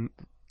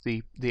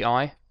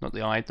eye, not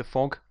the eye, the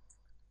fog,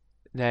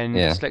 then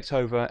Yeah. select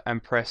over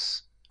and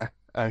press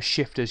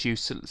shift as you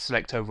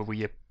select over with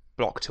your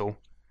block tool.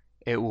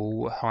 It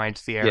will hide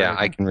the area. Yeah,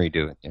 I can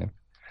redo it. Yeah,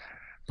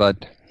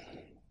 but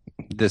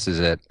this is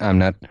it. I'm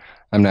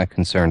not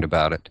concerned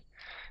about it.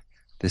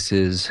 This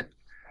is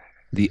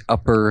the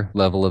upper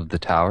level of the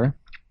tower.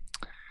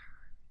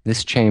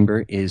 This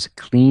chamber is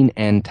clean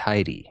and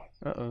tidy.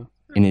 Uh-oh.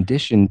 In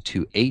addition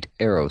to 8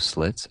 arrow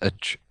slits, a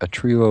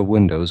trio of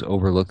windows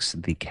overlooks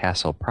the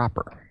castle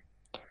proper.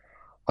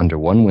 Under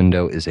one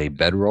window is a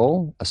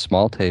bedroll, a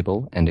small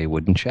table, and a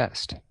wooden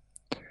chest.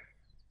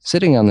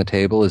 Sitting on the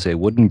table is a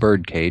wooden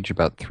bird cage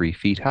about 3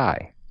 feet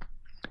high.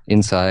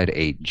 Inside,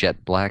 a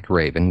jet black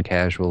raven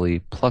casually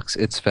plucks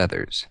its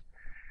feathers.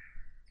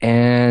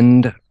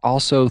 And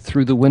also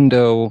through the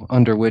window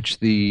under which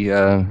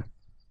the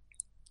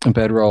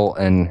bedroll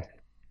and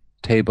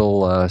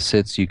table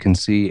sits, you can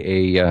see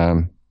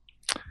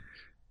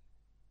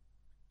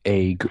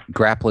a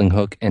grappling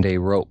hook and a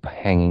rope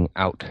hanging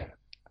out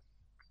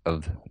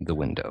of the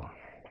window.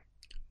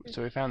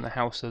 So we found the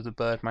house of the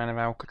Birdman of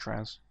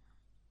Alcatraz.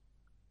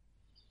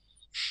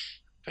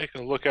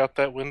 Taking a look out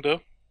that window.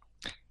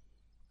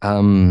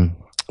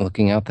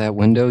 Looking out that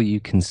window, you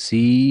can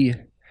see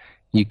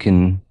you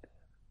can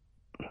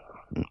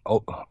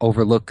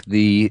overlook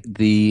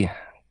the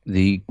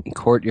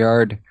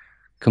courtyard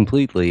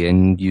completely,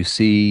 and you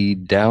see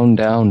down,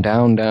 down,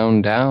 down,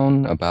 down,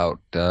 down about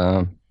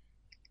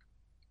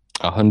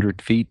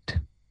 100 feet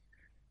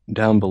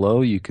down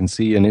below. You can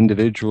see an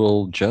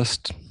individual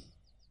just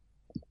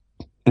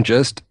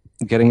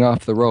getting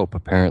off the rope,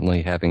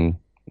 apparently having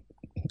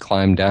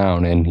climbed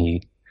down, and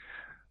he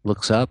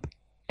looks up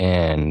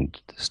and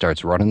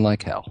starts running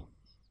like hell.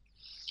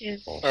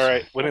 All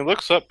right. When he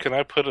looks up, can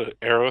I put an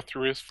arrow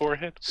through his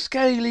forehead?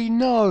 Scaly,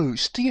 no!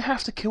 Do you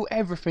have to kill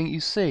everything you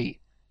see?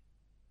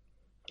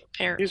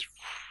 He's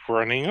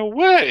running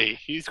away.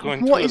 He's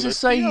going What to is to alert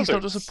say the he's not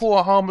others. just a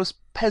poor harmless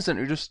peasant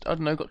who just, I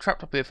don't know, got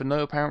trapped up here for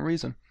no apparent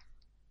reason?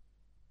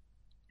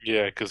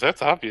 Yeah, because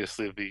that's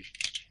obviously the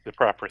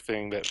proper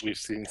thing that we've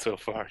seen so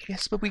far.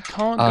 Yes, but we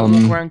can't go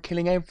walk around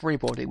killing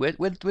everybody. We're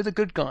the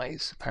good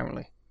guys,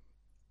 apparently.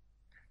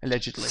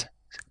 Allegedly.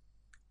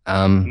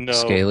 No.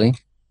 Scaly,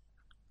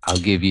 I'll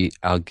give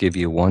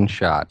you one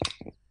shot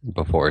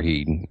before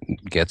he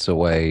gets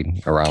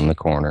away around the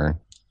corner,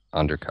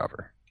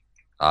 undercover,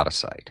 out of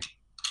sight.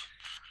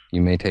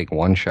 You may take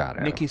one shot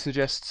at Nikki him.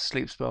 suggests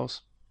sleep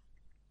spells.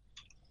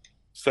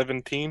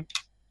 17?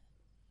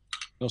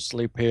 No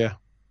sleep here.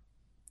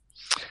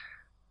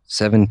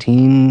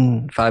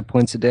 17, 5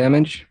 points of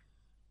damage.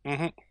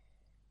 Mm-hmm.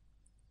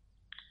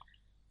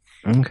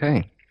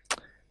 Okay,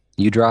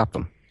 you drop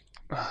him.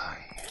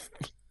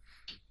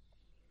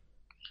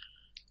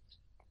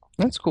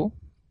 That's cool.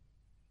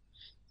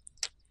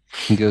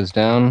 He goes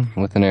down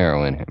with an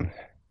arrow in him.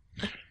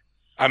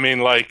 I mean,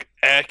 like,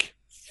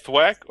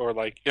 thwack, or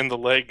like in the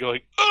leg,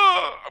 going,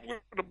 oh, I'm going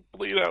to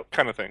bleed out,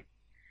 kind of thing.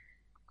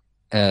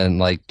 And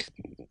like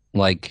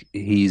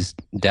he's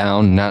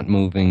down, not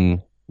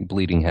moving,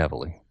 bleeding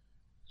heavily.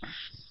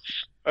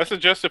 I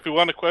suggest if we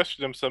want to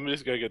question him,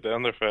 somebody's got to get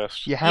down there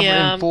fast. You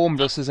haven't informed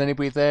us there's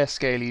anybody there,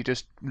 Scaly. You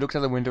just looked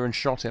out the window and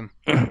shot him.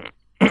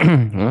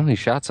 Well, he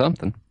shot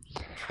something.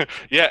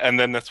 Yeah, and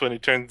then that's when he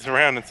turns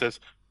around and says,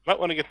 might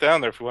want to get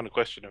down there if we want to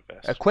question him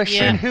fast. A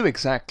question who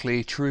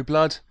exactly, True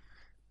Blood?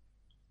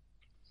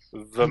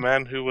 The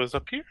man who was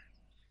up here?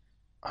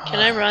 Can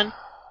I run?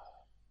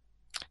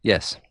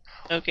 Yes.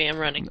 Okay, I'm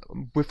running.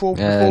 Before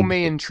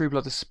me and True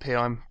Blood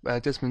disappear,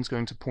 Desmond's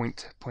going to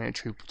point at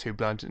True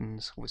Blood, and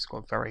he's always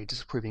got a very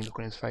disapproving look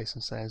on his face,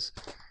 and says,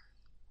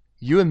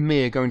 "You and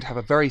me are going to have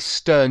a very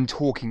stern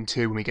talking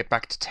to when we get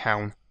back to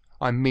town.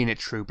 I mean it,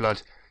 True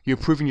Blood. You're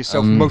proving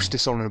yourself most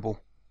dishonourable."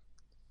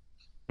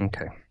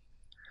 Okay.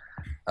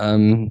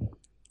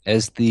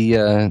 As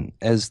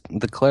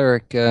the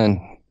cleric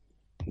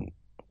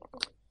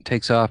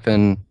takes off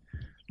and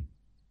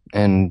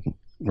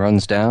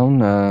runs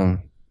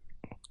down,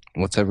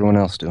 what's everyone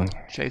else doing?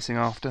 Chasing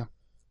after.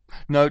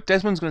 No,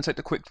 Desmond's going to take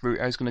the quick route.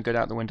 He's going to go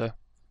out the window.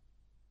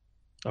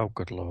 Oh,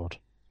 good lord.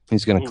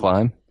 He's going to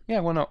climb?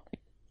 Yeah, why not?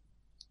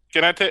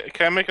 Can I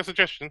make a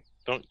suggestion?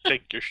 Don't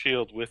take your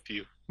shield with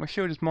you. My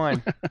shield is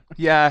mine.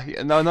 No,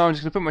 I'm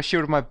just going to put my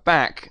shield on my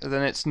back, and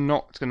then it's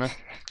not going to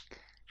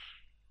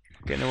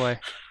get in the way.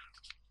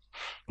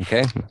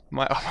 Okay. I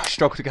might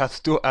struggle to get out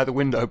the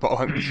window, but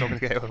I'm not going to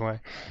get out of the way.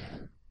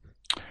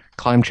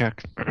 Climb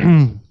check.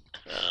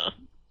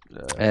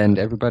 And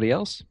everybody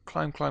else?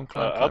 Climb.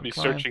 I'll be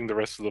searching the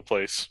rest of the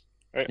place.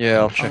 Right? Yeah,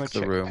 I'll I'm check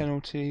gonna the room.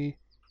 Penalty.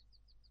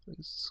 The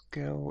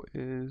skill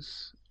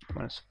is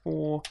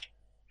 -4,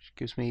 which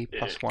gives me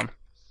 +1.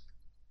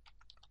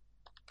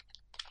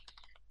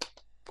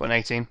 Got an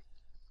 18.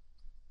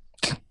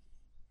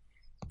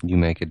 You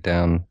make it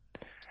down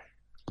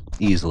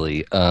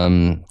easily.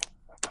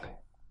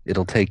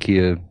 It'll take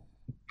you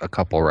a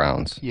couple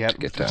rounds Yeah, to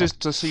get down.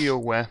 just so you're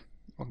aware.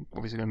 I'm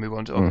obviously going to move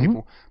on to other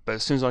people, but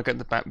as soon as I get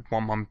the back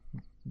one,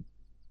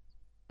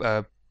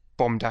 I'm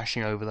bomb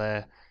dashing over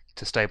there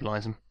to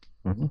stabilize him.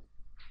 Mm-hmm.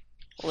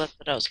 Well, that's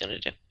what I was going to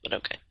do, but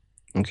okay.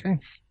 Okay.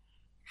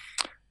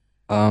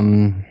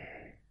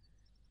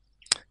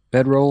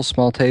 Bedroll,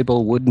 small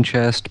table, wooden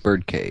chest,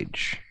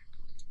 birdcage.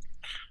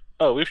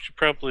 Oh, we should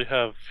probably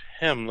have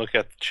him look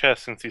at the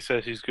chest since he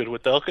says he's good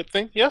with delicate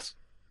thing. Yes?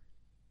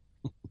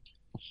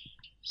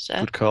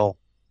 Seth? Good call.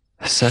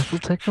 Seth will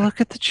take a look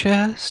at the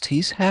chest.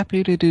 He's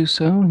happy to do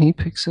so. He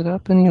picks it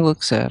up and he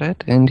looks at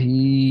it, and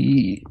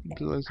he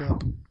Blows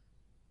up.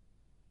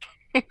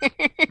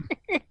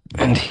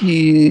 and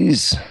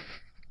he's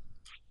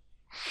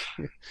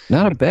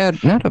not a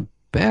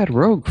bad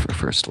rogue for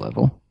first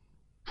level.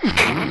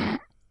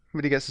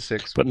 But he gets a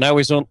 6. But now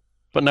he's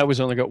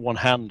only got one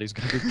hand. He's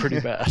going to be pretty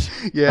bad.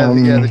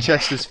 The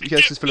chest is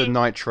full of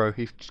nitro.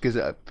 He gives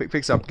it,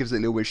 picks it up, gives it a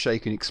little bit of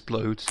shake, and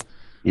explodes.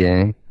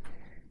 Yeah.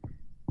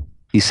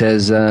 He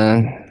says,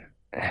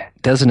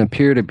 doesn't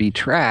appear to be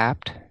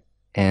trapped,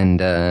 and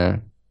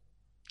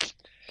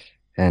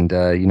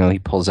he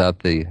pulls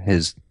out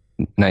his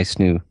nice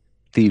new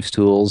thieves'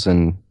 tools,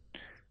 and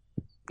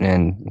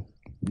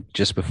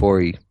just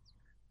before he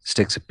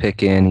sticks a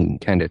pick in, he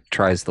kind of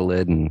tries the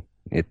lid, and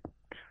it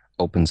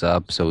opens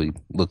up, so he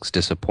looks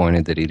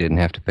disappointed that he didn't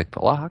have to pick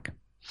the lock.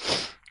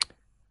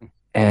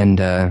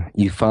 And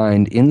you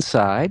find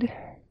inside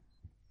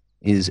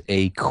is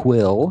a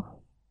quill,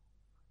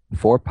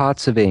 4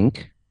 pots of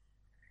ink,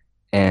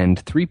 and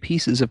 3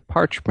 pieces of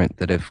parchment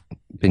that have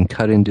been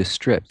cut into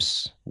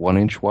strips, 1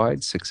 inch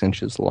wide, 6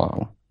 inches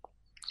long.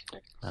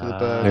 For the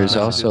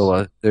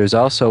bird There's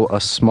also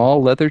a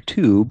small leather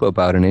tube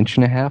about 1.5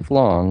 inches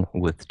long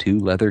with 2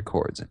 leather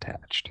cords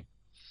attached.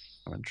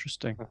 Oh,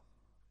 interesting.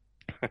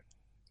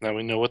 Now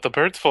we know what the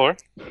bird's for.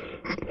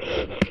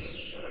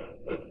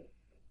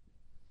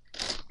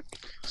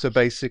 So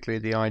basically,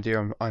 the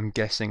idea I'm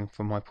guessing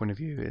from my point of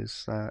view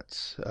is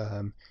that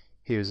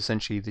here is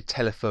essentially the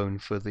telephone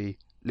for the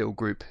little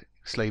group,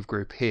 slave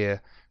group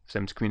here, for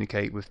them to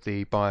communicate with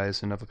the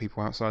buyers and other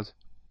people outside.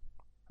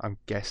 I'm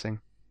guessing.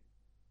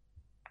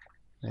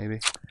 Maybe.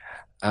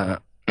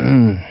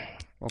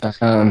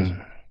 Obviously,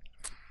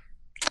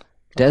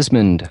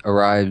 Desmond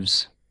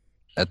arrives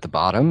at the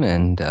bottom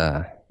and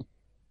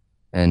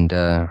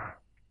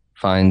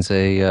finds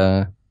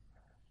a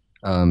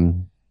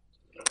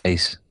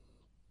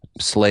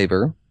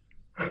slaver.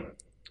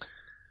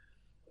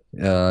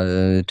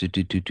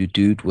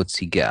 What's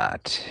he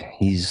got?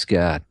 He's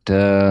got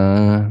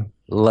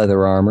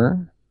leather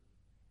armor,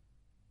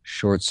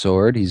 short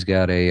sword. He's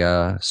got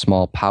a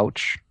small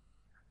pouch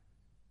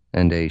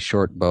and a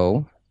short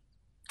bow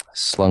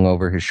slung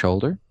over his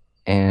shoulder,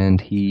 and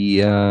he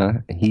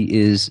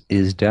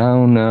is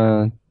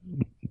down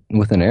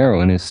with an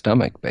arrow in his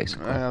stomach,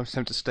 basically. I was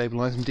attempting to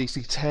stabilize him.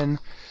 DC 10,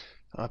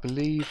 I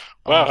believe.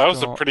 Wow, I've that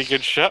was a got- pretty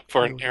good shot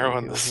for an Heal, arrow heal,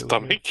 in the heal,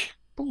 stomach.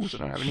 Balls, I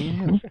don't have any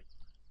in here.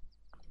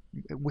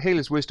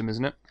 Healer's wisdom,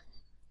 isn't it?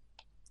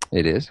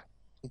 It is.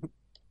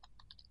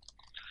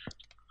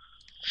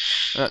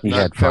 He no,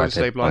 had fail 5 to hit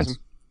stabilize points. him.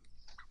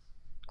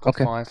 Got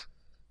Okay. 5.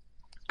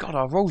 God,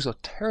 our rolls are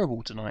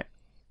terrible tonight.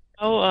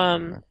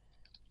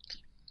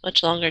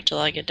 Much longer till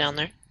I get down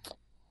there.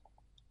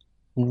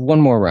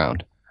 One more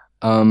round.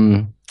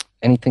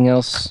 Anything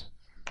else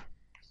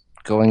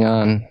going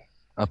on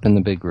up in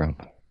the big room?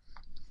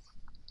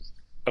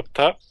 Up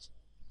top,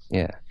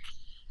 Yeah.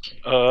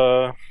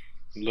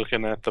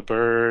 looking at the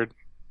bird.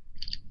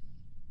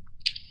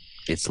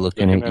 It's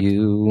looking Looking at at-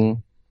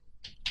 you,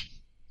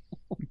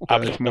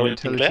 Bird's more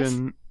Anything less?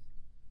 intelligent.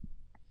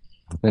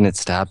 then it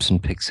stops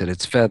and picks at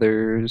its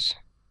feathers.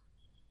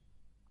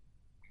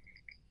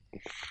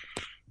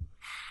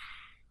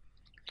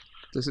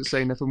 Does it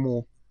say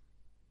nevermore?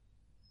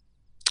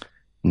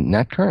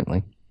 Not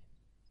currently.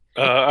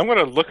 I'm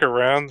gonna look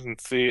around and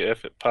see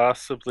if it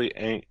possibly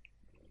ain't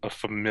a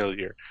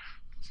familiar.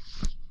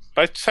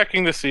 By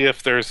checking to see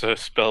if there's a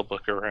spell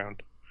book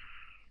around.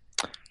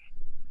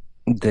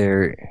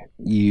 There,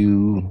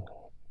 you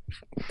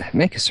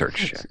make a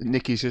search check.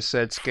 Nikki's just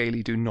said,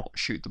 Scaly, do not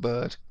shoot the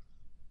bird.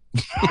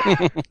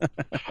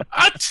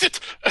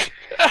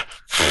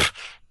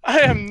 I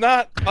am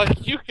not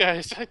like you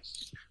guys.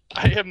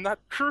 I am not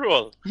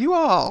cruel. You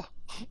are!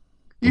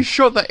 You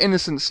shot that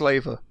innocent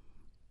slaver.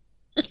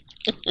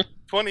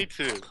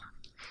 22.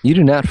 You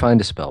do not find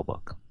a spell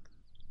book.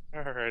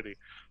 Alrighty.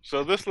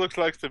 So this looks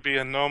like to be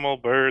a normal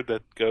bird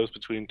that goes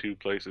between 2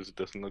 places. It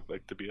doesn't look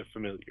like to be a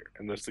familiar,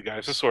 unless the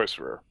guy's a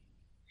sorcerer.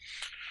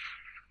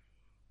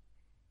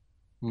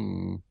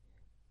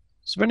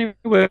 Is there any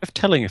way of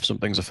telling if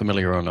something's a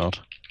familiar or not?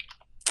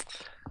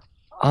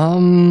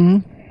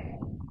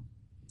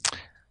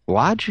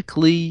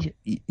 Logically,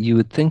 you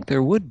would think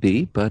there would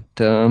be, but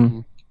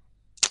that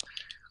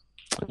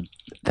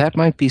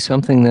might be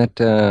something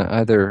that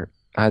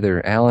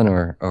either Alan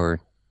or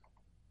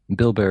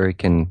Bilberry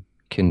can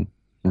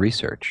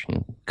research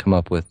and come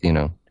up with,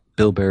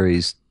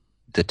 Bilberry's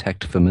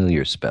detect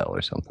familiar spell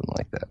or something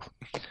like that.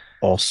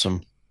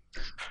 Awesome.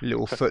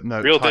 Little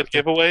footnote. Real type dead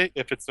giveaway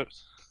if it's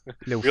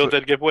Little real foot-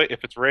 dead giveaway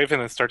if it's Raven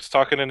and starts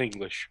talking in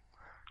English.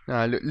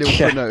 little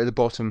Yeah. footnote at the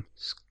bottom.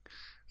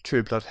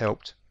 True blood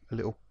helped a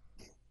little.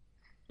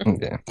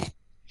 Yeah.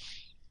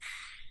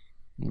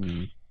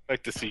 Hmm. I'd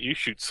like to see you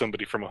shoot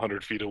somebody from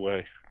 100 feet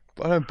away.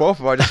 But I don't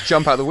bother. I just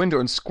jump out the window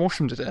and squash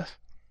them to death.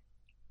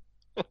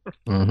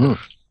 Mm-hmm.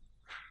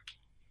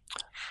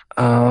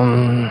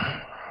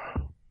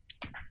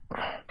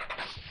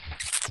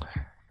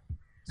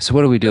 So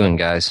what are we doing,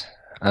 guys?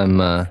 I'm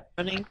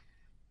Running.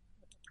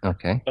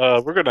 okay.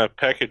 We're gonna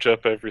package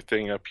up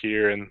everything up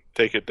here and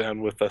take it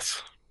down with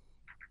us.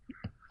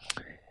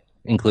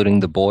 Including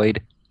the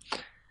Boyd.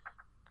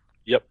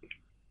 Yep.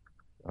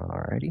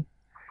 Alrighty.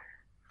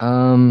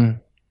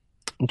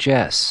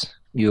 Jess,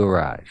 you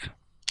arrive.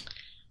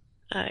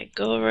 I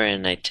go over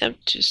and I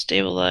attempt to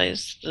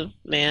stabilize the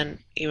man,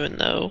 even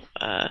though,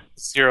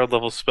 0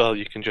 level spell,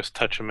 you can just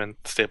touch him and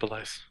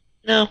stabilize.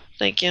 no,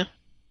 thank you.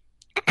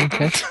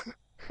 Okay.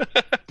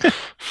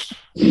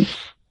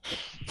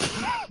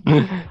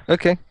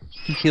 Okay.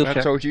 Heal I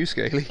check. told you,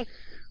 Scaly.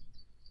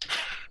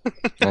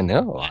 I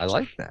know. I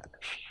like that.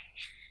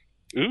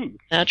 Ooh.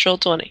 Natural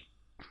 20.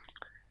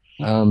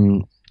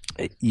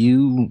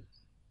 You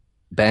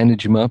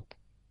bandage him up,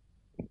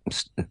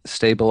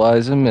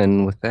 stabilize him,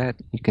 and with that,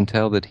 you can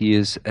tell that he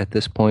is at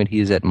this point he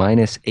is at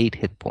 -8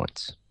 hit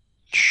points.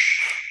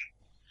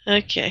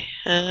 Okay.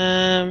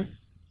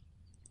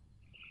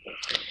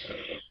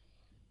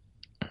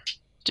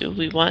 Do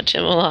we want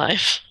him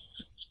alive?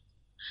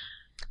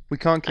 We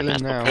can't kill I'm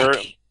him at now. the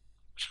Apparent-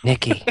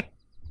 Nikki,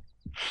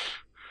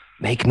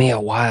 make me a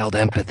wild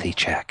empathy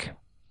check.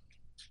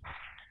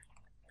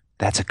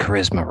 That's a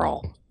charisma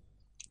roll.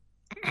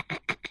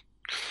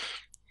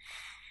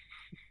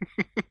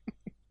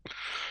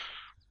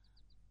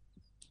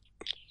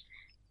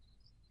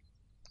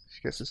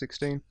 She gets a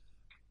 16.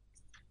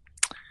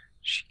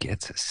 She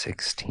gets a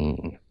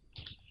 16.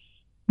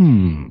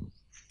 You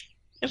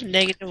have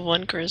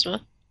 -1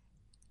 charisma.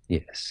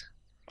 Yes.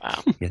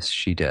 Wow. Yes,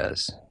 she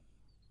does.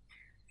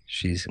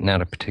 She's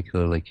not a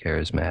particularly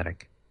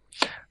charismatic.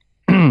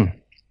 It's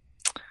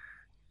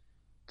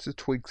the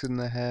twigs in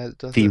their hair that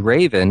does The it.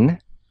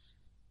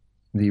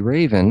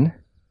 Raven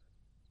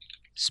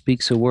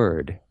speaks a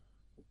word.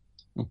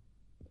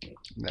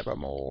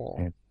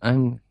 Nevermore.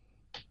 And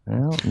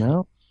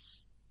no.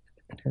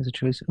 It has a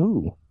choice.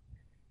 Ooh.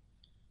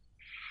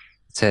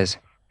 It says,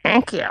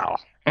 thank you.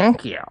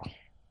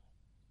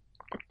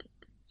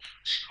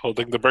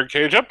 Holding the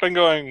birdcage up and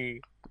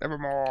going,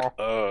 Nevermore.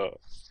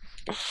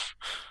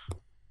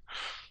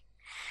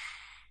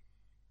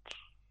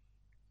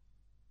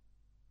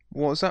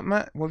 What was that,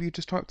 Matt? What have you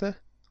just typed there?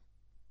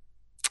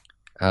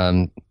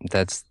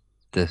 That's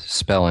the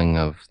spelling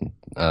of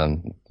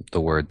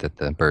the word that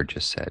the bird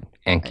just said.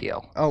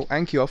 Ankiel. Oh,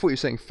 thank you. I thought you were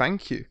saying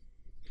thank you.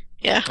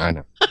 Yeah. I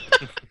know.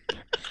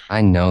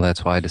 I know,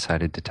 that's why I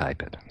decided to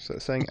type it. So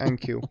it's saying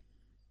thank you.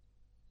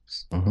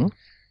 Mm-hmm.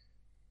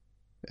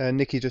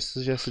 Nikki just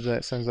suggested that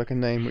it sounds like a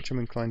name, which I'm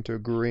inclined to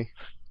agree.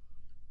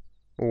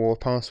 Or a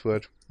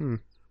password.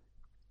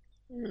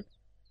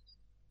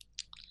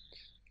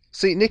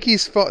 See, Nikki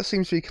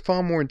seems to be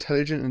far more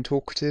intelligent and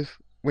talkative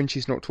when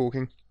she's not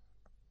talking.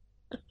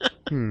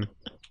 You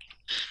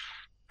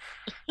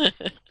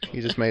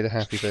just made a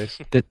happy face.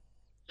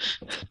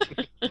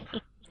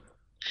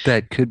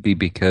 That could be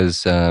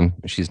because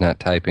she's not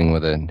typing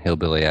with a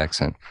hillbilly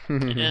accent.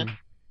 Yeah.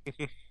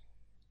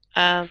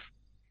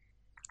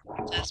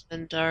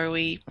 Desmond, are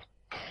we?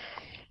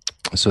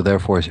 So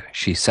therefore,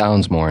 she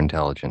sounds more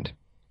intelligent.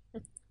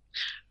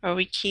 Are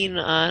we keen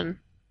on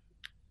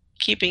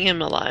keeping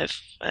him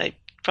alive? I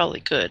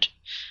probably could.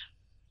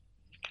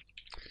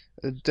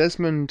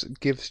 Desmond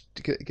gives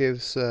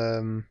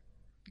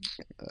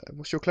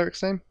what's your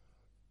cleric's name?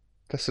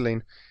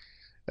 Fesseline.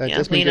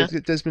 Yeah, Lena.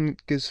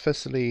 Desmond gives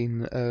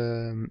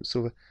Fesseline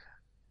sort of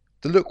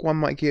the look one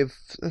might give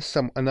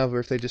another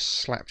if they just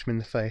slapped him in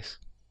the face.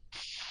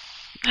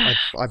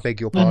 I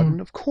beg your pardon.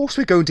 Of course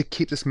we're going to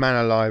keep this man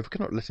alive. We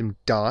cannot let him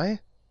die.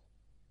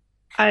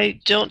 I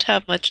don't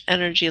have much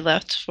energy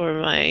left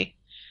for my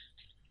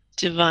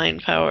divine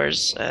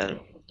powers.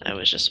 I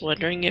was just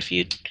wondering if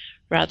you'd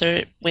rather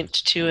it went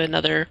to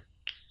another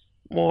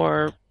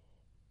more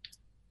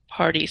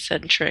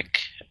party-centric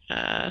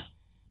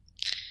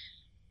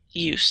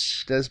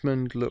use.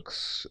 Desmond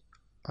looks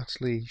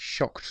utterly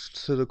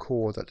shocked to the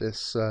core that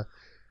this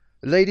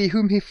lady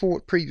whom he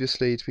thought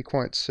previously to be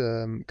quite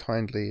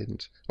kindly,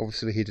 and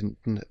obviously he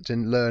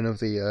didn't learn of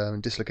the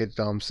dislocated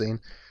arm scene,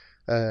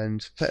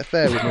 and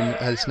fair woman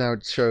has now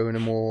shown a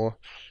more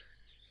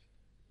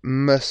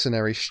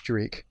mercenary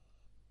streak.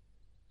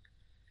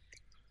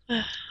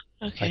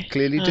 Okay. I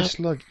clearly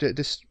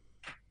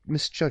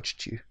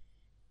misjudged you.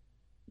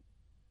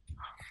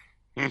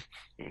 Heal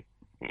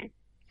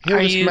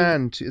Are this you-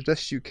 man as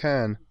best you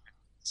can.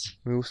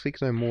 We will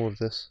speak no more of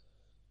this.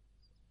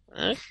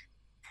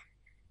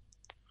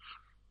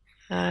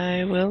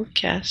 I will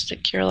cast a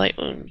Cure Light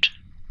Wound.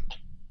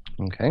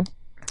 Okay.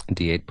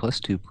 D8 plus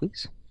 2,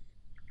 please.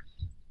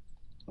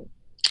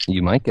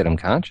 You might get him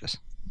conscious.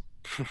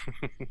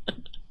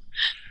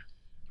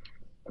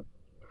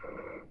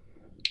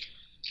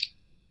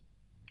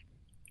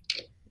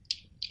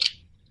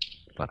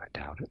 But I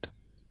doubt it.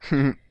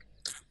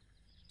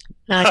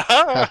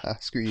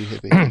 Screw you,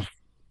 hippie.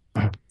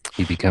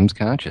 He becomes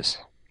conscious.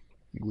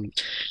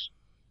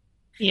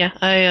 Yeah,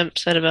 I am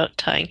upset about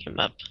tying him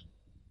up.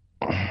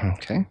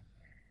 Okay.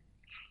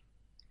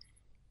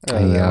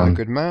 There, my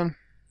good man.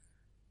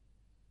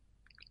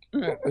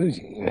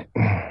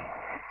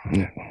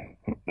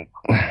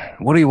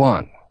 What do you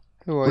want?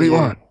 Who are What do you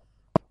want?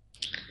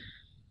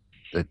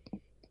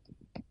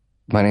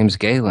 My name's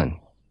Galen.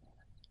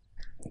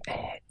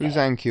 Who's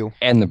Ankiel?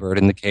 And the bird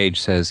in the cage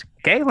says,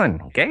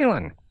 Galen.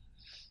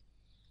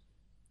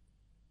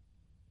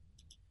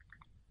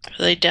 Are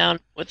they down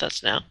with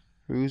us now?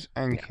 Who's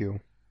Ankiel?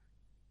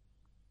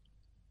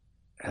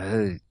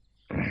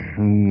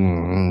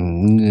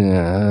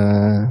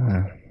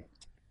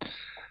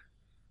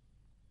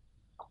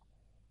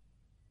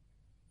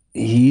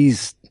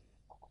 He's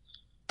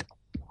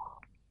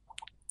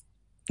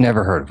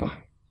never heard of him.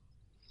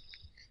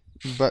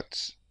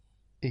 But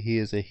he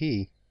is a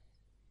he.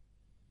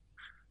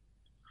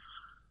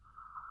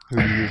 Who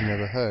you've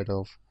never heard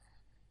of.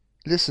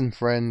 Listen,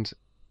 friend,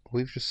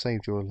 we've just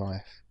saved your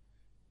life.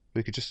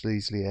 We could just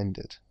easily end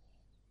it.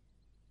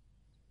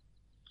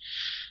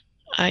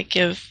 I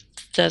give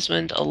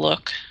Desmond a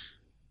look.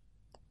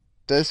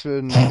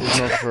 Desmond is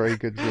not a very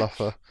good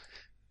bluffer.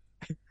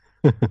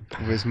 with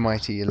his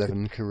mighty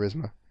 11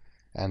 charisma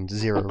and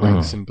 0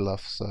 ranks in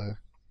bluff. So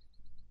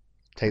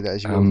take that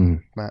as you will,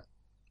 Matt.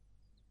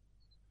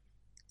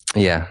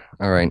 Yeah,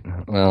 all right.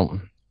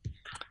 Well,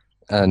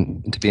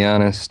 to be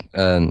honest,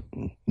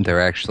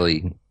 there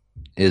actually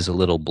is a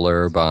little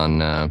blurb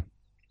on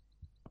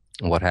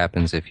what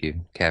happens if you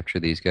capture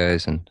these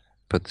guys and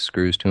put the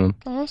screws to them.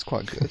 Oh, that's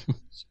quite good.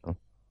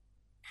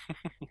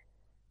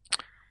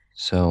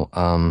 So,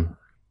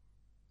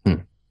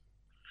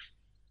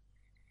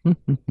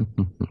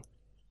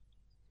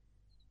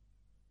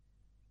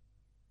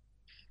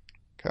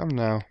 Come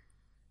now.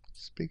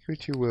 Speak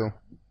what you will.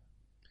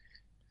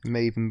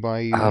 May even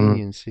buy you Um,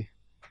 leniency.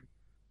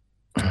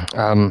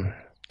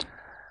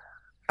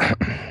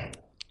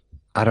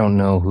 I don't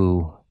know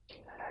who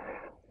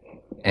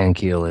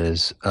Ankiel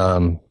is.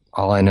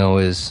 All I know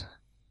is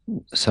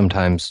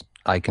sometimes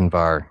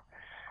Ikenvar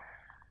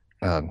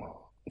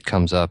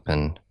comes up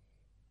and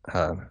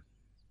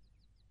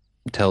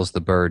tells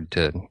the bird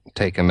to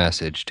take a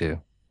message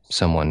to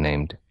someone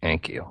named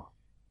Ankiel.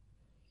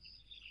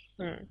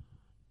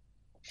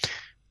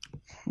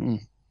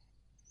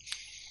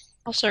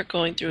 I'll start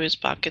going through his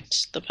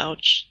pockets, the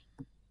pouch.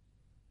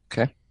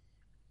 Okay.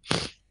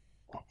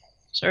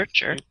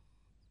 Searcher.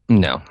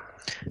 No.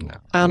 I mean,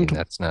 And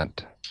that's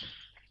not.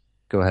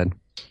 Go ahead.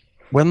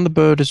 when the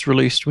bird is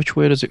released, which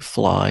way does it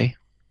fly?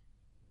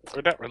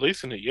 We're not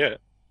releasing it yet.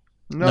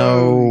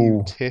 No, you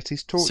No. tit.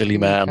 He's talking Silly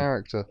in man.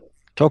 character.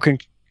 Talking.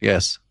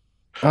 Yes.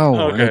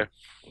 Oh, Okay.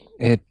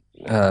 it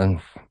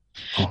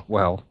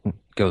well,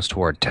 goes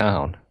toward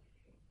town.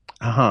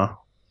 Uh-huh.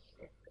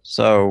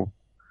 So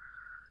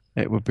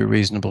it would be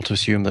reasonable to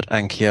assume that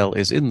Ankiel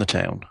is in the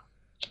town.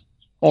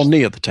 Or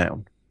near the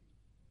town.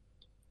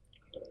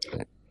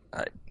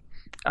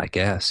 I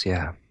guess,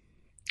 yeah.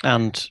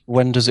 And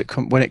when does it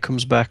come? When it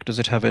comes back, does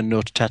it have a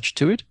note attached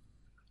to it?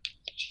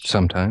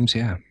 Sometimes,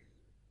 yeah.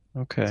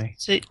 Okay.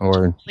 Is it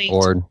Or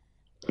complete?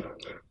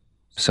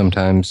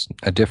 sometimes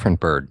a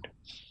different bird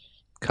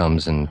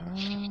comes and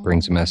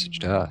brings a message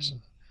to us.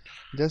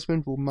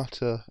 Desmond will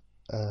mutter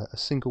a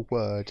single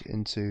word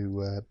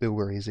into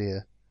Bilberry's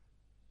ear.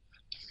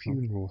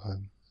 Funeral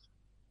home.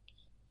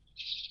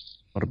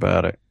 What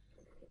about it?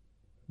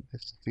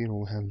 If the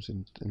funeral home's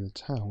in the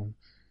town,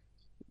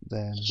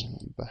 then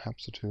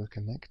perhaps the two are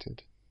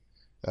connected.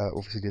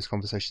 Obviously, this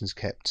conversation is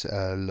kept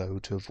low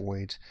to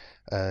avoid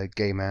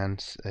gay man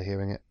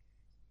hearing it.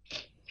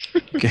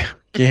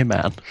 Gay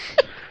man.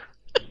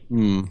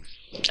 Hmm.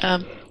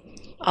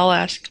 I'll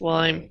ask while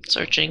I'm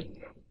searching.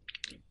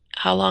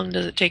 How long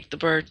does it take the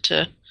bird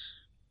to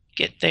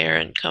get there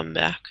and come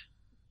back?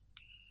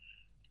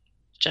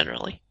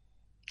 Generally.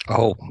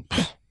 Oh,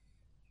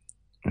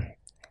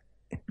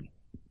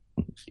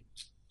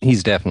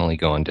 he's definitely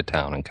going to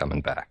town and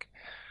coming back.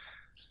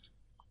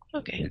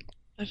 Okay.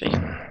 I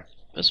figured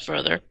it was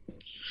further.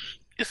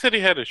 You said he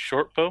had a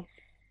short bow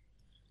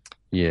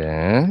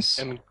Yes.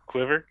 and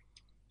quiver.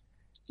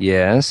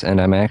 Yes,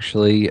 and I'm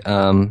actually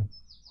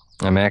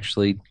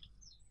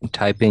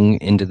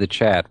typing into the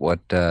chat what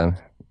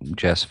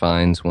Jess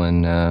finds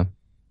when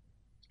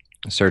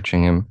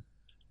searching him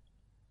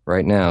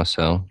right now,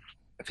 so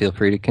feel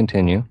free to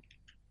continue.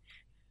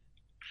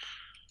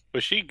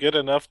 Was she good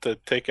enough to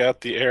take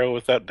out the arrow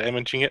without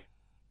damaging it?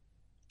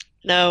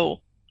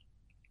 No.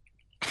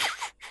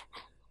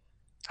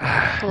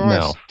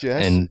 No.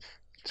 Jess. And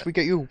Should we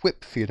get you a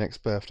whip for your next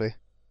birthday?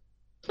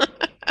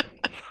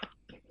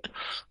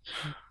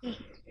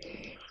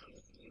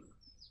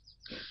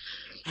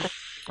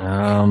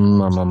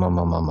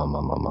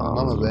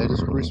 Mama Bear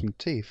just grew some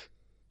teeth.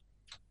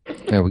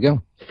 There we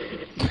go.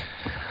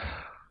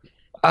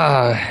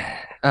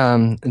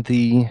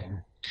 The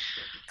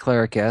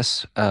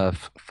clericess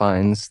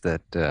finds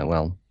that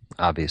well,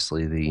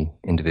 obviously the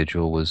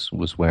individual was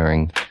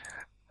wearing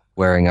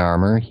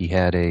armor. He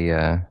had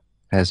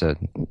has a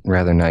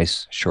rather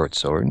nice short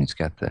sword, and he's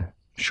got the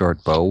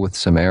short bow with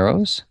some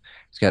arrows.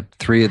 He's got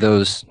 3 of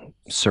those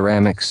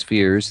ceramic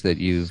spheres that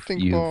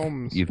Stink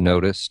bombs. you've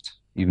noticed.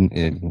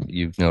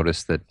 You've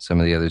noticed that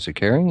some of the others are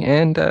carrying,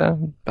 and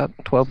about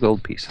 12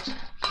 gold pieces.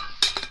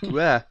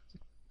 Where?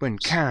 When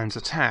cans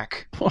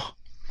attack.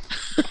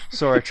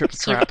 Sorry, I tripped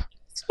the trap.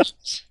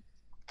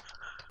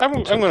 I'm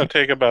going to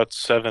take about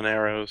 7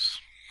 arrows.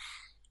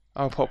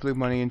 I'll pop blue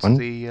money into One?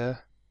 the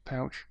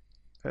pouch.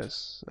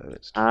 It's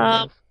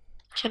 12.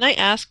 Can I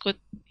ask what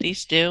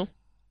these do?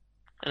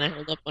 And I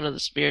hold up one of the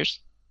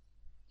spears.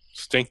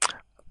 Stink.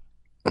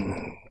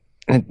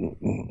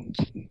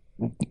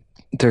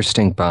 They're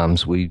stink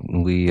bombs. We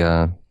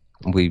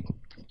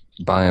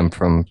buy them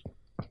from,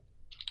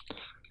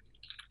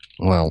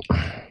 well,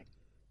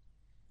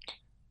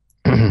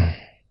 and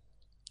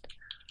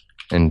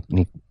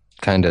he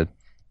kind of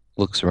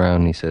looks around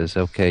and he says,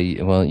 "Okay,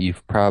 well,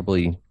 you've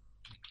probably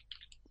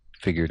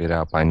figured it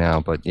out by now,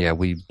 but yeah,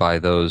 we buy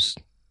those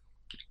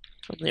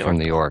from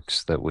the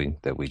orcs that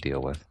we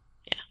deal with."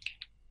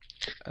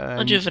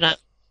 I'll juvenile.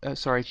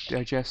 Sorry,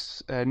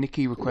 Jess.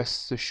 Nikki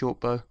requests a short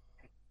bow.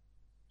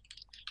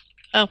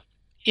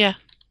 Yeah.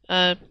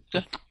 Go.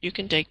 You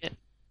can take it.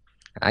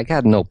 I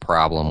got no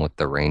problem with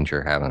the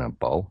ranger having a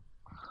bow.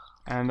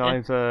 And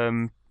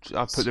Yeah.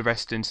 I've put the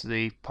rest into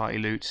the party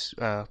loot,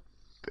 well,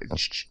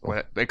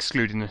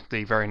 excluding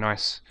the very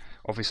nice,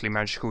 obviously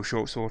magical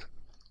short sword.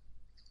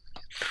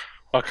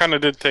 Well, I kind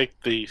of did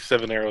take the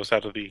 7 arrows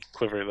out of the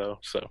quiver, though,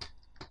 so.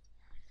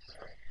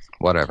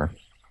 Whatever.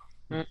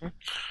 Mm-mm.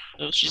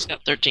 Oh, she's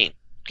got 13.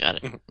 Got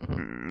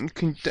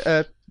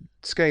it.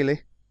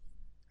 Scaly,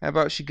 how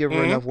about she give her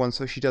Mhm. another one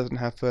so she doesn't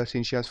have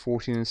 13, she has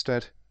 14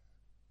 instead?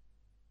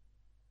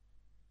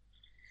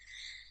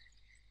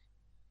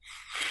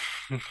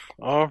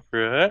 All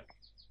right.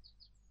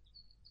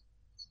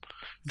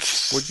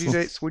 Would you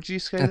That's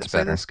say there,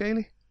 better.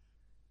 Scaly?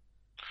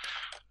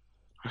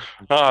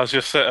 Oh, I was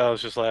just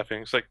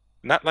laughing. It's like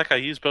not like I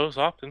use bows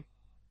often.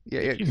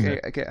 Yeah.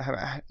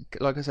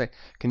 Like I say,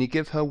 can you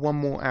give her one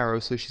more arrow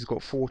so she's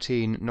got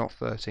 14, not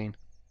 13?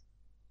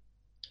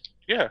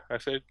 Yeah, I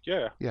said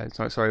yeah. Yeah,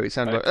 sorry, it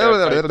sounded I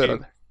like have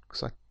 19.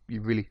 because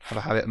you really have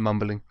a habit of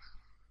mumbling.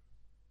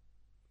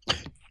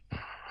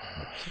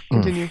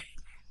 Hmm. Continue.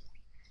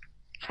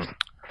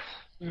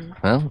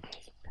 Well,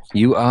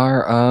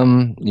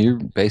 you're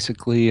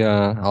basically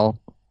all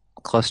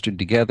clustered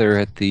together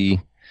at the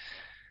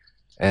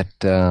at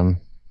Base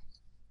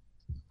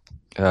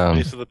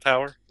of the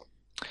tower.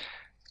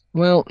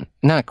 well,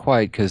 not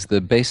quite, because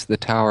the base of the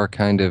tower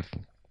kind of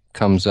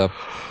comes up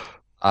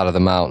out of the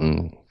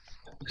mountain.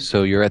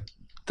 So you're at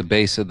the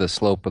base of the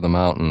slope of the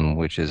mountain,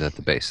 which is at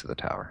the base of the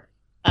tower.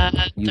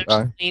 You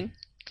are? 13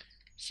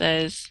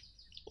 says,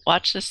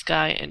 "Watch the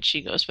sky," and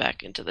she goes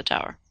back into the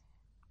tower.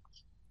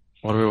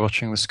 What are we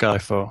watching the sky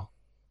for?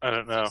 I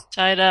don't know. She's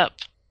tied up.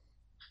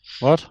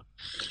 What?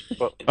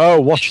 But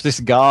Oh, watch this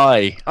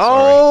guy. Sorry.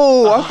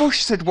 Oh, I thought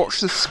she said watch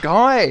the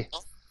sky.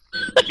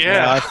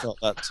 yeah, I thought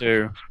that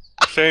too.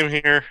 same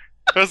here.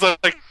 I was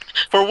like,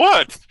 for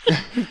what?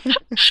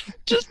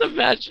 Just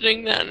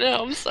imagining that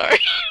now. I'm sorry.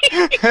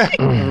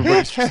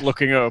 Everybody's just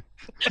looking up.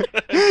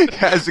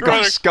 As the guy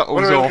What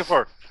scuttles are we looking off.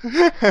 for?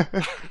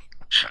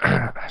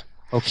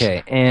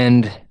 Okay,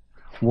 and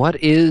what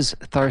is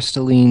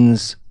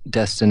Tharstaline's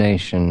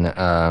destination?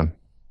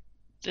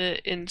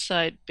 The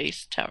inside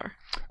base tower.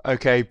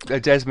 Okay,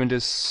 Desmond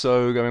is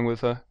so going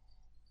with her.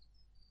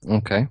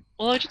 Okay.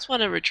 Well, I just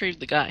want to retrieve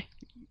the guy.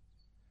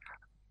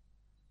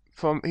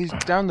 He's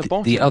down the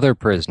bottom. The other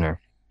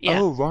prisoner. Yeah.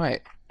 Oh,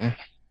 right. Yeah.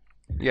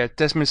 Yeah,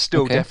 Desmond's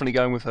still Okay. definitely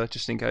going with her,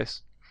 just in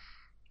case.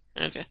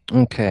 Okay.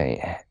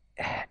 Okay.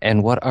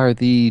 And what are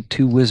the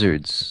two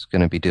wizards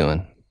going to be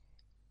doing?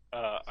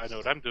 I know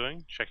what I'm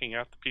doing. Checking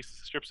out the pieces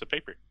of strips of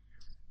paper.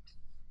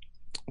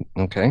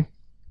 Okay.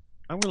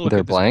 I'm going to look They're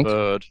at this blank?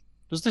 bird.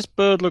 Does this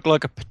bird look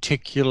like a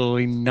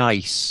particularly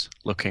nice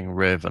looking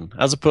raven,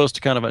 as opposed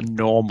to kind of a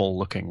normal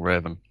looking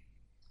raven?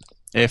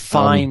 A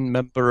fine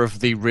member of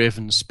the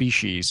raven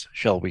species,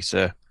 shall we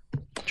say.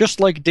 Just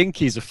like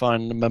Dinky's a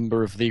fine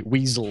member of the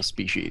weasel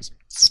species.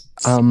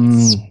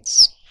 An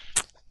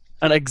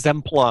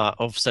exemplar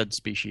of said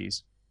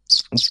species.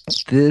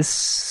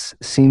 This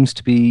seems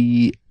to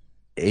be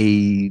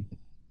a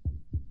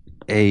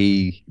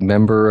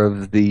member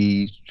of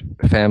the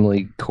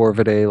family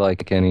Corvidae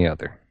like any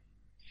other.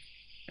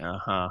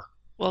 Uh-huh.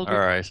 Well, All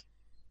right.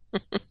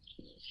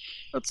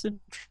 That's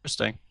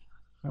interesting.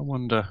 I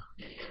wonder.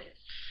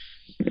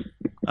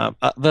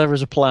 There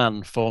is a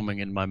plan forming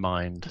in my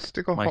mind.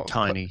 Stick a My hot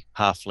tiny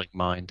halfling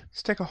mind.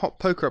 Stick a hot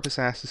poker up his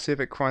ass to see if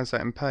it cries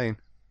out in pain.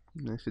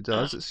 And if it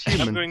does, it's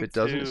human. going If it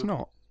doesn't, it's to-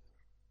 not.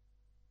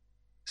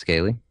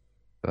 Scaly,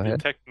 go ahead.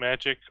 Detect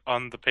magic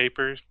on the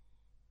paper.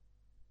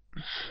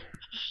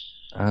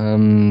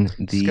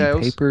 The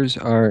Scales? papers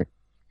are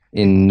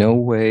in no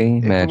way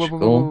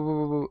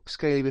magical.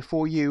 Scaly,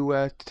 before you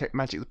detect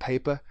magic with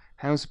paper,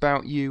 how's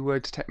about you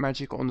detect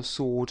magic on the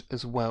sword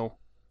as well?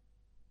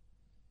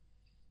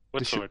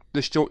 What sword?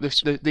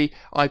 The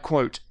I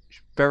quote,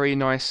 very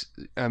nice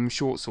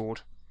short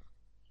sword.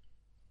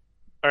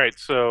 All right.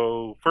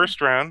 So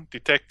first round,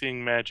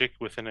 detecting magic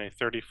within a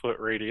 30-foot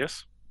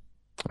radius,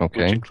 which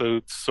Okay.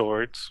 includes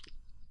swords.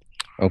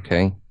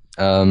 Okay.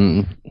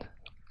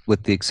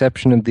 With the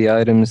exception of the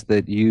items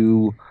that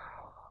you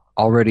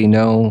already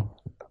know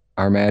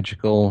are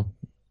magical,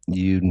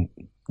 you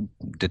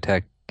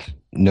detect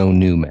no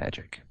new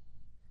magic.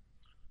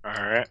 All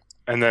right.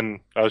 And then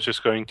I was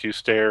just going to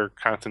stare,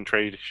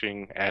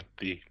 concentrating at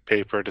the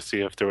paper to see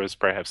if there was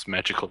perhaps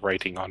magical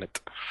writing on it.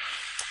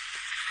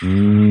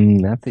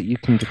 Not that you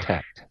can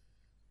detect.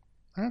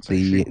 That's The-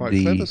 actually quite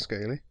the- clever,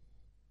 Scaly.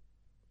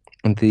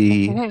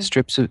 The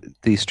strips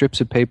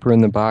of paper in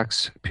the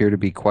box appear to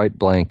be quite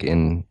blank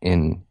in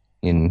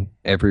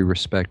every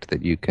respect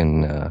that you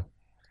can If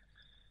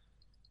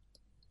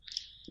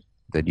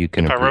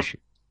I rub-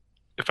 appreciate.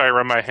 If I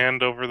run my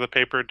hand over the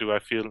paper, do I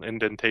feel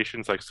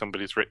indentations like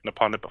somebody's written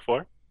upon it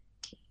before?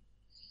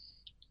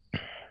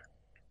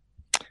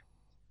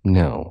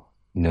 No,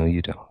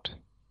 you don't.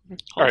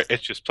 All right,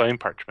 it's just plain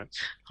parchment.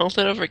 Hold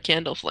it over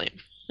candle flame.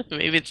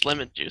 Maybe it's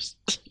lemon juice.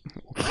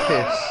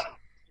 Piss.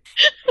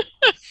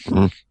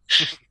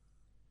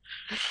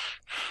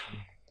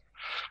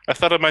 I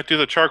thought I might do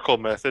the charcoal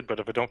method, but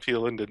if I don't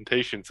feel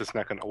indentations, it's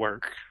not going to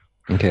work.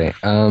 Okay.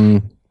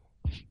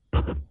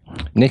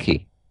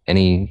 Nikki,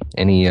 any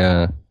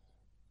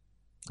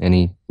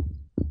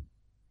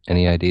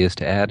ideas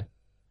to add?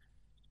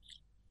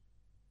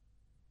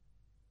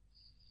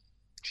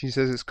 She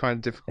says it's kind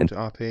of difficult to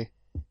RP.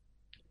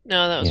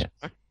 No, that was Yeah.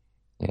 before.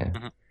 Yeah.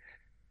 Mhm.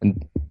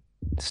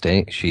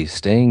 And she's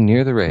staying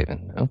near the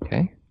Raven.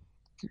 Okay.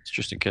 It's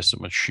just in case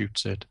someone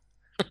shoots it.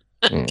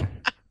 Yeah.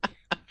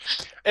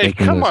 Hey,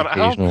 Making come those on,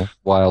 occasional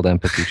wild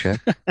empathy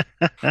checks.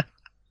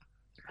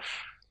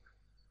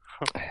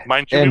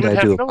 mind you, we And would I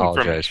have do no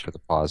apologize information. for the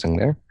pausing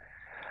there.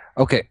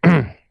 Okay.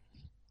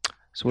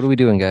 So what are we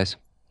doing, guys?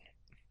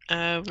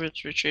 We're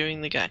retrieving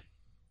the guy.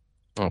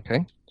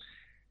 Okay.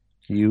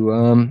 You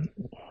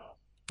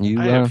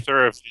I have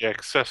thoroughly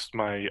accessed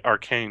my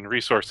arcane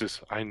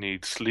resources. I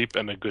need sleep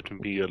and a good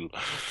meal.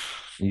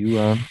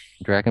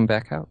 drag him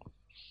back out.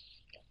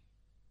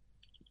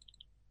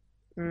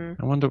 Mm.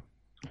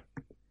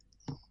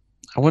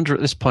 I wonder at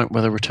this point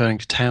whether returning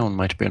to town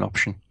might be an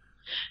option.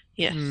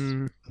 Yes.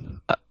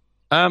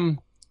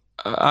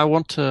 I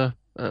want to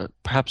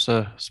perhaps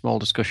a small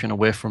discussion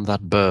away from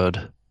that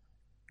bird.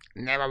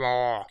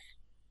 Nevermore.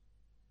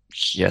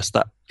 Yes,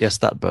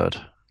 that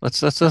bird.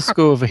 Let's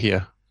go over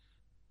here,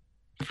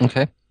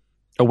 Okay.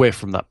 away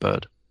from that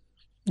bird.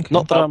 Okay.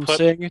 Not that I'll I'm put-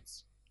 saying it.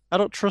 I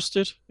don't trust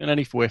it in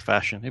any way,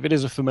 fashion. If it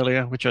is a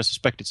familiar, which I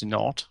suspect it's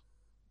not,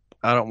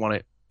 I don't want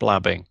it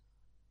blabbing.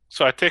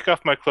 So I take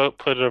off my cloak,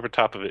 put it over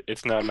top of it.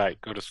 It's now night.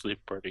 Go to sleep,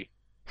 birdie.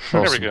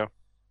 There we Awesome. go.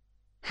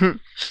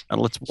 And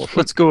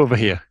let's go over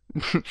here.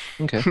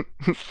 Okay.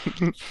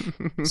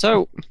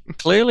 So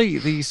clearly,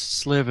 these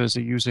slavers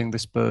are using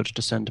this bird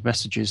to send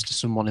messages to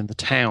someone in the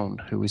town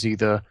who is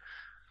either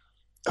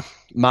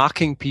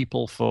marking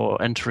people for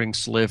entering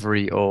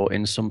slavery or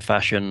in some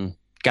fashion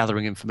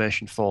gathering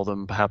information for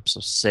them, perhaps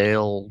a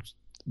sale.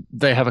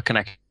 They have a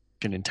connection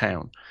in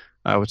town.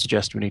 I would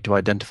suggest we need to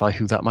identify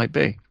who that might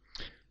be.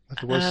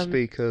 There was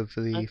speak of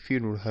the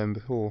funeral home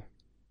before.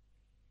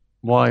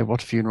 Why?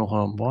 What funeral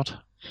home? What?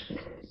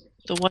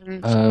 The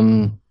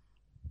one.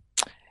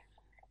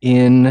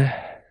 In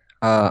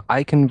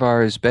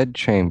Eichenvar's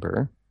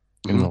bedchamber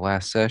in the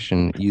last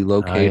session, you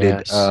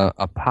located yes.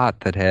 a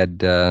pot that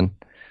had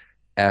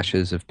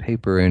ashes of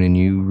paper in, and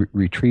you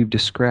retrieved a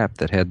scrap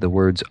that had the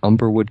words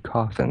Umberwood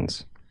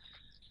Coffins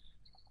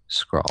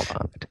scrawled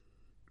on it.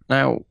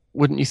 Now,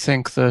 wouldn't you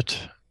think that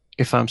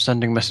if I'm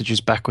sending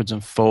messages backwards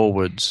and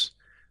forwards,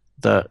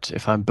 that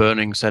if I'm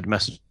burning said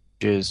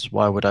messages,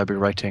 why would I be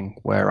writing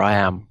where I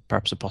am?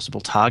 Perhaps a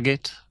possible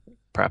target?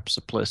 Perhaps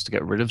a place to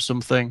get rid of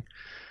something?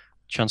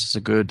 Chances are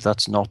good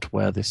that's not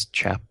where this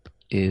chap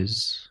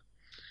is.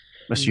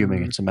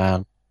 Assuming it's a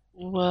man.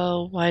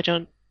 Well, why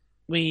don't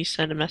we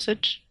send a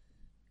message?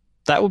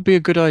 That would be a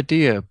good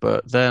idea,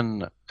 but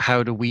then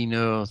how do we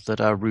know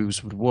that our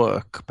ruse would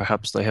work?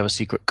 Perhaps they have a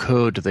secret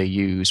code they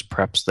use.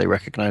 Perhaps they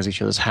recognize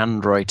each other's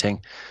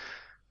handwriting.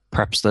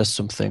 Perhaps there's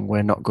something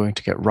we're not going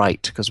to get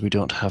right because we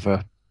don't have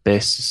a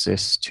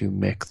basis to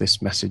make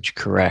this message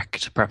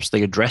correct. Perhaps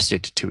they address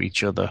it to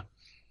each other.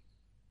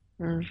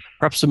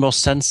 Perhaps the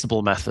most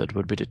sensible method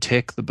would be to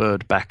take the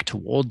bird back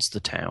towards the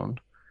town.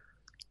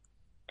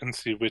 And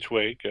see which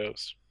way it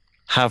goes.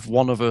 Have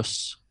one of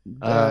us...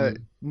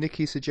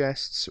 Nikki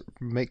suggests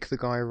make the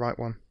guy write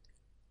one.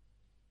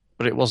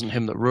 But it wasn't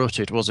him that wrote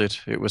it, was it?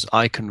 It was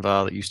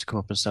Eichenvar that used to come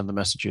up and send the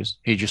messages.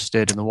 He just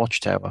stayed in the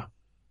watchtower.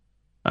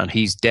 And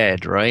he's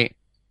dead, right?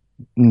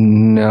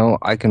 No,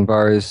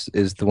 Eichenvar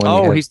is the one.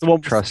 Oh, he's the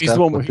one. Trust He's up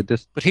the one. with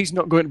the But he's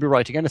not going to be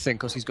writing anything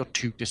because he's got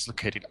two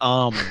dislocated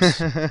arms.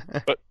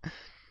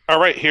 All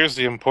right, here's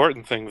the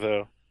important thing,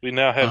 though. We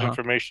now have Uh-huh.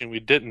 information we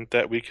didn't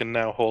that we can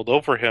now hold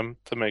over him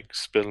to make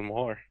spill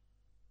more.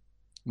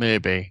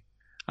 Maybe.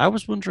 I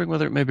was wondering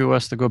whether it may be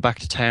worse to go back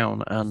to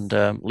town and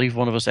leave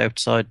one of us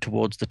outside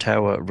towards the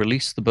tower,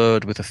 release the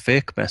bird with a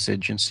fake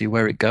message, and see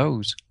where it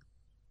goes.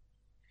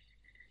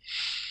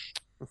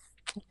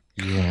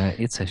 Yeah,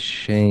 it's a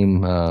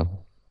shame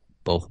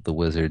both of the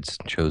wizards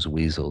chose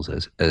weasels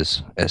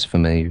as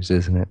familiars,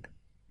 isn't it?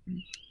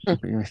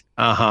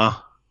 Uh-huh.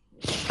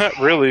 Not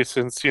really,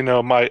 since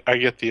I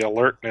get the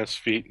alertness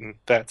feat, and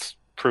that's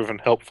proven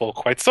helpful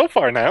quite so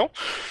far now.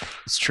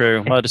 It's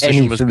true. My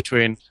decision was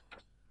between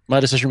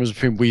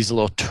weasel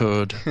or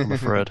toad, I'm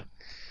afraid.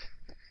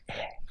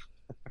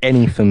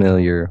 Any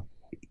familiar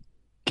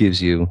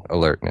gives you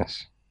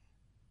alertness.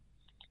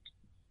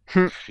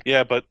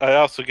 Yeah, but I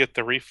also get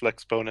the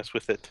reflex bonus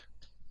with it.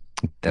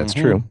 That's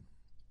Mhm. true.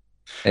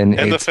 And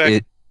the it's,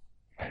 fact-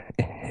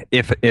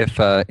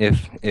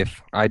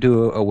 if I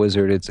do a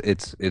wizard,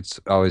 it's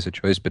always a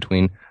choice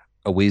between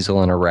a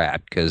weasel and a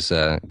rat, because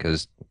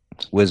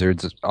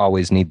wizards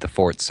always need the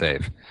fort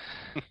save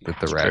that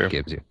the rat true.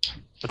 gives you.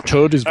 A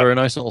toad is very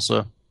nice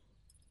also.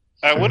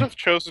 I would have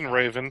chosen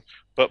Raven,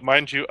 but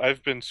mind you,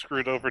 I've been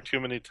screwed over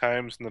too many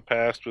times in the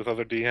past with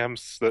other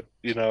DMs that,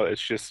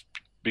 it's just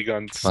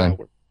begun Fine.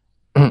 sour.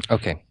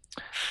 Okay.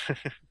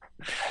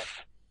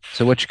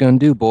 So what you gonna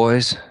do,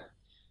 boys?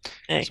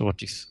 Hey, So what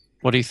do you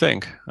What do you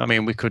think? I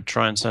mean, we could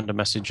try and send a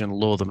message and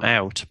lure them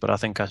out, but I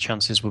think our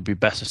chances would be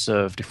better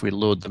served if we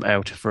lured them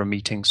out for a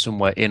meeting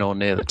somewhere in or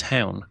near the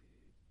town.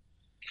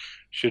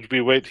 Should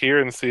we wait here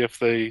and see if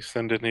they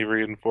send any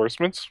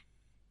reinforcements?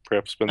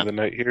 Perhaps spend the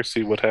night here,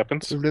 see what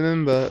happens.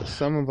 Remember,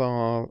 some of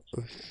our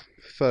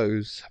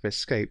foes have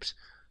escaped.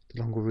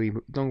 The longer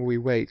we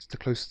wait, the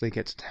closer they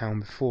get to town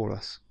before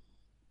us.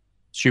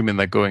 Assuming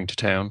they're going to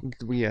town.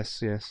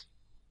 Yes, yes.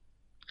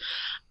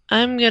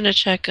 I'm gonna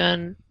check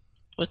on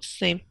what's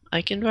his name?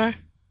 Eichenbar?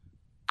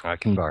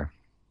 Eichenbar.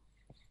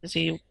 Is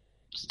he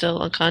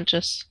still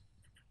unconscious?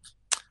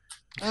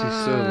 Is he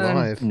still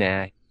alive?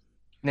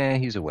 Nah,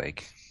 he's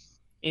awake.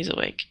 He's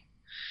awake.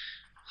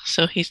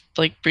 So he's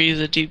like breathes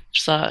a deep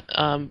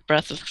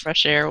breath of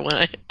fresh air when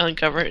I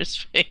uncover his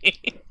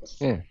face.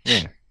 Yeah.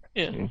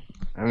 Yeah.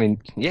 I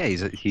mean, yeah,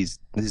 he's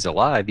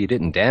alive. You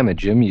didn't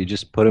damage him. You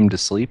just put him to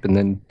sleep and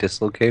then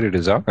dislocated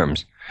his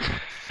arms.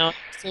 No,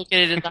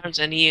 dislocated his arms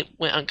and he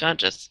went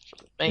unconscious.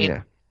 Pain.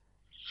 Yeah.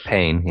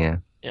 Pain, yeah.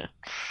 Yeah.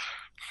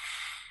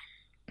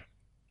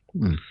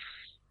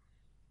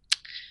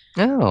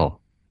 Oh.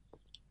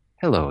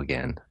 Hello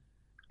again.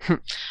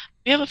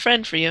 We have a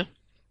friend for you.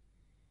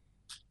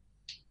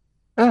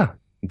 Ah,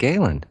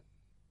 Galen.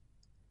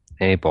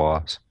 Hey,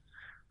 boss.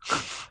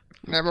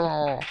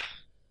 Never.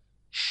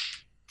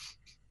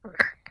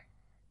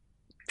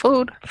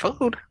 Food.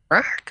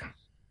 Rock.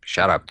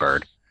 Shut up,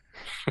 bird.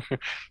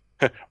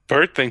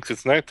 Bird thinks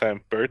it's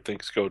nighttime. Bird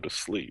thinks go to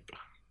sleep.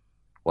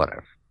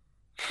 Whatever.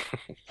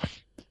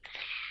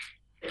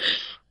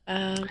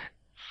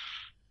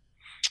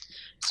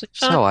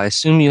 So I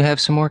assume you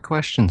have some more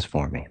questions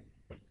for me.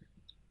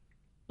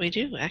 We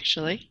do,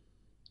 actually.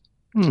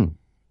 Hmm.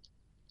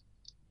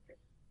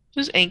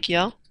 Who's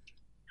Ankiel?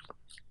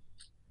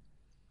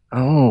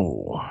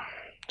 Oh,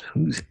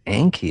 who's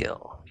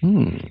Ankiel?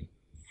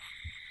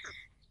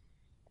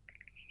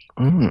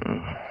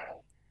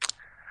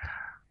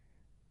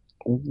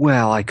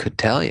 Well, I could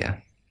tell you.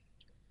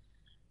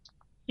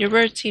 Your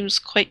bird seems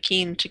quite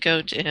keen to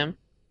go to him.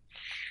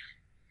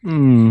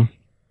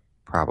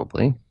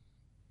 Probably.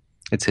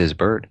 It's his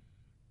bird.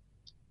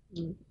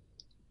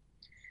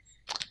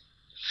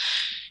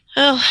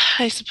 Well,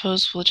 I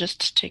suppose we'll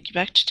just take you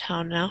back to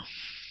town now.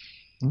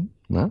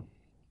 Well,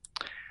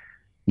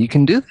 you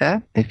can do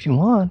that if you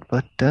want,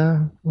 but,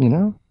 and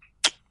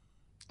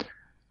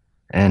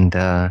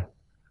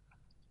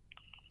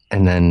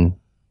then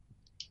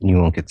you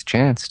won't get the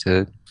chance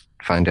to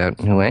find out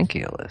who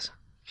Ankiel is.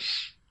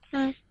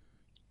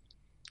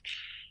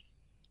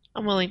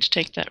 I'm willing to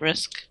take that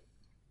risk.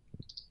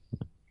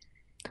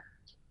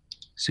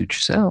 Suit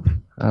yourself.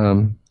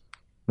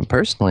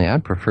 Personally,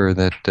 I'd prefer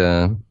that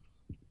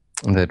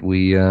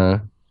we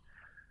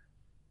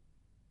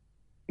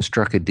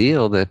struck a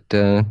deal that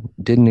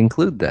didn't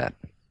include that.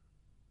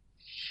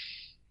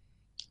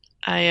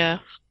 I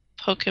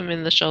poke him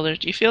in the shoulder.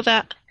 Do you feel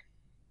that?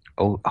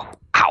 Oh,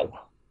 ow.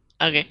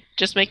 Okay,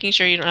 just making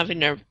sure you don't have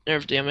any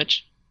nerve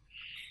damage.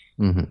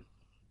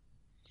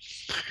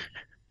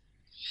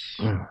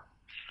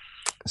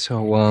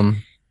 So,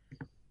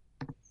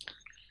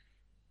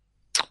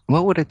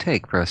 what would it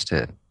take for us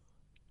to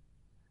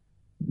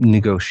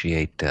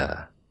negotiate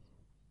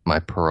my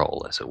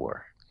parole, as it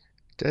were?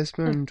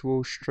 Desmond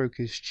will stroke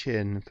his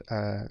chin,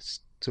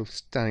 sort of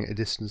standing at a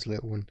distance a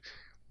little, and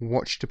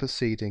watch the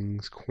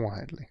proceedings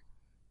quietly.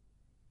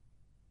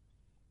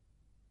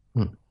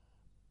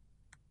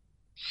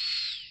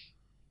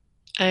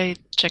 I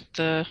check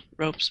the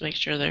ropes, make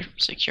sure they're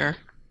secure.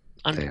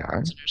 They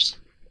are.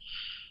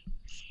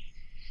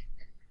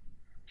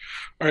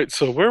 All right,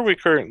 so where are we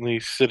currently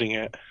sitting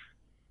at?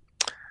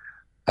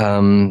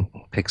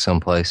 Pick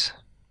someplace.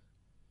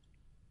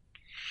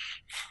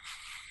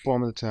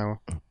 Bottom of the tower.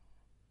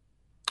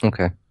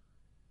 Okay.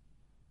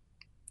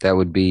 That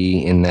would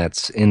be in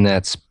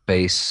that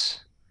space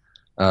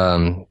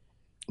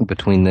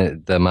between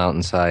the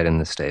mountainside and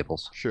the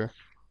stables. Sure.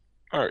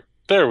 All right,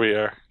 there we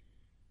are.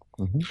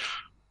 Mm-hmm.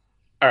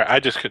 All right, I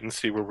just couldn't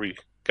see where we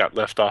got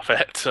left off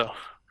at, so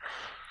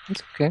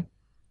It's okay.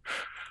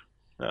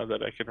 now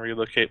that I can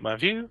relocate my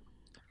view.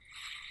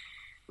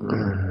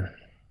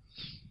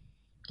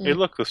 Hey,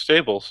 look, the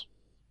stables.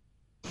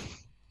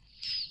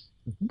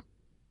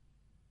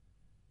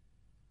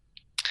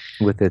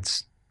 With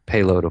its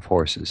payload of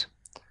horses.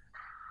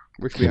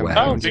 Which we haven't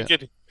Wow. Oh, found yet.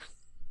 beginning.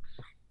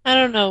 I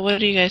don't know. What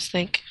do you guys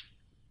think?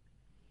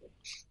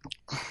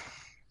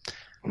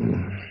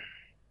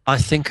 I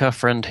think our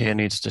friend here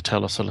needs to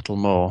tell us a little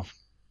more.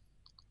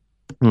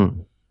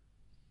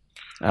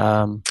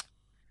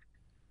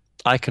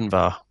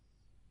 Eichenvar.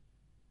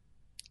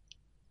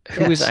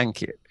 Who is Yes.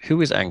 Ankiel?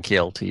 Who is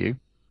Ankiel to you?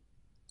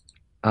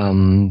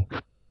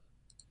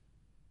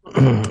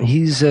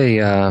 He's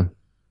an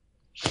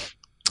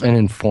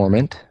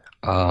informant,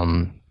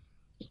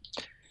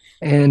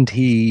 and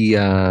he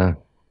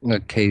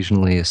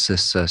occasionally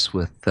assists us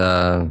with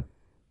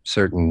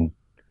certain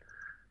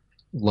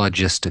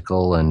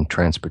logistical and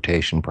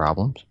transportation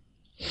problems.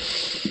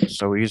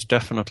 So he's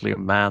definitely a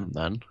man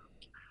then.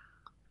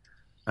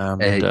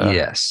 And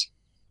Yes.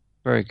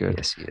 Very good.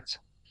 Yes, he is.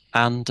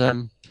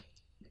 And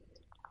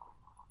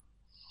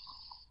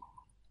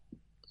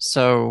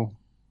so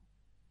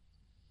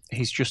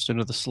he's just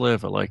another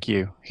slaver like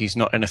you. He's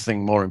not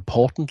anything more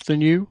important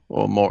than you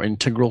or more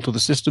integral to the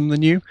system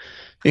than you.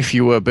 If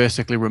you were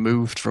basically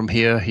removed from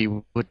here, he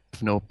would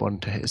have no one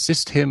to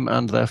assist him,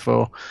 and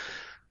therefore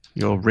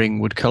your ring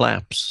would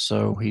collapse.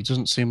 So he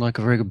doesn't seem like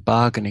a very good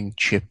bargaining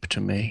chip to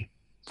me.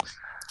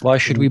 Why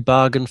should we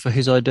bargain for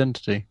his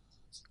identity?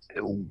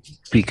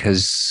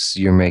 Because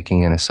you're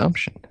making an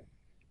assumption.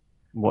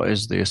 What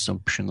is the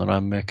assumption that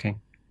I'm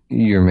making?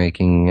 You're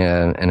making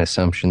an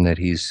assumption that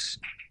he's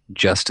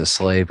just a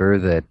slaver,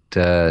 that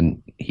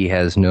he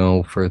has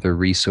no further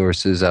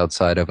resources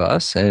outside of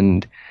us,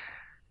 and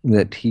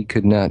that he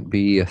could not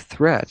be a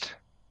threat.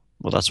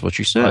 Well, that's what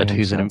you said.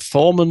 He's an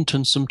informant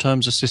and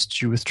sometimes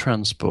assists you with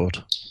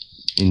transport.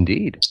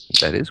 Indeed,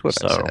 that is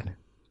what I said.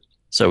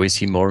 So is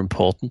he more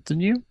important than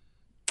you?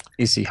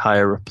 Is he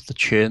higher up the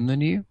chain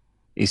than you?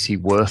 Is he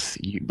worth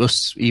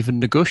us even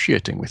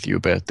negotiating with you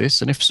about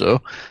this? And if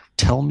so,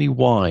 tell me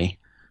why.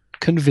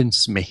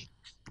 Convince me.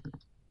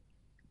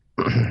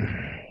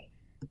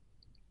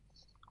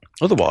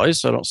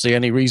 Otherwise, I don't see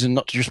any reason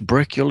not to just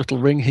break your little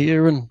ring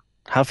here and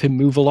have him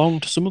move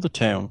along to some other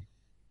town.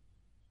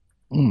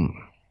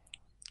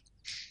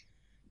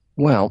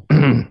 Well,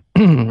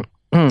 the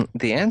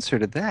answer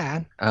to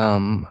that,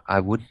 I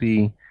would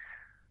be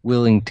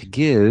willing to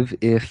give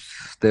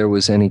if there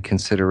was any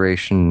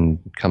consideration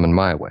coming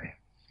my way.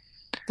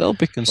 There'll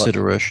be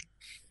consideration.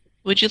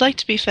 Would you like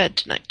to be fed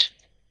tonight?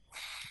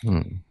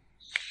 I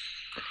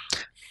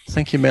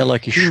think he may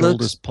like his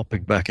shoulders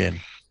popping back in.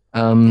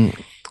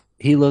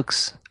 He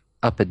looks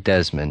up at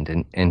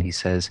Desmond and he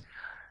says,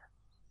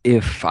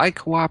 if I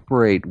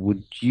cooperate,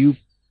 would you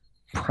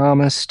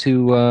promise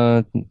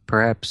to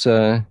perhaps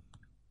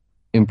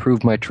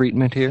improve my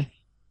treatment here?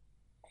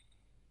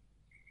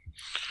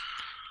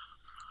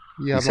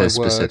 Yeah, he says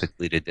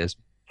specifically to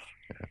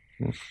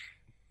Desmond.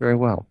 Very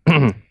well.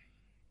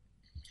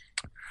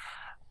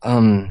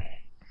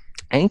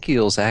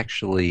 Ankiel's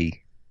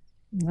actually,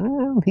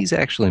 he's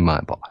actually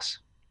my boss.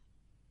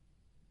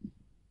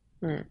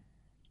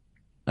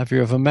 Have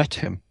you ever met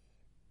him?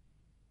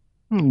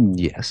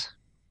 Yes.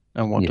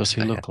 And what does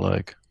he look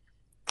like?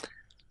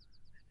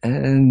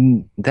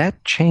 And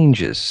that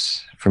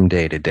changes from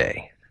day to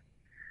day.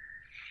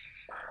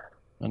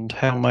 And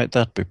how might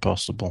that be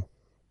possible?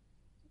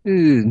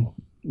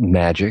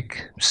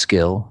 Magic,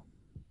 skill.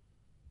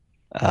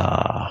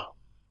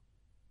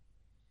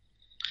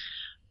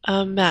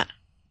 Matt.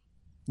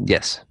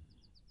 Yes.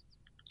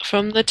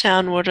 From the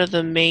town, what are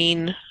the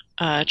main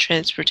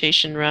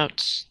transportation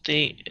routes?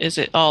 Is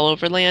it all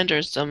overland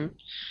or some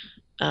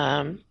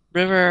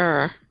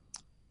river? Or?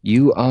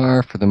 You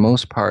are, for the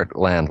most part,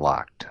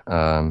 landlocked.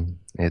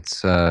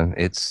 It's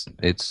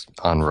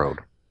on road,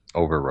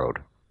 over road.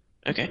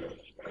 Okay.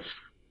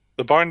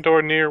 The barn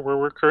door near where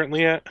we're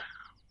currently at?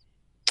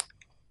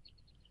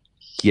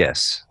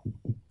 Yes.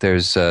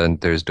 There's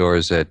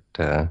doors at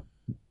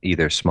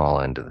either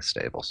small end of the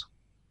stables.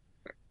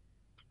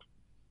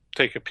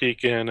 Take a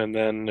peek in, and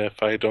then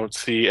if I don't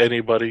see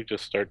anybody,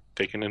 just start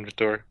taking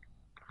inventory.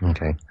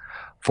 Okay.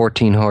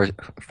 14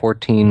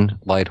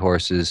 light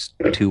horses,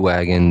 2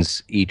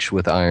 wagons, each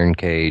with iron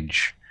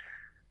cage,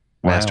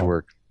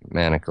 masterwork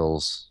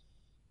manacles,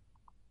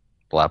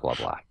 blah, blah,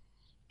 blah.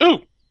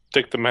 Ooh,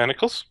 take the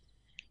manacles.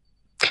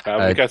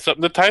 We got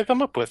something to tie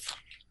them up with.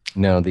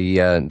 No,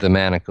 the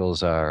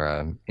manacles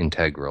are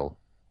integral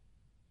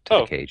to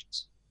the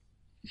cages.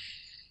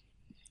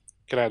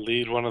 Can I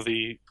lead one of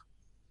the...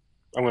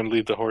 I'm going to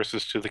lead the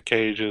horses to the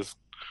cages,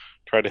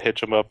 try to hitch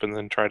them up, and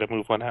then try to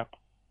move one out.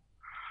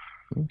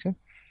 Okay.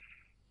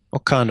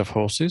 What kind of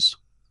horses?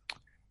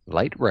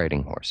 Light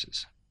riding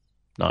horses.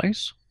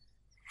 Nice.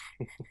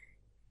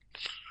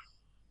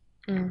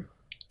 Hey,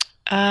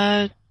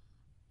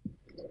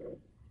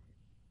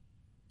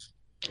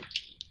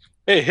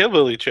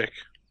 hillbilly chick.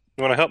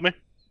 You want to help me?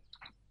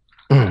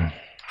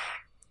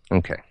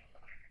 Okay.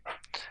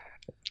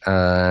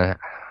 I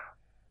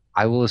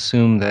will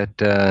assume that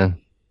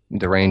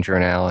the ranger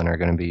and Alan are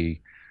going to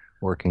be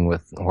working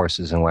with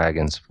horses and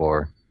wagons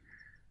for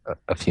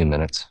a few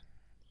minutes.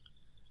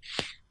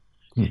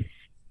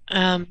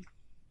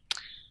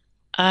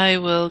 I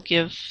will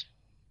give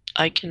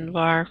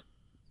Ikenvar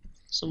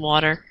some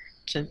water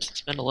since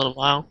it's been a little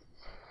while.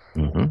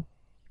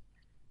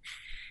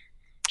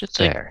 Just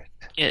there.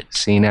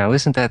 See, now,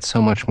 isn't that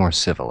so much more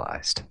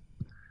civilized?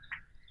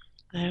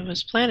 I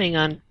was planning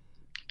on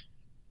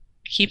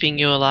keeping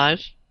you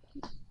alive.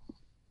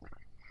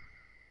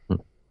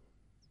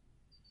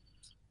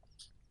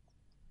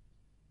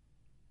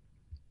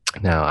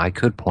 Now, I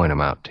could point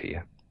them out to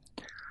you,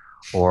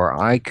 or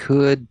I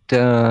could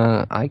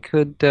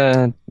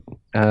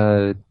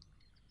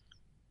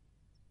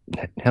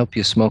help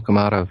you smoke him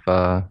out of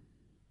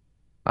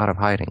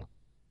hiding.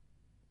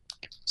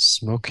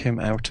 Smoke him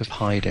out of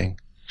hiding.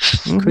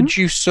 Could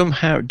you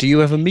somehow... Do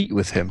you ever meet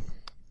with him?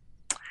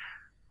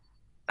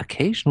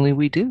 Occasionally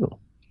we do.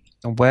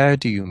 And where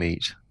do you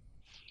meet?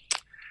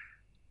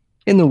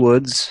 In the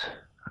woods.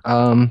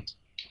 Um,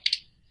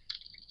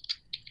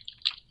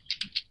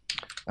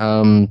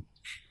 um,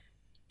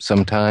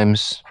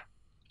 sometimes,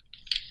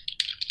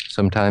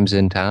 sometimes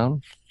in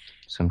town,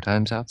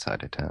 sometimes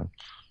outside of town.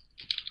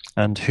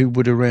 And who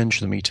would arrange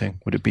the meeting?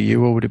 Would it be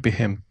you or would it be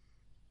him?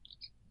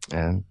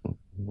 And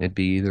it'd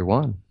be either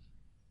one.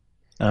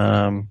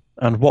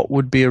 And what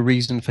would be a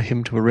reason for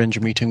him to arrange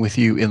a meeting with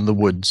you in the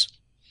woods?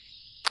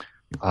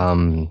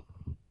 Um,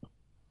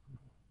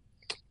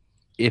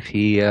 if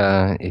he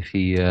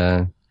um,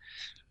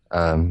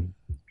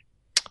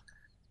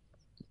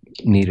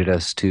 needed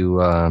us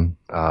to,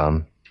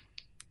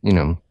 you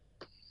know,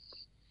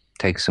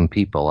 take some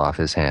people off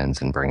his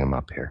hands and bring them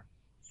up here.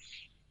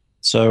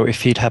 So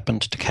if he'd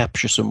happened to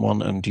capture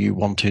someone and you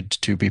wanted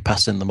to be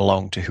passing them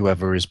along to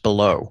whoever is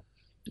below,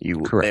 you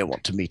may Correct.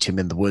 want to meet him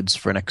in the woods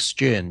for an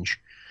exchange.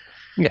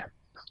 Yeah.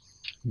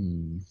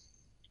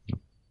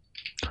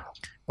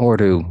 Or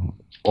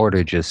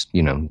to just,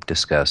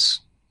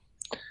 discuss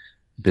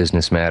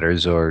business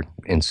matters or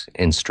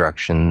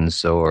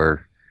instructions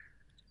or,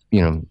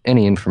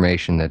 any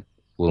information that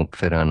won't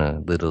fit on a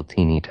little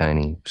teeny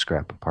tiny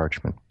scrap of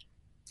parchment.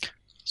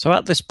 So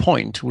at this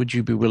point, would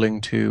you be willing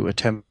to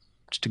attempt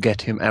to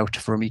get him out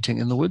for a meeting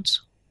in the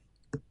woods?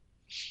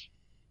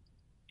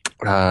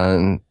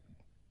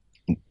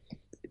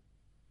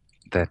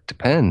 That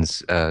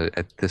depends.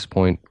 At this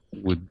point,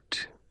 would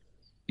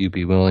you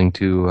be willing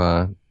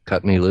to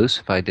cut me loose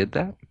if I did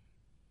that?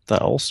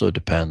 That also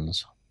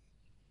depends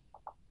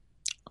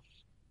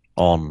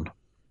on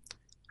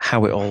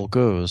how it all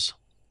goes.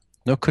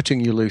 No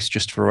cutting you loose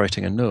just for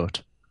writing a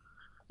note.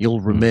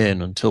 You'll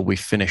remain until we've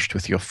finished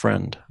with your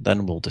friend.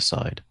 Then we'll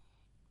decide.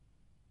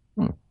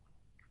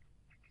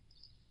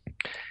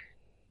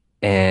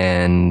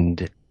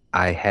 And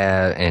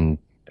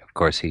of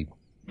course he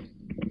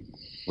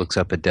looks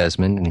up at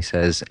Desmond and he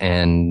says,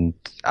 and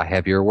I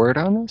have your word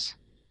on this?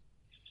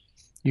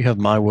 You have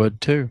my word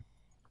too.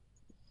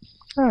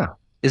 Oh,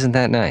 isn't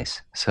that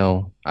nice?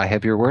 So I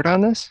have your word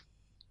on this?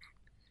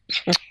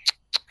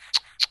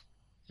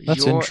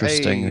 That's Your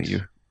interesting aid that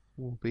you...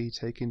 will be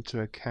taken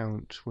into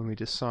account when we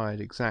decide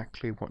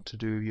exactly what to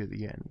do with you at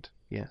the end.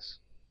 Yes.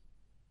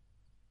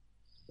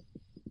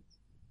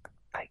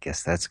 I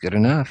guess that's good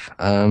enough.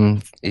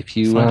 If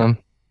you Fine.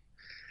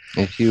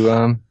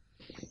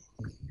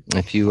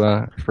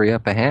 free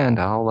up a hand,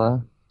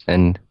 I'll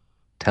and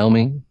tell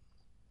me.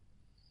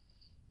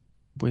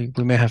 We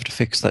may have to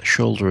fix that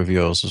shoulder of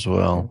yours as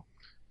well.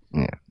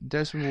 Yeah.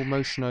 Desmond will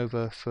motion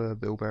over for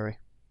Bilberry.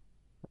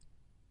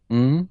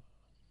 Hmm?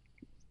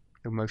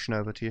 He'll motion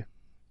over to you.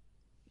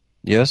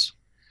 Yes?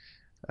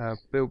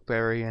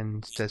 Bilberry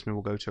and Desmond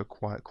will go to a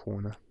quiet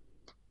corner.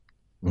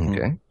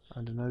 Okay.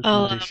 Under no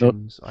Oh,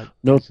 conditions.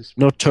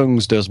 No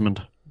tongues,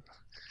 Desmond.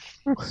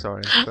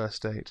 Sorry,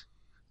 first date.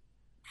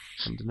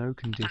 Under no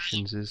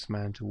conditions is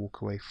man to walk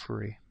away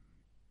free.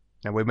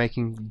 Now we're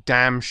making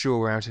damn sure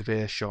we're out of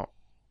earshot.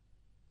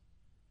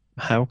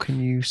 How can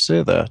you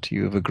say that?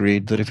 You have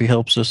agreed that if he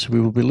helps us, we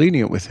will be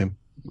lenient with him.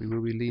 We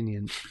will be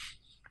lenient,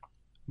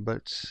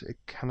 but it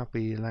cannot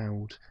be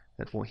allowed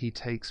that what he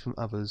takes from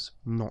others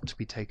not to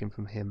be taken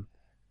from him.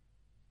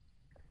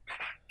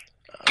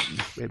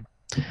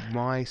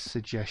 My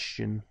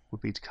suggestion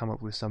would be to come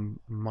up with some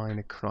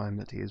minor crime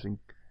that he has been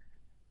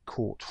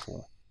caught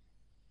for,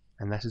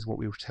 and that is what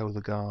we will tell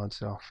the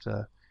guards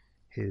after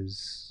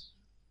his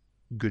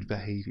good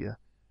behaviour.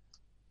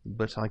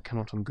 But I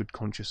cannot on good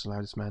conscience allow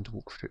this man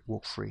to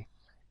walk free.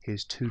 He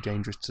is too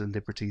dangerous to the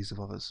liberties of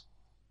others.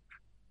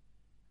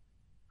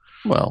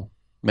 Well,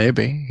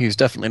 maybe. He's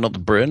definitely not the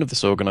brain of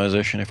this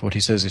organization if what he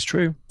says is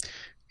true.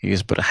 He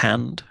is but a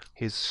hand.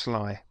 He is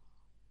sly.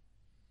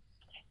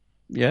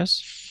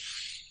 Yes?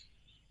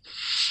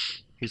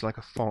 He's like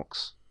a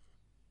fox.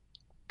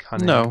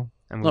 Cunning No.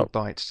 and will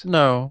bite.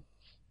 No.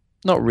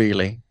 Not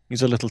really.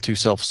 He's a little too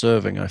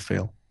self-serving, I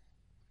feel.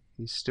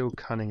 He's still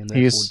cunning and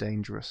He therefore is-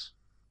 dangerous.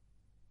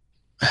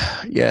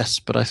 Yes,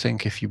 but I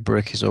think if you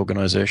break his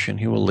organization,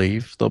 he will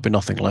leave. There'll be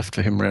nothing left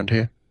for him around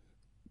here.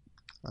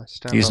 I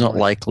stand He's by not my-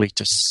 likely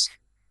to...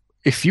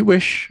 If you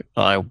wish,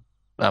 I'm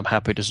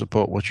happy to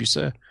support what you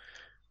say.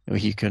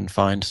 He can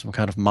find some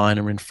kind of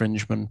minor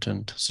infringement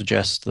and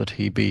suggest that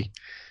he be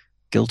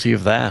guilty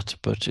of that,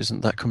 but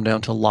isn't that come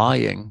down to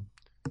lying?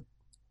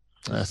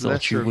 I It's thought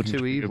lesser you of wouldn't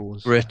two be a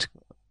evils. great...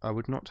 I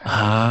would not have.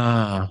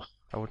 Ah,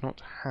 I would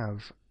not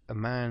have a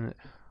man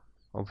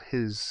of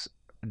his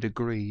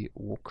degree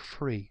walk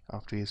free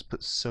after he has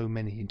put so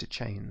many into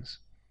chains.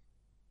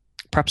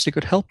 perhaps he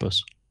could help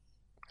us.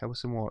 Help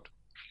us in what?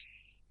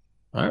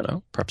 I don't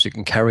know. Perhaps he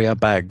can carry our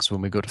bags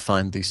when we go to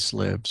find these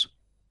slaves.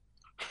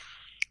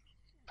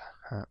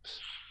 Perhaps.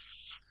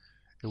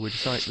 We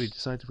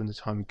decided when the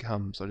time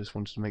comes. I just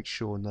wanted to make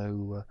sure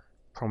no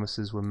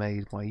promises were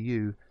made by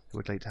you that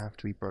would later have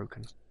to be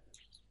broken.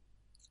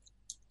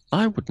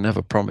 I would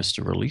never promise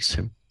to release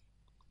him.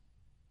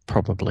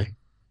 Probably.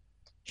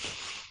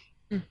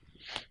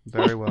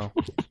 Very well.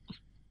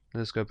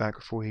 Let's go back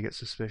before he gets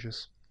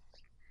suspicious.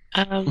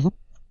 Um,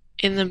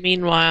 In the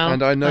meanwhile,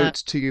 And I note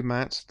to you,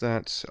 Matt,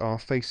 that our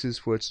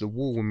faces were to the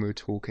wall when we were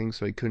talking,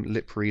 so he couldn't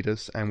lip read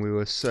us, and we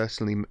were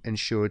certainly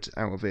ensured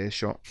out of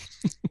earshot.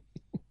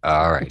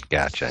 All right,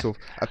 gotcha. Sort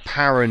of a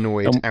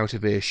paranoid out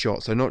of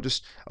earshot. So not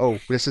just, oh,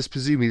 let's just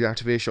presume he's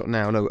out of earshot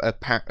now. No,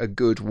 a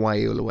good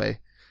whale away.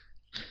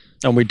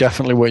 And we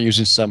definitely weren't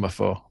using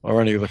semaphore or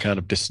any other kind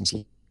of distance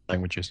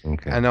languages.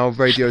 Okay. And our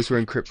radios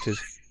were encrypted.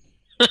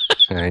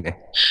 Right.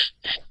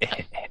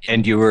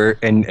 And you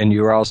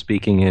were all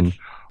speaking in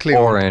Cleon.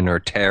 Orin or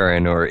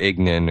Terran or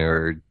Ignan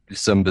or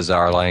some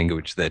bizarre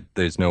language that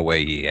there's no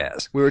way he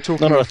has. We were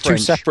talking No, in two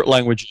French. separate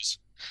languages.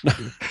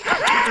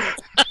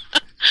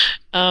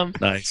 um,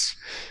 Nice.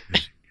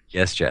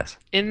 Yes, Jess.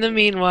 in the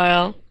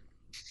meanwhile,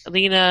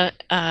 Alina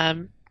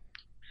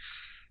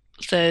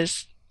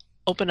says,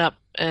 "Open up,"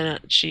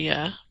 and she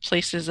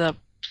places a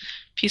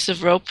piece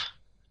of rope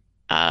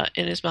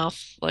in his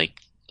mouth, like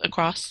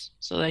across,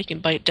 so that he can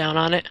bite down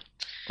on it.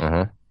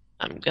 Uh-huh.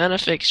 I'm gonna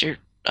fix your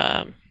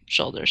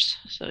shoulders,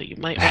 so you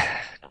might.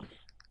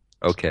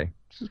 Okay.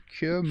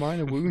 Cure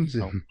minor wounds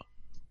him.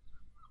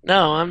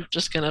 No, I'm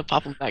just gonna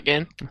pop them back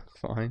in.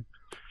 Fine.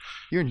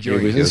 You're Yeah,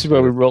 enjoying this this. is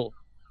where we roll.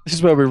 This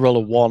is where we roll a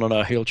 1 on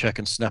our heel check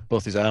and snap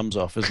both his arms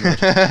off, isn't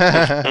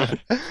it?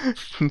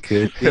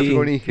 Could be.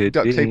 Everybody Could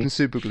duct be. tape and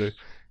super glue.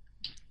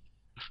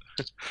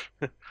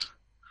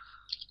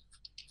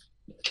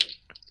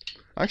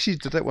 I actually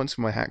did that once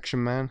with my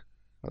Action Man.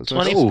 I was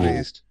 20. most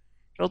pleased.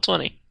 Roll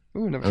 20.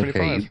 Ooh, number Okay,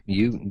 25.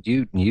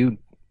 you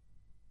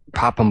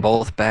pop them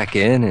both back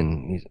in,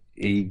 and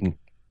he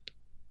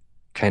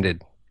kind of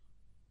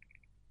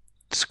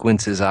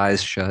squints his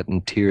eyes shut,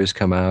 and tears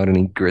come out, and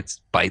he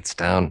bites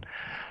down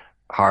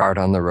hard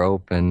on the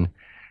rope, and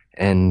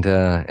then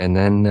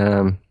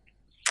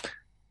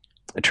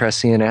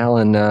Tressie and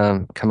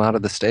Alan come out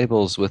of the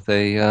stables with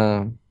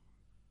a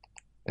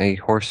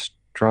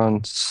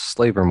horse-drawn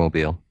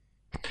slavermobile.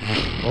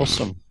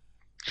 Awesome.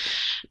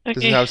 Does it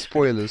Okay. have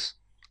spoilers?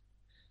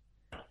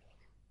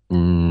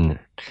 No.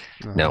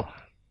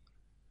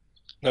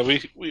 No, we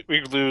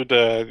glued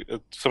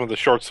some of the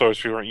short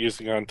swords we weren't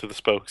using onto the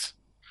spokes.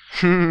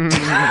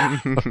 God.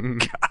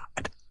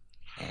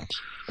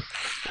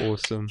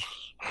 Awesome.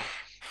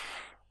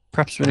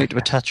 Perhaps we need to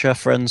attach our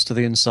friends to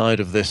the inside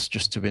of this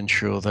just to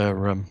ensure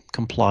their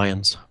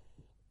compliance.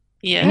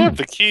 You Yeah. have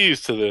the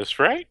keys to this,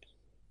 right?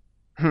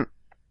 I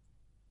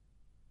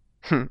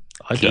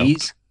don't.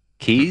 Keys?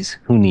 Keys?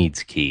 Who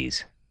needs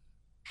keys?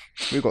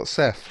 We've got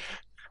Seth.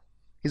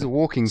 He's a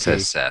walking key.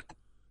 Says Seth.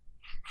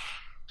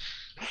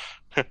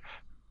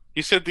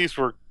 You said these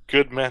were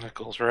good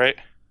manacles, right?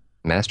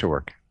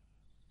 Masterwork.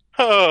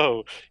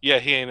 Oh, yeah,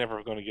 he ain't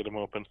ever going to get them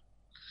open.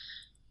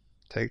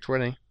 Take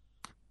 20.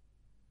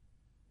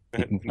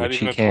 Not Which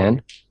even he a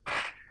can.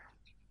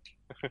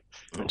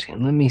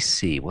 Let me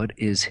see. What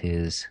is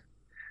his?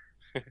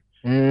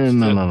 He's A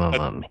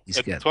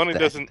got 20 that.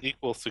 doesn't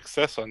equal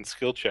success on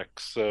skill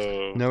checks,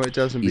 so... No, it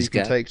doesn't, but He's you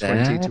can got take 20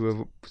 that.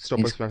 to stop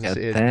He's us from having got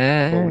to sit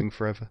that. here rolling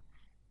forever.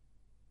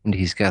 And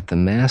he's got the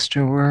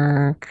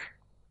masterwork.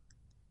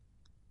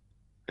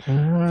 He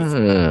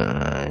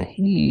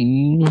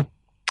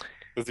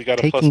Does he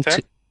got a plus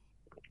 10?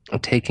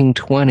 taking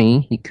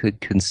 20, he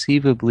could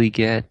conceivably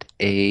get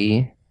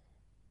a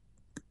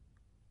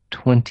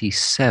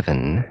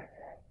 27,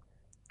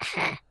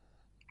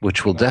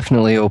 which will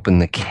definitely open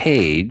the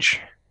cage.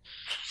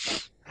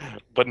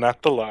 But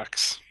not the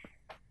locks.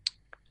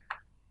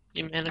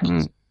 Your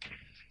manacles.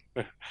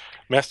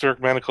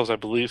 Masterwork manacles, I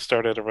believe,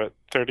 start at about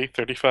 30,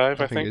 35,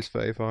 I I think it's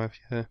 35,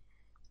 yeah.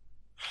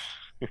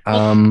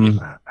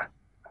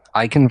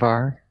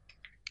 Ikenvar,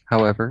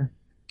 however,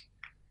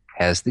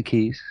 has the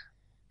keys.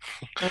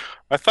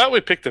 I thought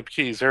we picked up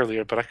keys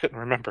earlier, but I couldn't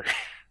remember.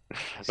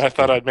 I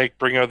thought I'd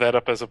bring that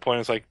up as a point.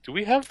 It's like, do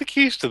we have the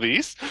keys to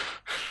these?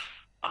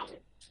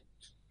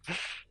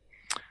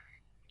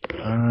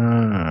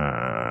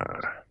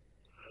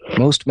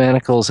 Most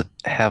manacles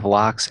have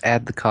locks.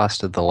 Add the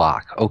cost of the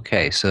lock.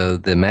 Okay, so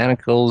the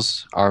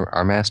manacles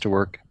are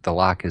masterwork. The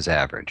lock is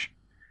average.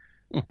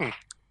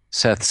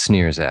 Seth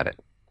sneers at it.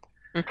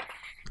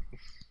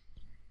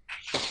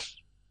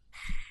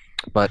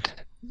 But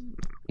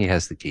he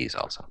has the keys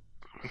also.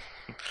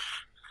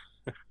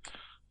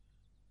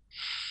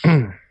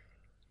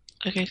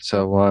 Okay.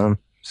 So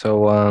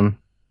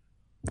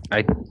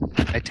I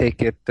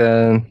take it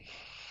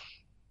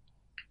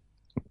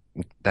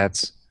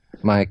that's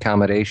my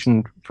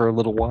accommodation for a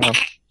little while.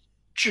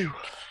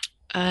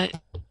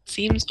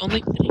 Seems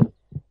only.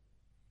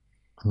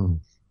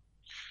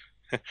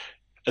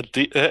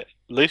 At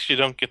least you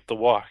don't get the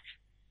walk.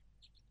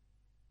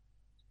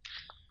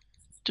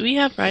 Do we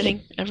have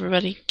riding?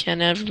 Everybody?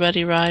 Can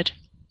everybody ride?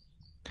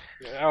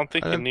 I don't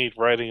think you need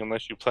riding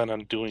unless you plan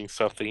on doing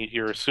something.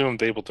 You're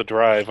assumed able to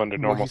drive under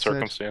What normal he said.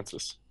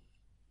 circumstances.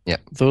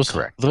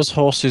 Correct. Those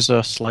horses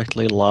are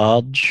slightly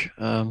large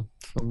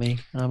for me,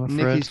 I'm afraid.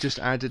 Nikki's just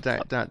added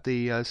that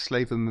the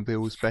slavermobile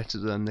was better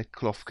than the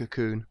cloth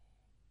cocoon.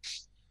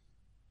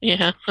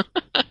 Yeah.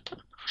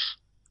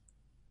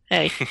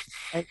 Hey,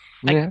 I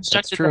Yeah, that's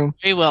constructed true. them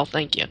very well,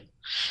 thank you.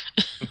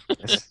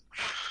 Yes.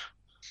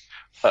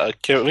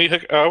 Can we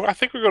hook? I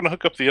think we're going to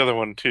hook up the other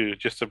one too,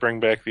 just to bring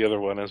back the other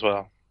one as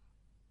well.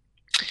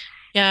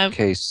 Yeah,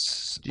 Okay, Do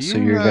so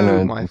you you're know,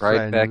 gonna my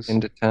ride back friends,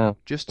 into town.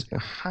 just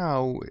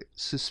how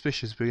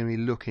suspicious we're going to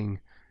be looking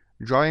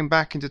driving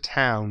back into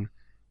town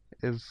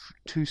of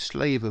two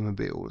slave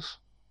automobiles?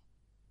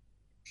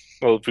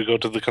 Well, if we go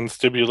to the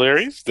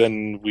constabularies,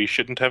 then we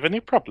shouldn't have any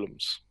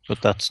problems.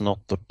 But that's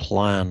not the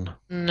plan.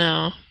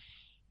 no.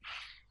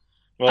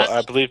 Well,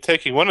 I believe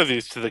taking one of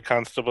these to the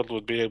constable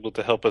would be able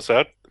to help us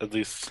out, at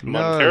least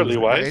monetarily No,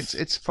 wise.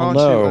 it's Oh far too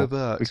no,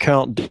 overt. we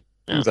can't do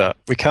No. that.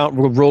 We can't.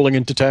 We're rolling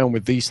into town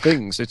with these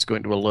things. It's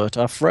going to alert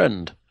our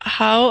friend.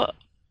 How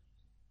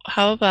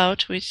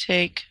about we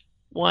take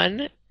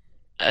one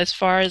as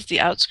far as the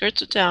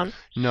outskirts of town?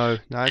 No,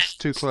 that's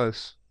too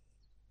close.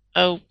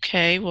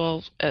 Okay,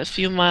 well, a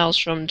few miles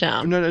from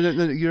town. No,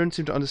 you don't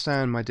seem to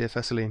understand, my dear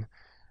Thessaline.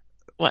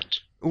 What?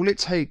 All it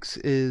takes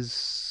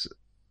is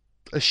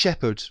a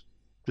shepherd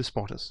to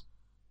spot us.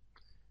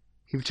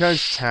 He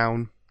returns to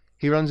town.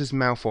 He runs his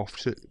mouth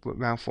off in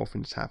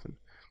the tavern.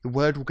 The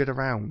word will get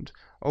around.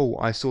 Oh,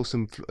 I saw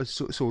some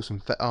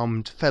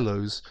armed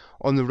fellows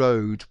on the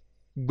road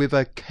with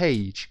a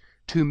cage,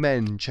 two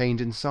men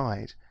chained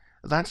inside.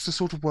 That's the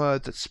sort of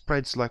word that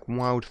spreads like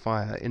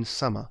wildfire in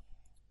summer.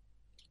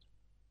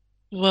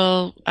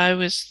 Well, I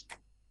was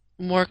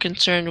more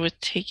concerned with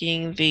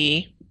taking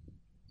the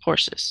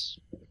horses.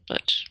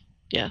 But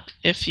yeah,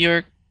 if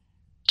you're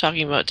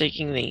talking about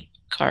taking the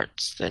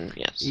carts, then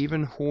yes.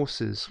 Even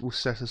horses will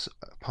set us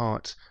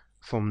apart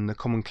from the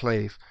common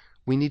clave.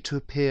 We need to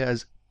appear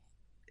as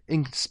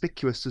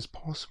inconspicuous as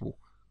possible.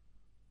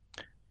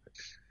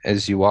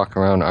 As you walk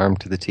around armed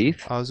to the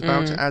teeth? I was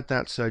about to add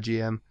that, Sir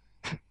GM.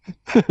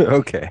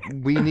 Okay.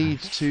 We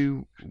need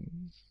to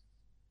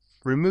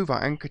remove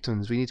our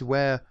ankletons. We need to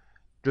wear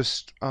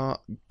just our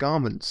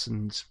garments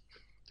and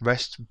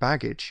rest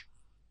baggage.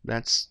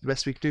 That's the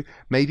best we can do.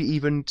 Maybe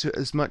even to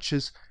as much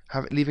as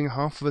leaving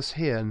half of us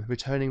here and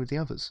returning with the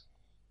others.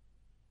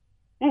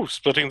 Ooh,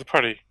 splitting the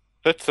party.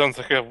 That sounds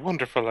like a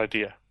wonderful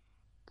idea.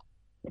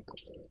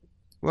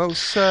 Well,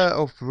 sir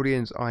of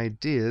brilliant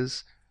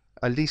ideas,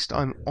 at least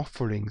I'm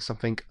offering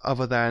something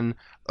other than,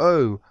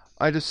 oh,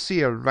 I just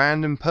see a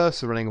random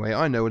person running away.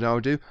 I know what I'll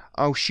do.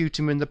 I'll shoot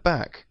him in the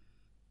back.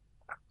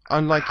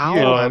 Unlike How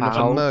you, I'm not a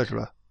about-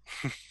 murderer.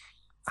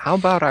 How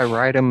about I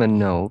write him a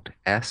note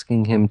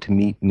asking him to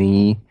meet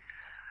me,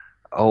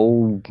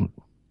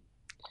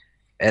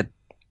 at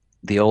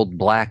the old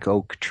black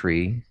oak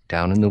tree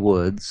down in the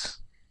woods.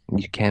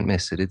 You can't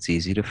miss it. It's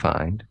easy to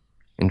find.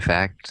 In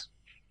fact,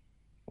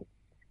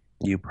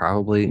 you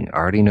probably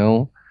already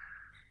know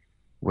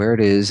where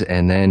it is,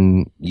 and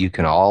then you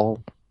can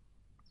all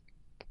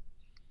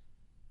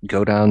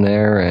go down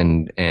there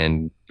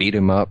and beat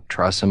him up,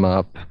 truss him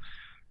up,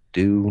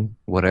 do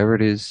whatever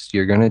it is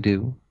you're going to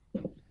do.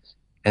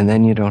 And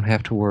then you don't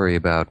have to worry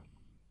about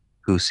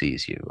who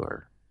sees you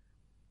or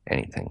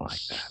anything like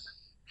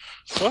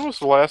that. When was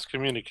the last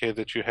communique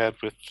that you had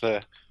with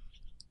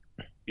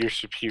your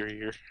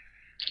superior?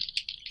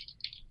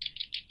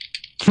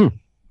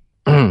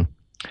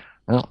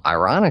 Well,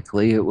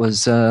 ironically, it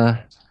was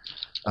a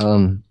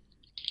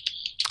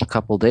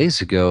couple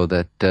days ago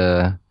that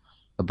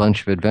a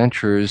bunch of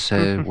adventurers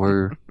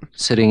were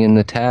sitting in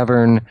the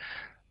tavern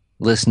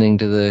listening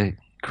to the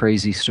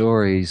crazy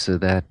stories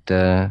of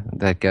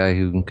that guy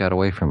who got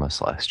away from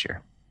us last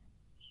year.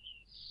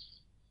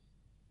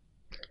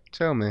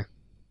 Tell me,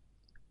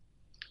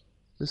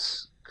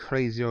 this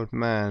crazy old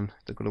man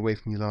that got away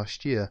from you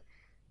last year,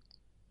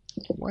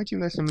 why'd you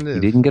let him live?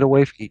 He didn't get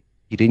away.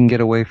 He didn't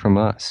get away from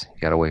us. He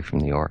got away from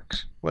the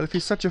orcs. Well, if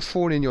he's such a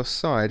thorn in your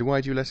side,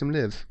 why'd you let him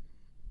live?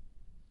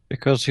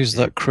 Because he's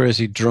that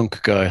crazy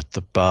drunk guy at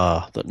the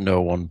bar that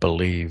no one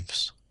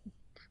believes.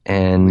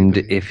 And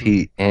believe if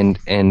he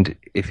and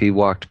if he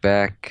walked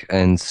back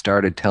and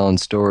started telling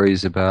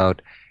stories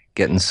about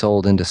getting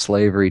sold into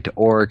slavery to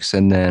orcs,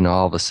 and then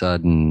all of a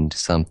sudden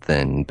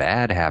something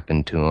bad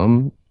happened to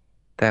him,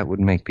 that would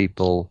make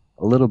people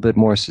a little bit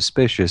more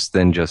suspicious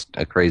than just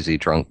a crazy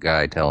drunk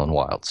guy telling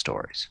wild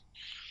stories.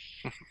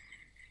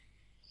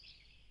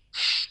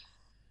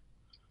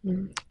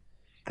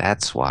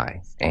 That's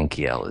why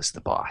Ankiel is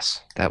the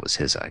boss. That was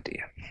his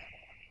idea.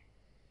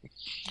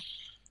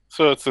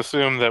 So it's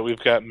assumed that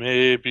we've got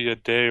maybe a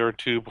day or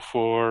two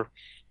before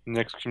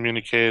next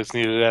communique is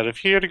needed out of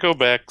here to go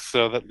back,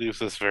 so that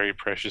leaves us very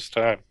precious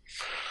time.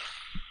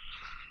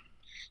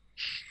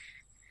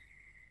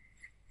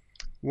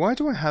 Why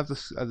do I have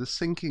the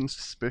sinking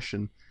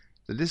suspicion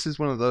that this is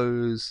one of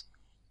those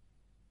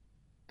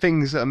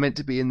things that are meant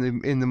to be in the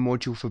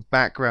module for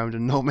background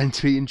and not meant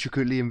to be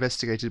intricately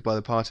investigated by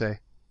the party?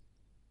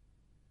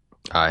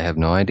 I have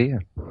no idea.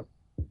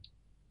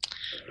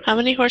 How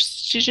many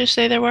horses did you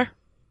say there were?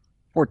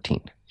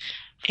 14.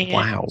 And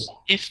Wow.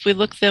 if we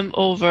look them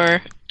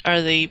over,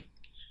 are they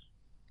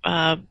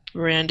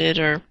branded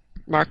or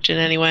marked in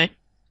any way?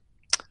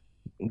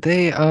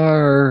 They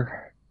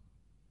are.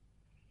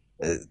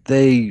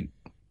 They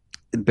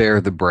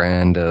bear the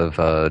brand of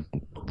a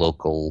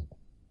local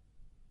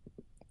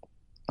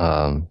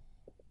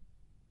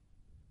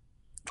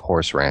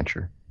horse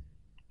rancher.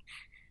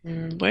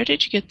 Where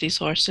did you get these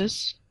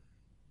horses?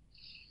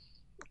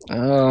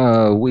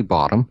 We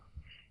bought them.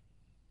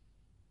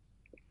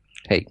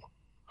 Hey,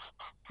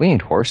 we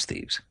ain't horse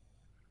thieves.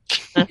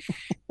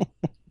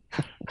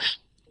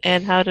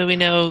 And how do we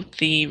know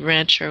the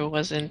rancher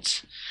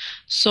wasn't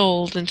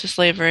sold into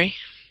slavery?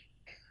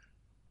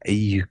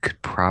 You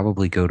could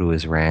probably go to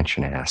his ranch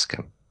and ask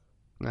him.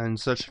 And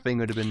such a thing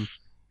would have been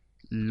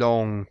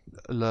long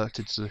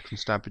alerted to the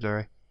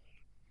constabulary.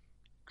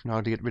 Can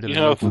hardly get rid of a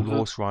local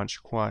horse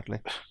ranch quietly.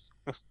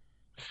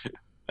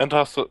 And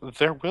also,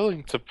 they're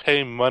willing to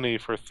pay money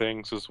for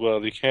things as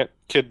well. You can't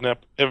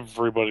kidnap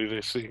everybody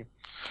they see.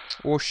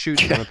 Or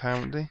shoot them,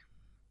 apparently.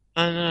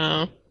 I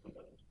know.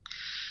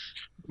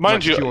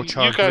 Mind you, your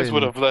you guys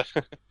would have let...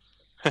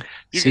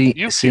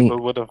 people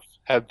would have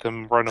had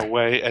them run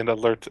away and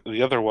alert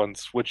the other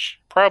ones, which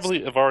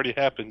probably have already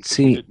happened because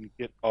we didn't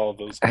get all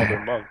those other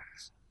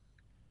monks.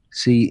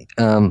 See,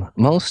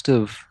 most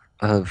of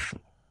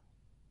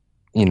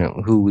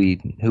who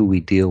we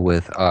deal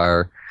with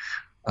are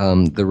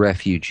the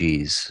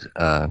refugees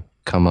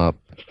come up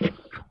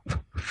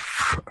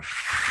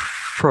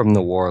from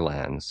the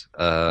warlands.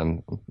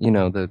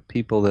 The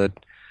people that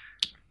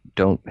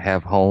don't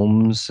have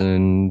homes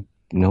and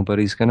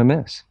nobody's gonna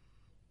miss.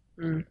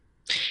 Is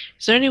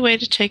there any way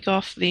to take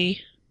off the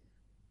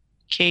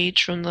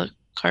cage from the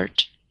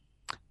cart?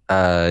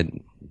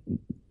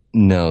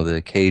 No,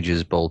 the cage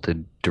is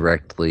bolted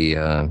directly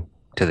to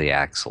the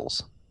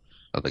axles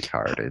of the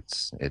cart.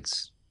 It's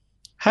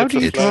How do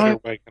you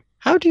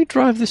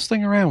drive this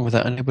thing around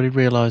without anybody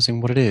realizing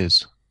what it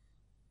is?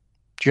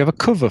 Do you have a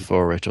cover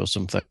for it or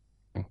something?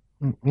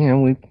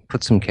 We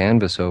put some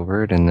canvas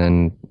over it, and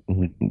then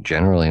we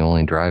generally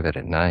only drive it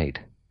at night.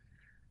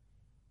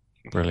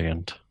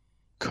 Brilliant.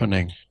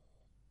 Cunning.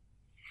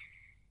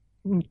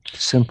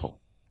 Simple.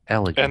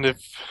 Elegant.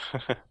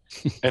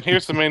 And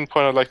here's the main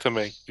point I'd like to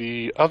make.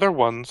 The other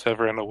ones have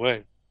ran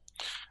away.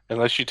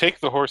 Unless you take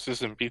the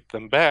horses and beat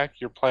them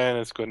back, your plan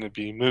is going to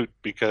be moot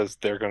because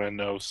they're going to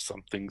know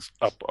something's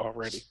up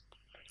already.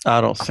 I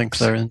don't think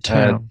they're in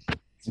town.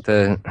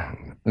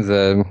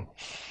 The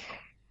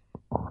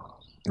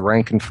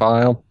rank and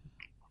file,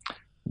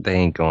 they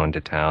ain't going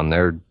to town.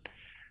 They're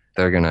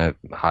gonna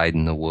hide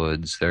in the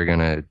woods. They're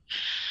gonna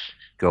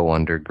go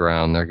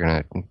underground. They're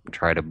gonna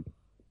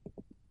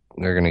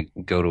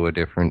go to a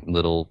different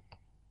little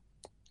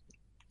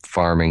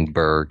farming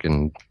burg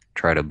and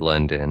try to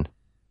blend in.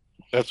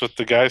 That's what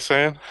the guy's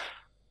saying?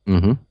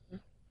 Mm-hmm.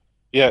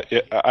 Yeah,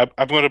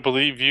 I'm going to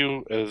believe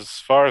you as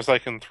far as I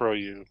can throw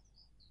you.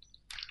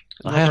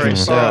 Not very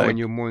far when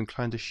you're more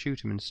inclined to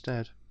shoot him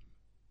instead.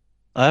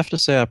 I have to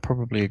say I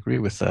probably agree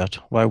with that.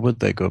 Why would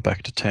they go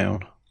back to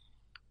town?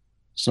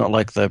 It's not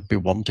like they'd be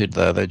wanted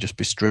there. They'd just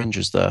be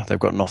strangers there. They've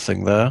got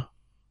nothing there.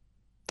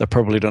 They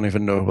probably don't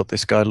even know what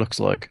this guy looks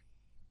like.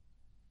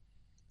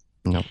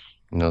 No,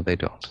 they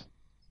don't.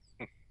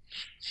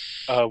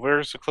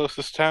 Where's the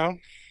closest town?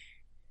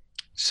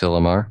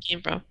 Sillamar.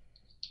 Came from.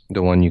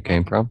 The one you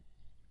came from?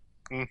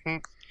 Mm-hmm.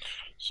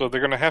 So they're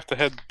going to have to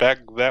head back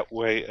that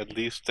way, at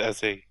least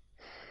as a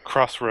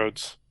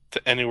crossroads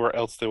to anywhere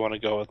else they want to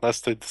go,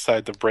 unless they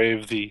decide to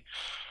brave the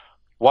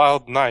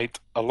wild night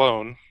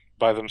alone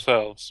by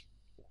themselves,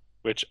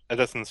 which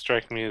doesn't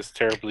strike me as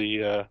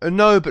terribly...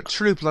 No, but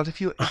True Blood, if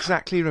you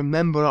exactly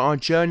remember our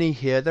journey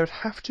here, they'd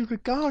have to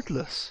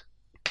regardless.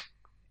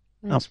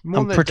 It's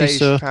more than a day's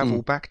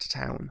travel back to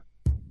town.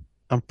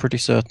 I'm pretty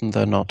certain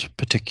they're not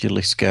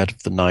particularly scared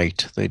of the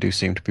night. They do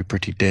seem to be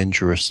pretty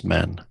dangerous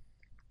men.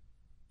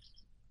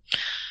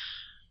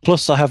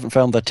 Plus, I haven't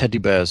found their teddy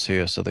bears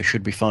here, so they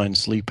should be fine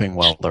sleeping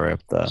while they're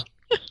out there.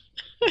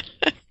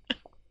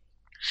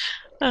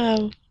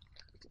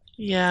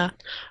 Yeah.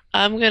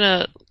 I'm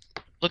gonna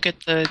look at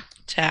the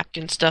tack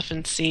and stuff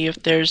and see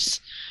if there's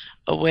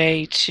a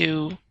way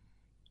to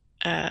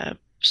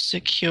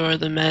secure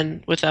the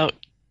men without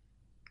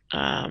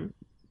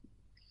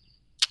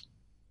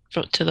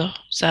to the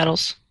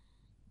saddles.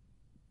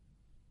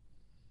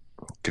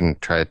 Gonna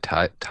try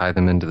to tie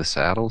them into the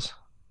saddles?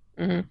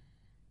 Mm-hmm.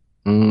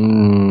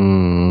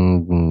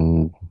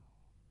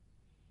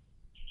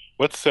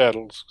 What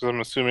saddles? Because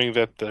I'm assuming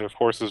that the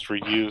horses were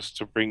used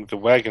to bring the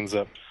wagons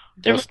up.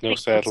 Thus, no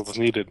saddles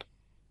needed.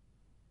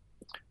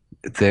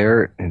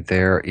 There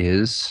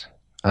is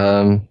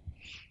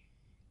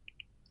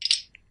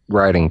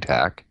riding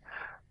tack,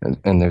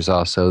 and there's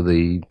also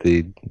the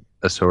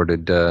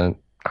assorted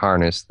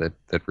harness that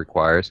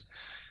requires.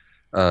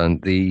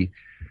 The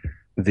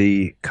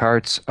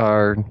carts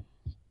are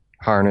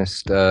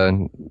harnessed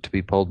to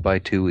be pulled by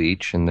two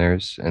each, and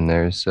there's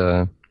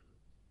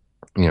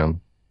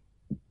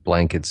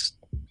blankets,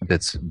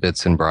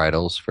 bits and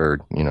bridles for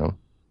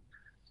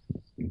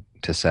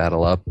to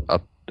saddle up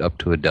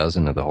to a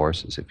dozen of the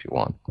horses if you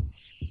want.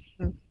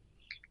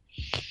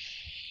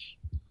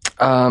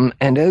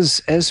 And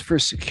as for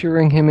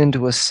securing him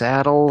into a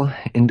saddle,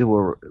 into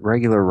a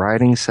regular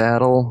riding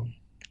saddle,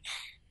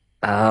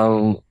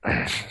 I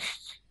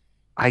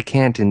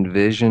can't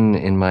envision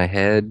in my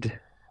head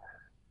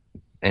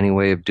any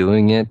way of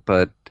doing it,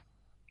 but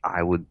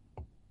I would.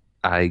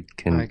 I I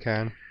can.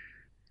 can.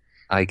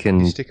 I You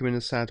can stick him in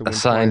a saddle and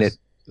assign tie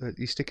it.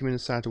 you stick him in a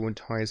saddle and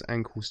tie his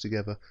ankles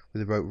together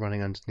with a rope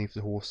running underneath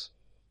the horse.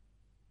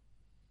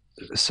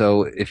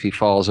 So if he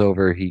falls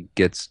over, he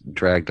gets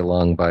dragged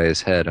along by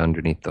his head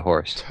underneath the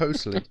horse.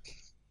 Totally.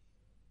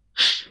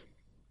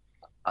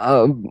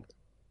 Um.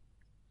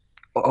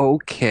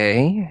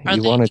 Okay. Are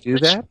You they want to do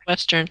English that? or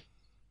Western?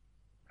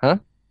 Huh?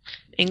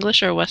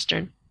 English or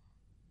Western?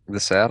 The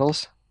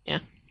saddles? Yeah.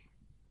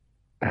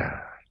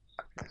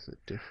 Is it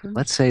different?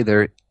 Let's say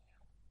they're.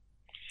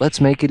 Let's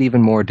make it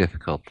even more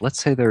difficult.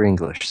 Let's say they're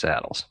English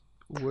saddles.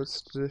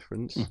 What's the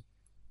difference?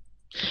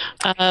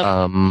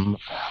 Um,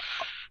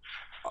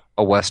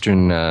 a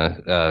Western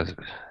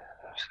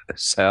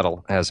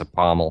saddle has a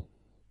pommel.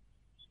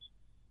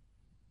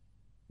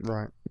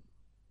 Right.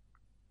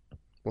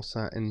 What's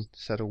that in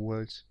saddle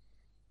words?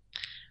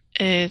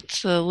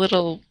 It's a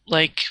little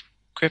like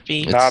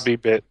grippy. It's- Knobby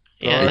bit.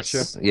 Yeah.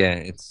 Gotcha.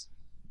 It's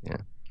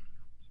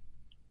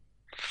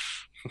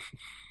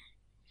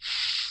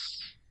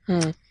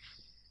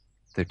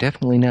they're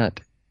definitely not.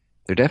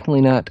 They're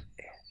definitely not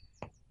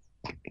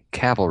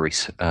cavalry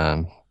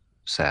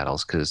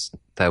saddles because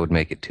that would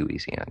make it too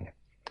easy on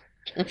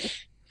you.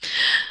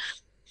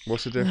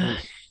 What's the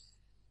difference?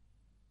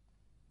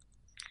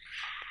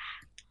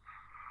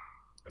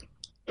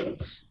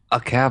 A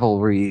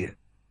cavalry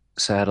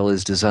saddle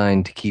is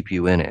designed to keep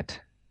you in it.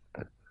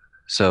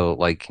 So,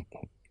 like,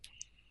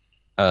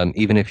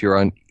 even if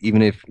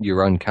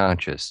you're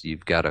unconscious,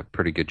 you've got a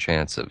pretty good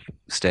chance of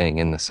staying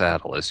in the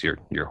saddle as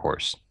your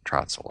horse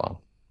trots along.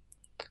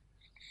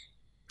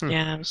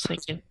 Yeah, I was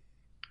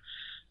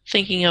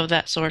thinking of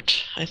that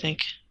sort, I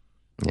think.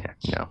 Yeah,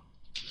 no.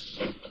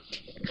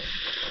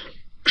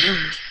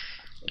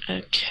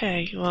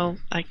 Okay, well,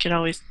 I could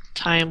always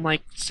tie him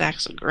like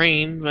sacks of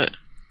grain, but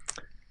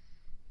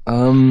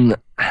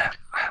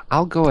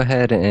I'll go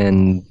ahead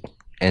and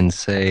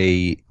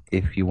say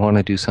if you want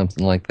to do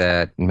something like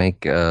that,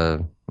 make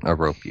a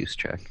rope use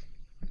check.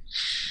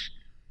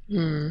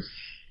 yeah,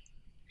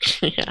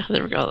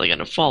 there we go. They're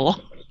gonna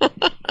fall.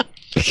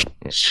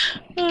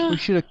 We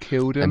should have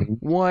killed him. I mean-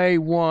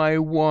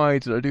 Why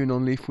did I do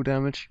non-lethal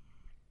damage?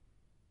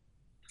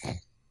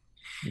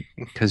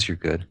 Because you're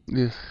good.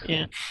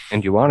 Yeah.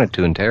 And you wanted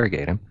to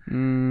interrogate him.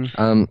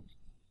 Mm,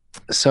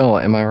 So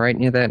am I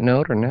writing you that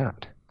note or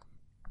not?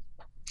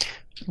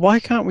 Why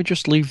can't we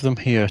just leave them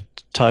here,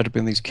 tied up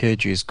in these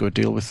cages, go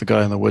deal with the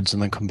guy in the woods,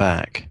 and then come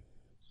back?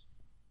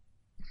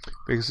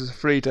 because it's a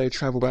 3-day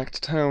travel back to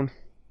town.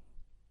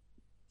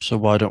 So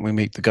why don't we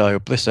meet the guy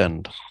up this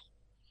end?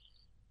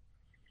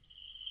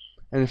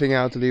 Anything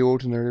out of the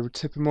ordinary would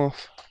tip him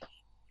off.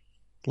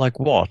 Like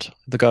what?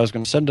 The guy's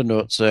going to send a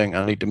note saying,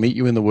 I need to meet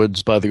you in the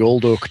woods by the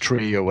old oak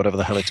tree, or whatever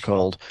the hell it's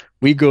called.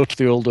 We go to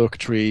the old oak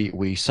tree,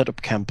 we set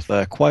up camp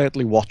there,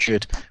 quietly watch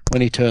it.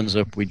 When he turns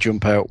up, we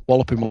jump out,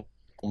 wallop him on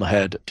the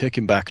head, take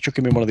him back, chuck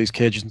him in one of these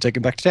cages, and take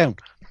him back to town.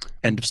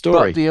 End of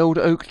story. But the old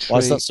oak tree. Why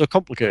is that so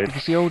complicated?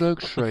 Because the old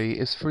oak tree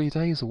is 3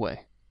 days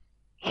away.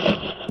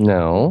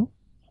 No,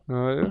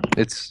 No.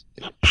 it's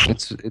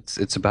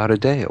about a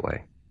day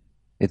away.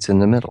 It's in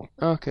the middle.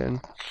 Okay.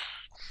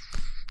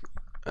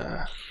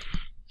 I'm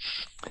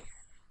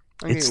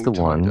It's getting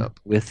the all tied one up.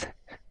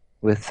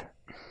 with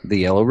the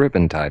yellow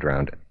ribbon tied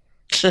around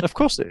it. Of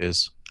course it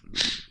is.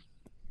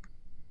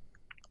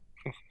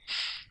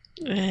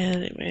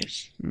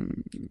 Anyways,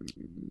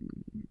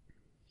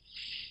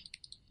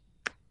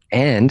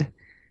 And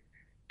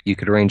you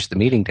could arrange the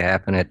meeting to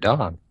happen at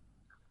dawn.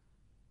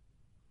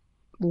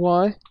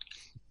 Why?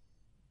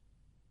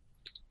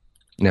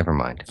 Never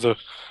mind.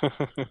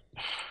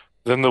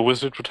 Then the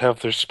wizard would have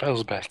their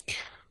spells back.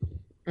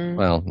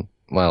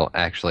 Well,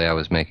 actually, I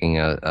was making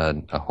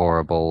a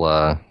horrible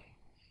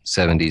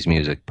 70s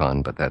music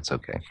pun, but that's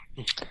okay.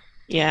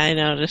 yeah, I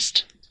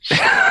noticed.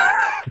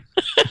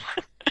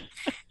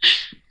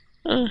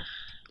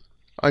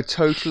 I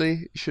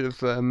totally should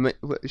have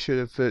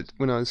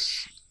when I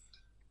was.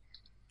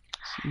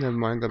 Never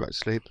mind. Go back to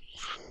sleep.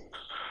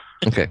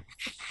 Okay.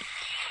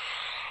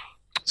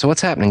 So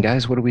what's happening,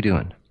 guys? What are we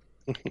doing?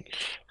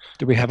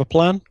 Do we have a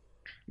plan?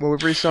 Well, we're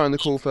restarting the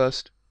call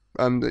first.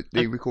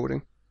 The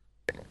recording.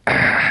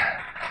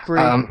 3,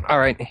 All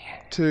right,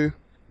 2,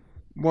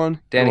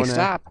 1. Danny, You're on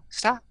air.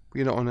 stop.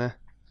 You're not on there.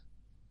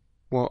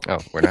 What? Oh,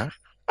 we're not.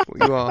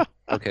 What you are?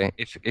 Okay.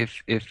 If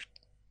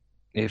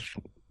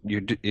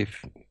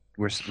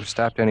we're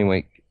stopped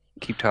anyway,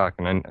 keep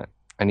talking.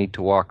 I need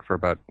to walk for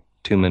about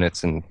 2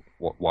 minutes and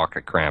walk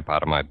a cramp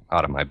out of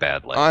my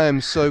bad leg. I am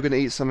so gonna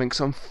eat something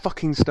because I'm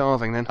fucking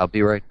starving. Then. I'll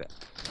be right back.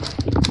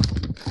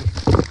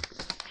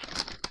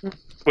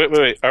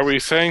 Wait. Are we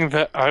saying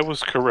that I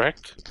was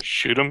correct?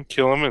 Shoot him,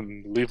 kill him,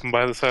 and leave him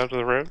by the side of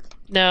the road?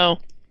 No.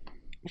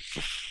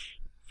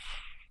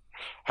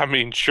 I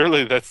mean,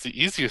 surely that's the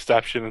easiest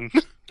option.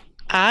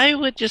 I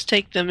would just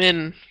take them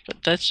in, but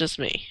that's just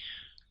me.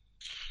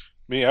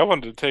 Me, I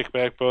wanted to take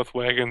back both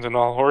wagons and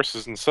all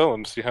horses and sell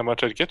them, see how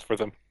much I'd get for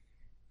them.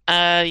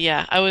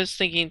 Yeah, I was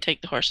thinking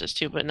take the horses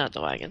too, but not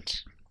the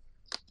wagons.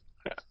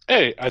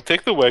 Hey, I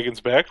take the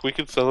wagons back. We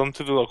can sell them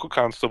to the local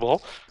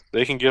constable.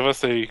 They can give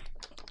us a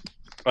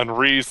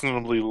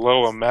unreasonably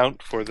low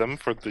amount for them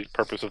for the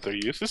purpose of their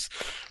uses,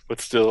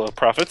 but still a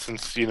profit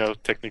since,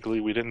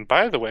 technically we didn't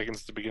buy the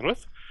wagons to begin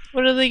with.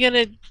 What are they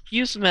gonna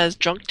use them as?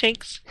 Drunk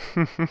tanks?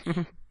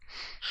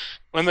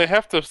 When they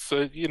have to,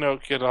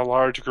 get a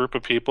large group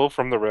of people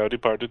from the rowdy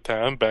part of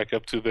town back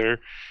up to their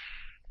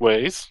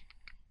ways,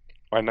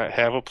 why not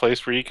have a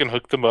place where you can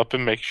hook them up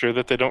and make sure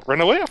that they don't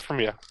run away from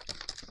you?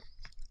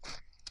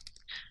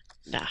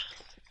 Nah.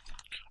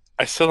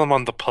 I sell them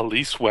on the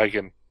police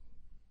wagon.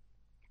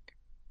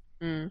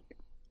 Mm.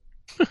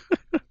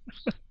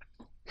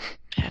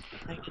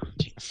 Wagon,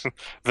 jeez.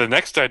 The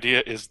next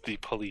idea is the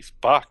police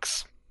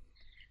box.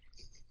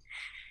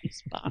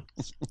 These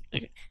bots.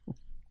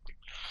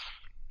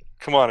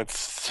 Come on,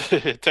 it's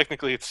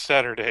technically it's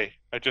Saturday.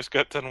 I just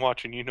got done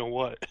watching you know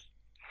what.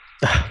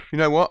 You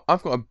know what?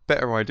 I've got a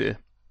better idea.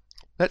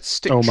 Let's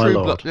stick Oh, my True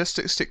lord. Blood.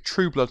 Let's stick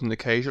True Blood in the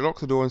cage, lock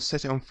the door, and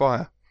set it on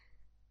fire.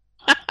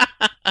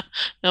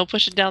 No,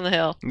 push it down the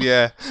hill.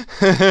 Yeah.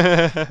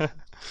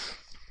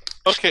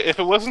 Okay, if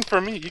it wasn't for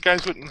me, you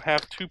guys wouldn't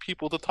have two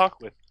people to talk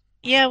with.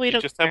 Yeah, we You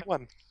don't just care. have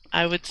one.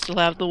 I would still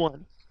have the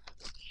one.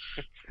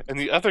 And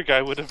the other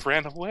guy would have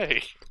ran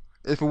away.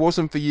 If it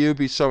wasn't for you, I'd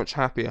be so much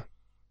happier.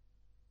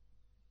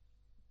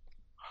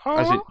 Huh?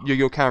 As you're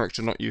your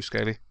character, not you,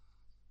 Scaly.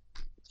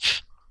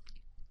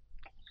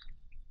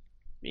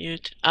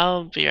 Mute.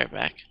 I'll be right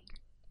back.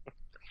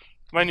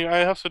 Mind you,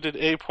 I also did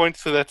A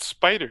points to that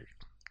spider.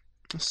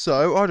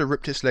 So I'd have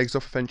ripped its legs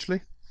off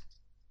eventually.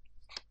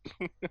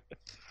 With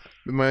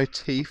my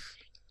teeth.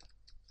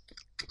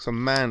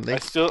 Some manly.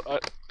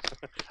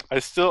 I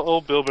still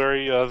owe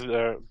Blueberry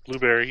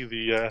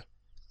the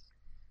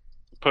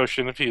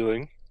potion of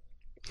healing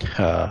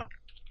Uh,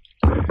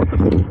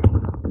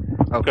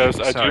 because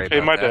I sorry do pay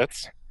about my that.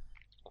 debts.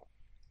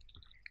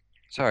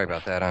 Sorry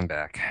about that. I'm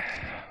back.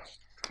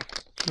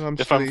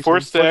 If I'm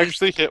forced to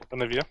actually hit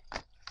one of you,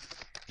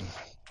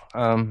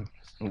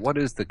 What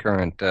is the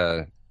current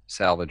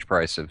salvage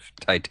price of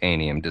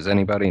titanium? Does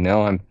anybody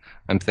know?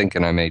 I'm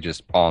thinking I may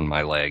just pawn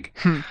my leg.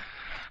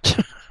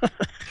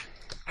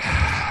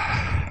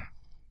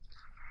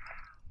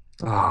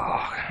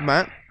 Oh,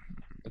 Matt,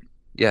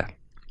 yeah.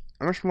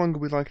 how much longer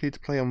are we likely to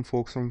play on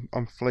for? Because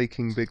I'm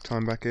flaking big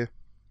time back here.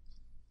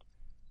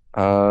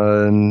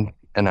 An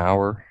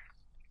hour.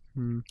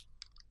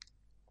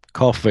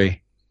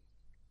 coffee.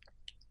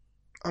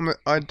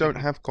 I don't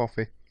have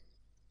coffee.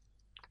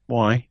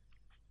 Why?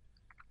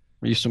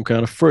 Are you some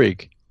kind of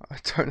freak? I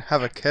don't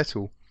have a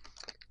kettle.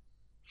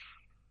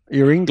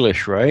 You're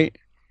English, right?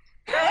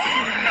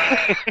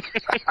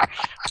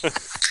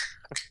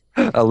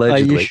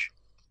 Allegedly.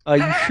 Are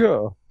you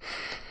sure?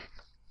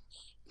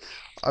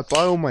 I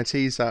buy all my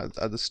teas at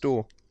the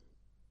store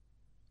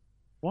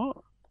What?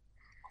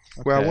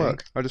 where I Okay.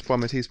 work. I just buy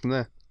my teas from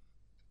there.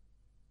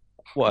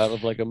 What, out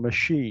of like a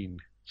machine?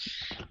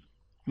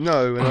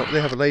 No, and they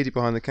have a lady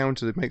behind the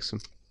counter that makes them.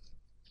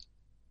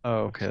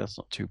 Oh, okay, that's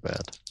not too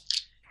bad.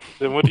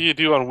 then what do you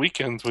do on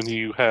weekends when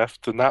you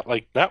have to not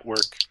work?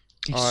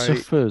 He I-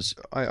 suffers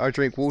I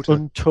drink water.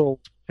 untold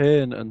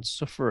pain and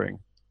suffering.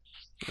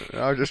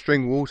 I just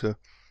drink water.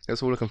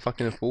 That's all I can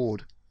fucking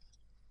afford.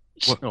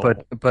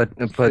 But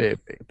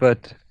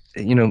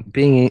baby.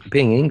 being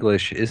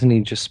English, isn't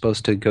he just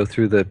supposed to go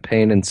through the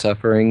pain and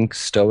suffering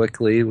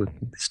stoically with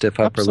stiff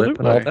upper lip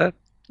and all Absolutely. that?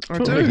 I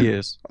Totally he do.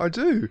 is. I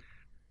do.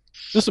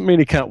 Doesn't mean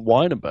he can't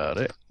whine about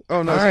it.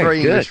 Oh no, it's Alright,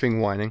 very good. English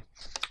thing whining.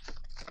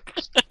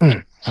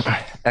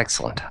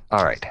 Excellent.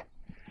 All right.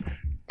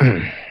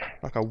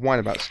 Like I whine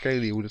about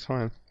Scaly all the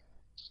time.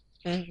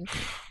 Mhm.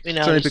 We know.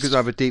 It's only because I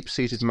have a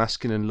deep-seated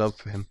masculine love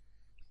for him.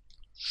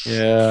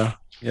 Yeah.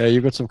 Yeah,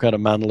 you've got some kind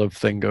of man love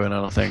thing going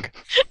on, I think.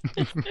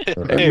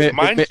 Hey,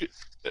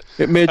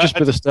 It may just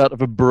be the start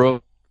of a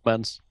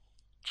bromance.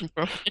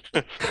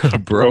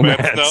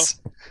 Bromance.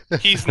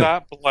 he's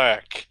not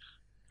black.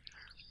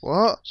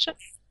 What?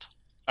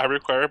 I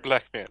require a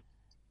black man.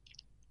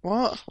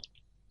 What?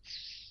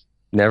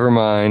 Never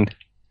mind.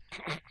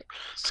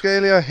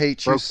 Scaly, I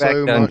hate you Brokeback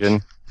so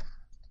Dungeon.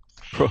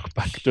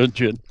 Brokeback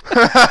Dungeon.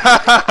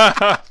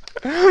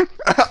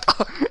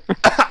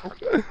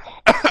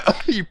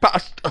 much. You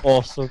bastard.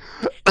 Awesome.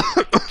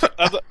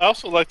 I'd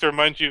also like to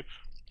remind you,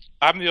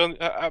 I'm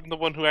the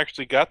one who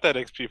actually got that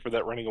XP for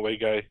that running away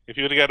guy. If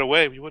he would have got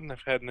away, we wouldn't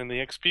have had any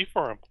XP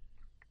for him.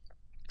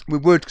 We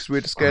would, because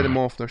we'd have scared him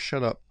off. Now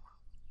shut up.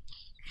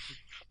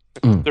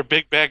 They're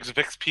big bags of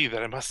XP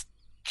that I must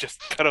just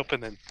cut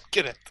open and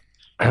get it.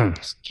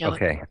 Kill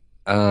it. Okay.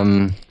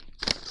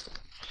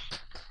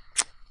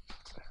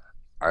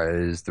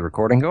 Is the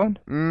recording going?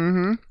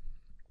 Mm-hmm.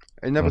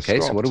 It never Okay,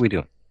 stopped. so what do we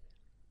do?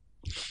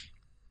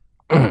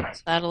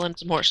 Saddle and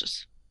some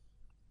horses.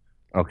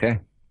 Okay.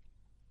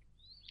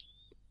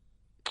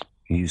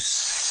 You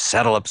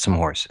saddle up some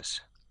horses.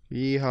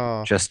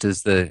 Yeehaw. Just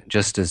as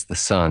the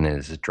sun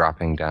is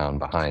dropping down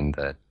behind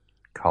the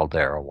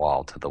caldera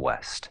wall to the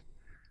west.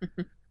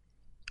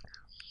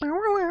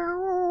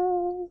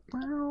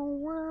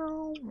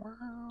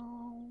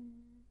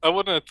 I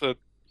wanted to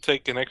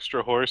take an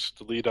extra horse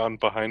to lead on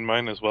behind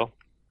mine as well.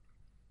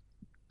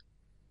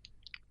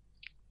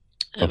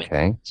 That makes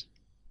Okay. sense.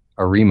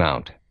 A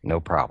remount, no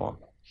problem.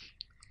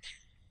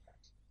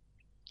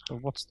 So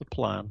what's the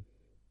plan?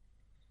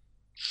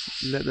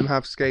 Let them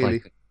have Scaly.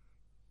 Like,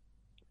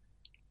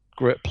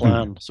 Great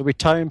plan. So we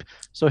timed.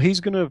 So he's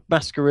going to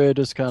masquerade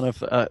as kind of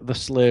the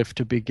slave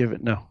to be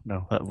given.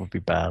 No, that would be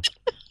bad.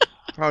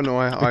 Oh no,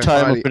 I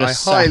time up in a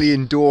highly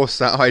endorse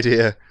that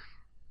idea.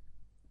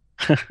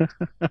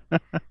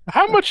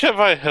 How much have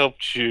I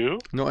helped you?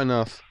 Not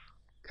enough.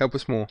 Help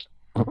us more.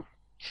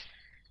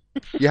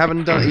 You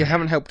haven't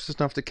helped us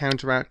enough to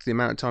counteract the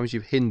amount of times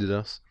you've hindered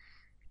us.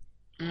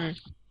 Mm.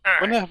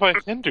 When have I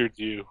hindered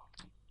you?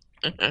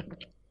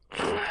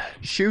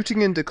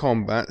 Shooting into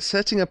combat,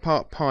 setting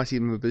apart party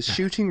members,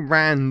 shooting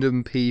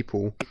random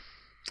people,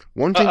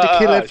 wanting to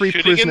kill every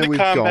shooting prisoner into we've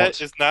combat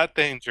got, is not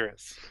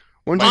dangerous.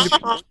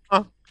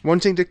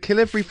 wanting to kill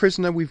every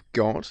prisoner we've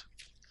got.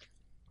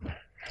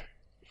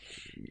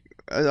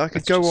 I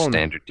could that's go just on.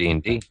 standard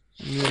D&D.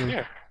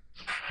 Yeah.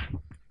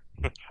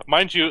 Yeah.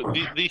 Mind you,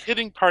 the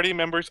hitting party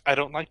members I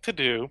don't like to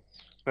do.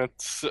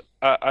 That's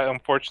I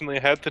unfortunately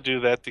had to do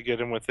that to get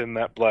him within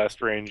that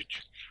blast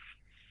range.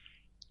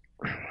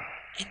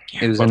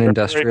 It was an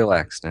industrial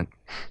accident.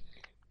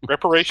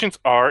 Reparations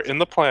are in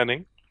the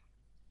planning.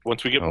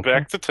 Once we get Okay.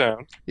 back to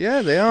town.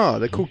 Yeah, they are.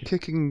 They're called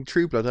kicking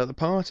True Blood out of the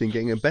party and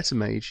getting a better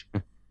mage.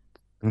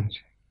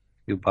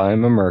 You buy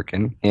him a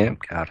merkin. Yeah,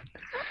 got it.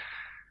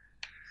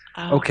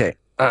 Okay.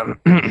 I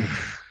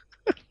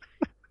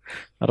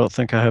don't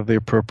think I have the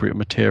appropriate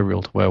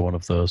material to wear one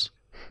of those.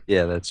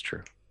 Yeah, that's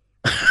true.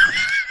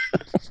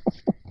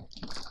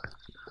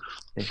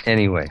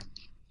 Anyway,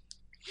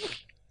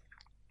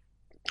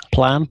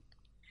 Plan?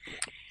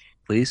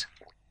 please.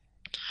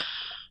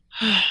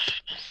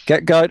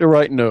 Get guy to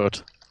write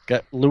note.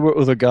 Lure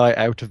other guy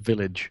out of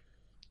village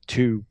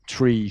to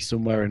tree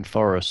somewhere in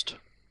forest.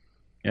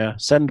 Yeah.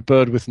 Send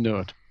bird with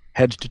note.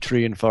 Head to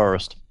tree in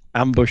forest.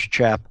 Ambush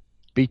chap.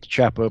 Beat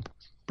chap up.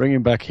 Bring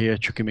him back here.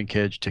 Chuck him in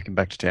cage. Take him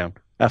back to town.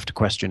 After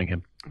questioning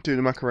him Do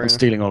the Macarena. and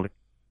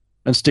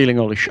stealing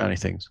all his shiny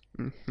things.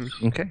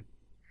 Mhm. Okay.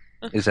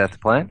 Is that the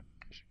plan?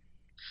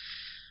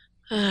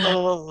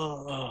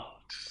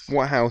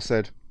 What Hal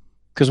said.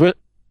 Because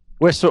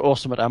we're so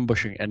awesome at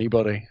ambushing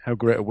anybody. How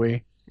great are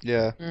we?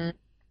 Yeah. Yeah.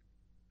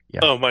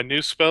 Oh, my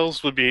new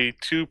spells would be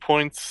 2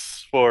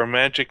 points for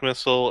magic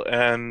missile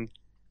and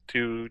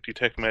to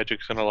detect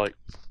magics and a light.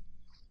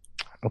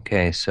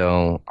 Okay,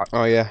 so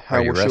Oh yeah. How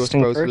you was your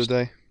resting suppose for the first?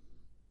 day?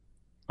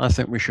 I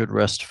think we should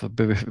rest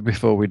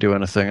before we do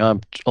anything.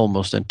 I'm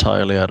almost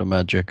entirely out of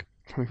magic.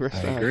 We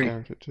rest I our agree.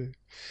 character too.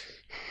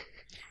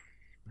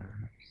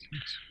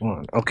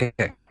 one. Okay.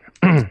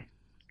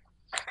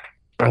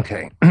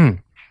 Okay.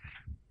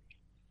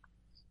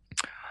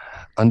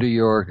 Under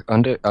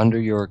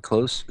your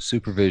close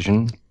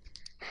supervision,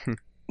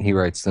 he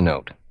writes the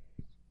note.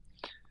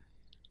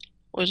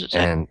 What does it say?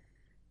 And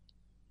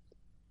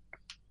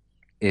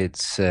it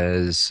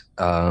says,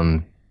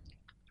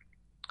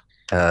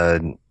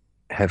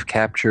 have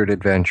captured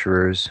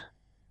adventurers.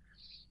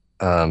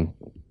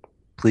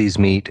 Please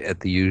meet at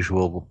the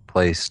usual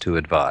place to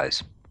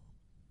advise.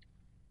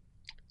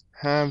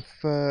 Have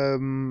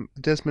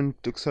Desmond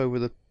looks over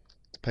the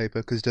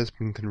paper because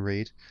Desmond can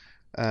read,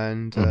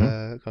 and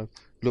kind of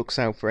looks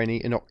out for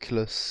any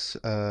innocuous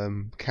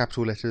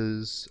capital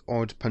letters,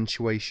 odd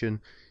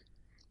punctuation,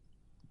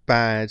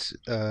 bad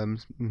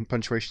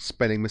punctuation,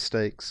 spelling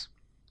mistakes.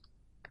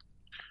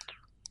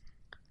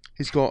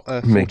 He's got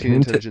 14 Make him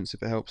intelligence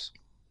if it helps.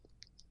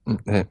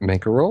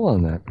 Make a roll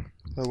on that.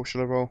 What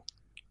should I roll?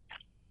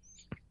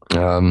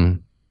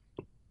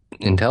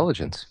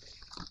 Intelligence.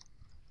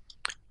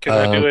 Can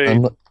I do a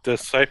unlo-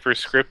 decipher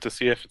script to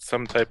see if it's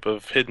some type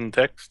of hidden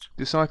text?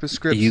 Decipher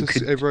scripts You is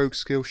could- a rogue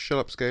skill. Shut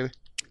up, Scaly.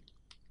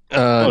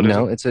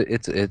 it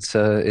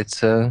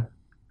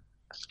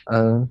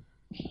No,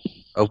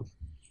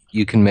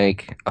 you can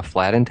make a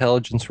flat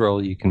intelligence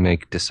roll, you can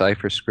make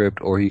decipher script,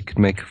 or you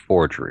can make a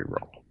forgery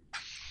roll.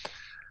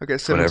 I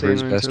get Whatever 17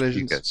 is on best for you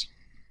intelligence. guys.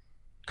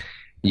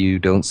 You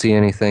don't see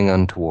anything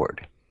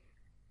untoward.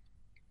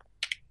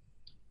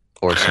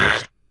 Or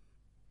sinister.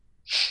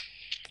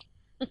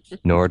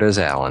 Nor does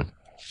Alan.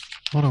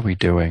 What are we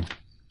doing?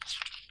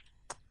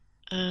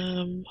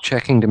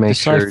 Checking to make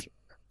sure.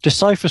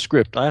 Decipher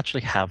script. I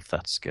actually have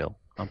that skill.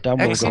 I'm damn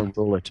well going to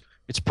roll it.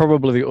 It's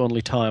probably the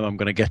only time I'm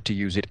going to get to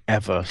use it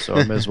ever, so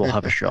I may as well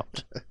have a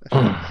shot.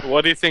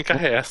 What do you think I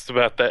asked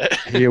about that?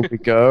 Here we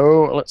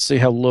go. Let's see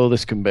how low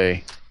this can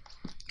be.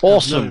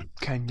 Awesome. No,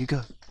 can you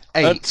go?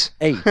 8.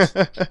 8.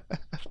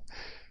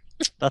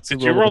 That's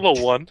Did you roll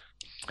a 1?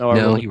 No,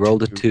 No, he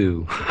rolled a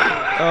 2.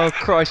 Oh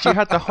Christ! You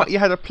had you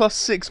had a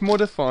 +6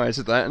 modifier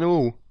to that and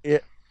all. Yeah.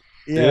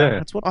 Yeah.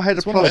 That's what I had a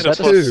that's what I I had a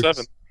said. +2.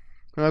 +7.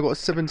 And I got a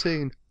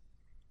 17.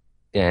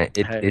 Yeah,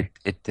 Hey.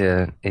 it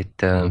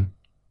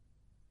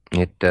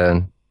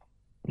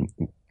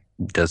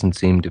doesn't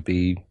seem to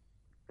be.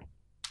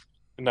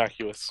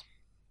 Innocuous.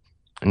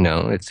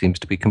 No, it seems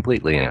to be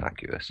completely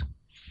innocuous.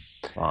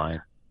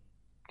 Fine.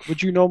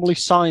 Would you normally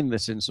sign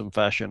this in some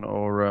fashion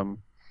or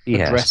He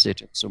address has.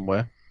 it in some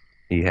way?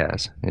 He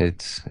has.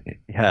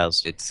 He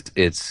has.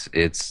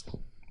 It's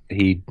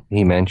he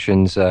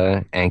mentions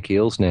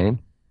Ankiel's name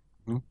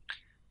Hmm.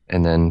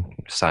 and then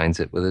signs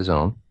it with his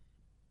own.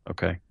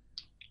 Okay.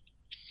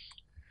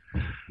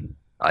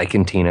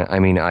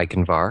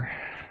 Ikenvar.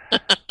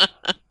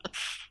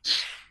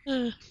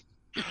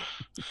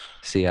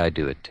 See, I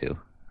do it too.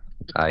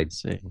 I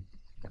See.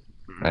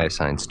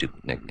 assign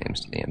stupid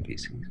nicknames to the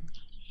NPCs.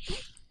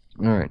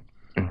 All right.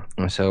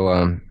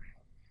 So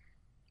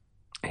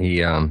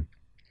he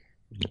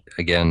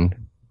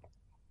again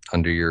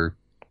under your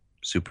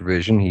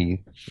supervision,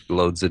 he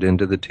loads it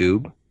into the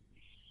tube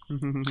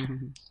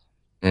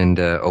and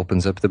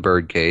opens up the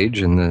bird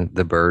cage, and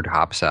the bird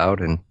hops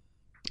out and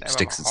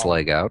sticks its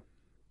leg out,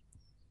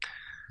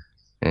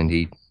 and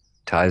he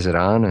ties it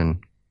on,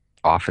 and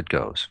off it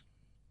goes.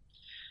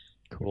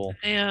 Cool.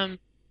 I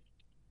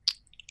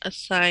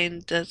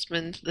assigned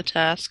Desmond the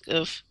task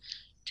of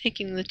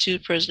taking the 2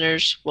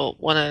 prisoners, well,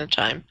 one at a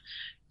time,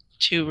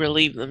 to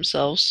relieve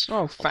themselves.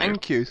 Oh,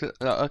 thank you.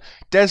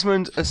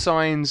 Desmond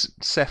assigns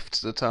Seth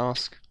to the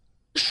task.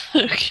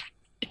 Okay.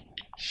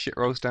 Shit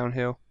rolls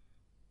downhill.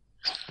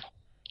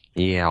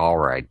 Yeah, all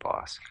right,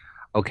 boss.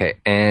 Okay,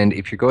 and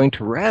if you're going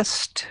to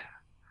rest,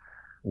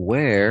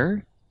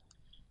 where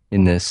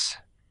in this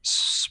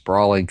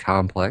sprawling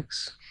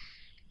complex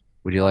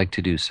would you like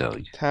to do so?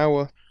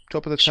 Tower.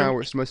 Top of the Sure.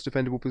 tower. It's the most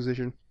defendable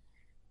position.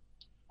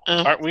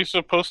 Aren't we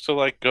supposed to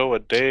like go a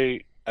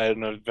day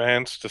in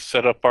advance to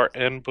set up our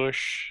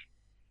ambush?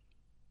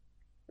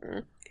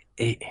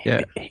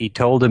 Yeah. He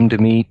told him to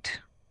meet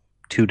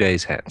 2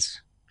 days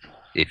hence,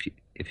 if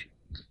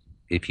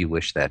you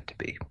wish that to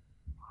be.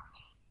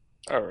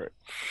 All right.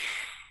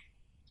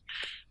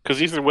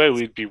 Because either way,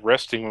 we'd be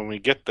resting when we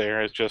get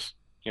there. It's just,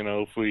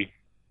 if we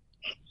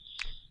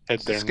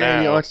head there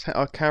Scaly, now.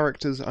 our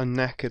characters are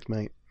knackered,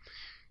 mate.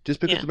 Just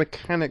because Yeah. the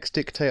mechanics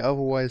dictate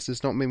otherwise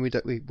does not mean we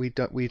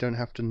don't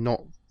have to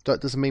not.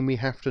 That doesn't mean we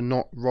have to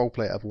not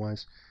roleplay it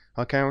otherwise.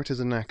 Our characters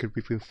are knackered.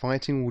 We've been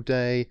fighting all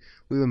day.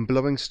 We've been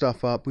blowing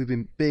stuff up. We've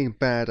been being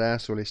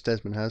badass, or at least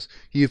Desmond has.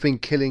 You've been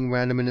killing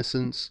random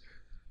innocents.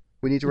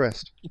 We need to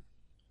rest.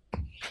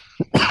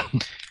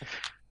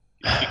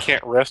 You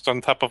can't rest on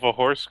top of a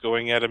horse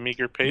going at a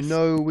meager pace?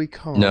 No, we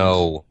can't.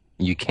 No,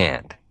 you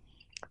can't.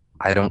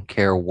 I don't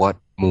care what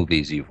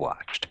movies you've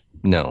watched.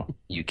 No,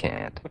 you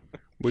can't.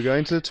 We're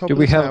going to the top Do of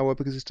we the have- tower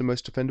because it's the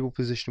most defendable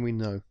position we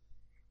know.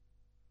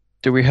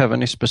 Do we have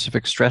any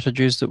specific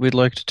strategies that we'd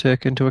like to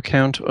take into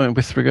account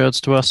with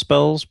regards to our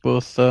spells,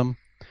 both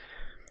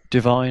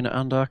divine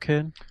and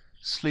arcane?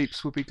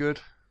 Sleeps would be good.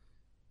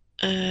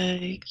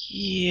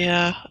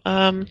 Yeah.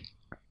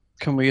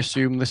 Can we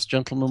assume this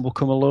gentleman will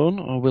come alone,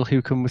 or will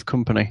he come with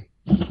company?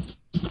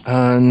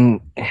 He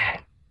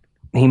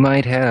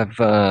might have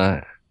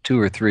 2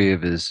 or 3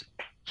 of his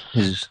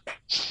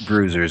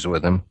bruisers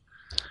with him,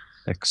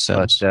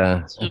 Except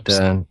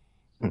but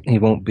he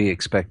won't be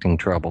expecting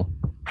trouble.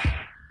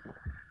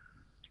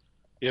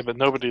 Yeah, but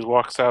nobody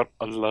walks out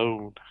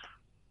alone.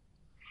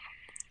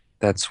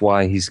 That's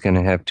why he's going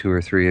to have 2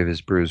 or 3 of his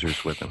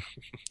bruisers with him.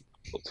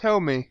 Tell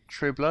me,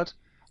 Trueblood,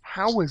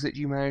 how is it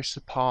you managed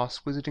to pass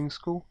wizarding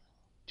school?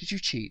 Did you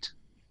cheat?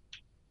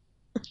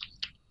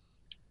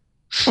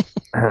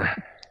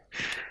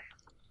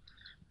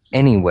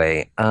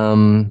 Anyway,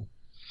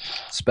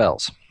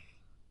 spells.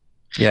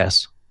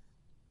 yes.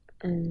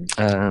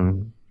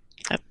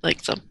 I'd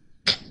like some.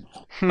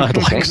 I'd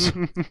like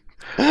some.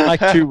 I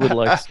too would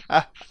like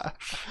some.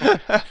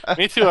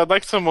 Me too, I'd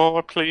like some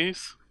more,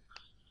 please.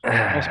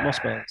 More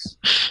spells.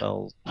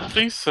 Spells.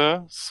 Please,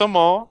 sir, some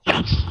more.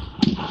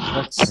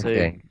 Let's see.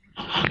 Okay.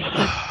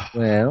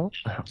 Well,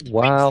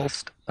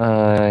 whilst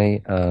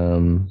I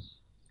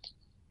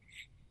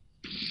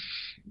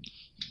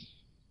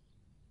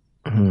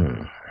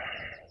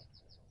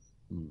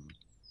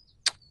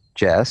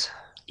Jess,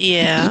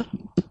 Yeah.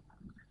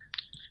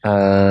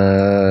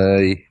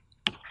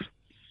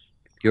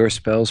 your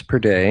spells per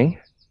day.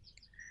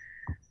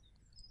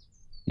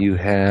 You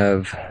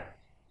have,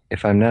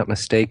 if I'm not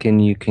mistaken,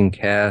 you can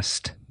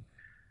cast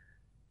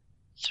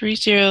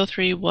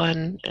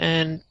 3031,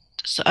 and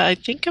so I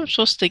think I'm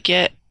supposed to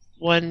get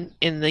one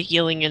in the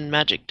healing and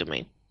magic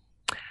domain.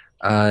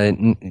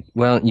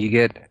 well, you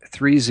get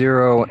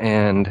 30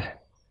 and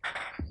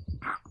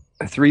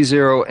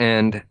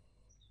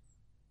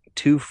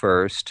 2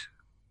 first,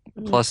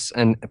 plus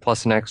an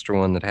extra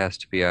one that has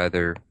to be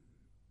either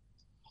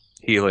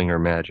healing or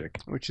magic.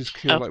 Which is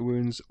Cure Oh. Light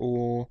Wounds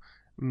or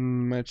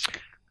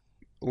Magic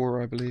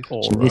Aura, I believe.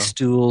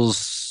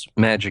 Nistul's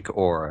magic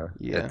aura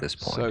Yeah. at this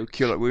point. So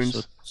Cure Light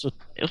Wounds.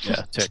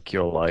 Yeah, take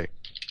your light.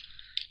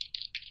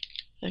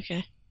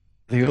 Okay.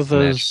 The Magic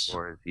others,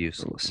 aura is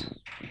useless.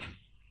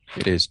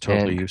 it is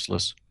totally And-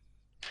 useless.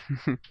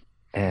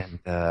 And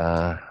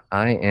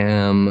I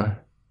am,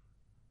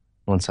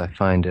 once I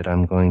find it,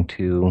 I'm going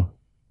to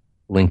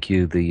link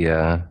you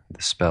the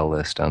spell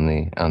list on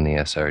the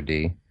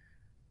SRD.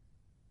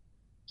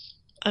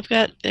 I've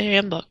got the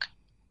handbook.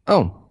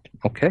 Oh,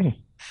 okay.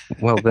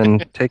 Well, then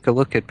take a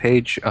look at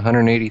page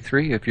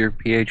 183 of your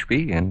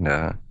PHB and,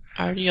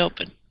 Already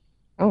open.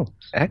 oh,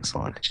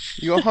 excellent.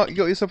 You got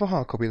yourself a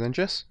hard copy then,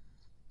 Jess?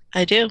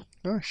 I do.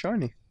 Oh,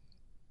 shiny.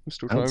 I'm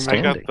still trying to I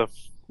remember. got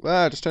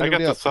Ah, just turn I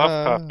got everybody the up.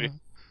 soft copy.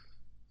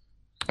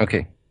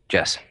 Okay,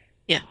 Jess.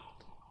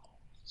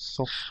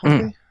 Soft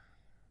copy?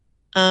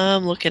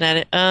 Looking at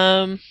it.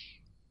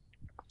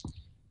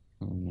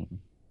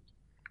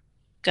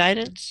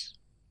 Guidance.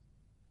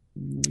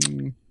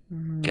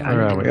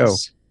 Where are we? Oh.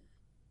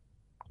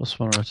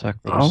 +1 attack.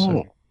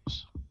 Oh.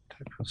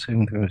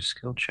 Saving through a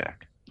skill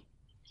check.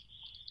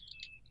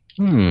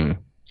 Hmm.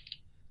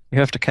 You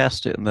have to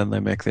cast it and then they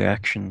make the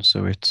action,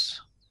 so it's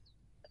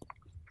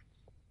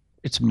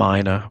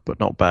minor but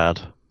not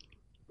bad.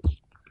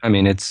 I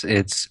mean, it's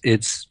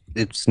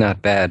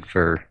not bad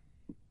for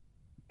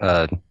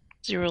 0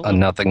 a level.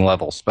 nothing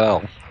level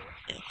spell.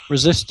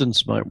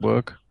 Resistance might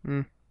work.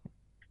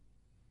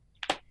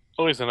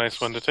 Always a nice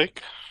one to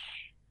take.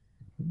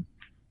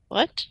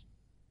 What?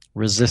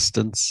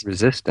 Resistance.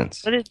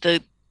 Resistance. What did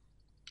the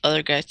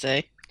other guy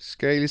say?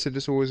 Scaly said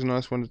it's always a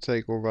nice one to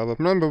take, or rather,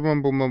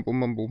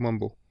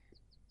 mumble.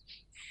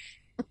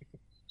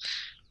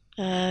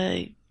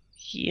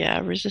 Yeah,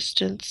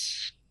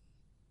 resistance.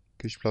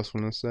 Gives you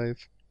 +1 on save.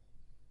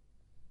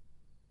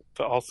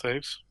 To all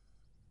saves.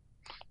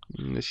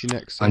 It's your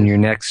next On save. your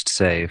next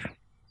save.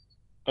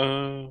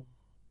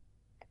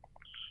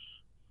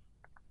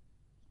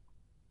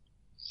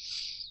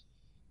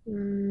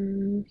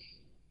 Mm,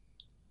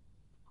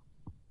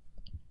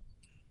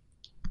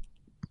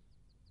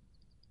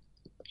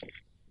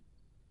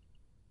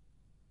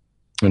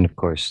 And of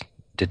course,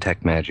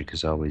 detect magic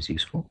is always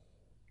useful.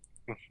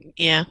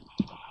 yeah.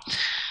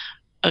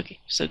 Okay,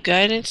 so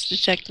guidance,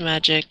 detect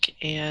magic,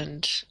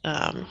 and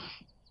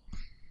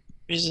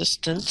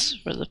resistance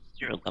for the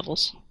 0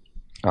 levels.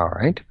 All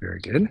right, very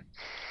good.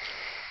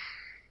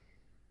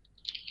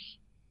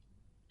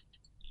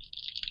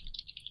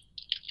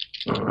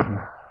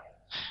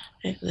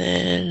 And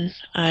then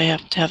I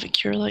have to have a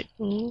cure light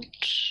wound.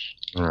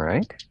 All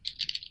right.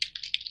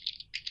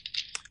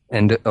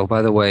 And oh,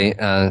 by the way,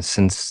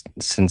 since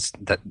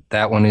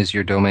that one is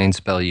your domain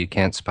spell, you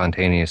can't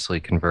spontaneously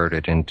convert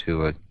it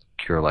into a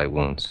cure light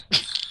wounds.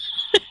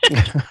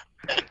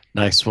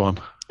 Nice one.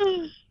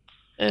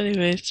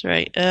 Anyways,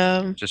 right.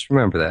 Just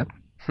remember that.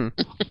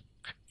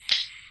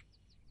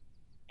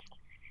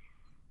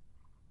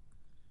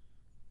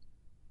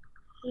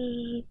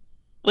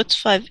 What's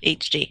 5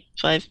 HD?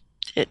 5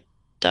 hit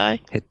die?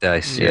 Hit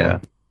dice, Yeah. yeah.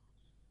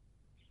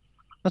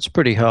 That's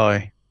pretty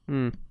high.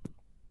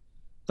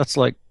 That's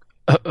like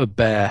a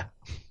bear.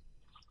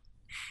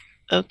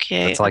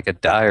 Okay. It's like a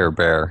dire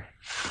bear.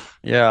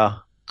 Yeah.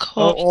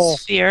 Cold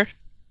sphere.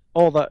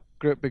 Oh, that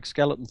great big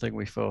skeleton thing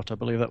we fought. I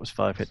believe that was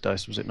 5 hit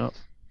dice, was it not?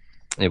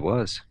 It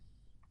was,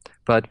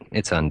 but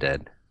it's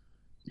undead.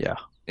 Yeah.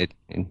 It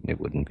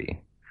wouldn't be.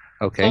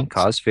 Okay, Oh.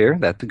 cause fear.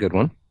 That's a good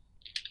one.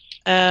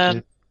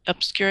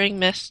 Obscuring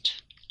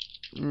mist.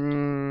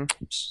 That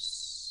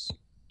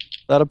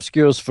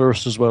obscures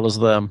first as well as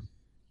them.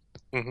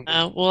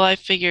 Well, I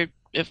figured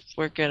if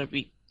we're gonna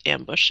be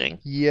ambushing.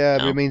 Yeah,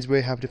 but No. it means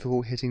we have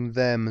difficulty hitting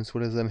them as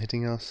well as them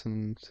hitting us,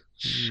 and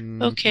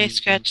Okay,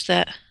 scratch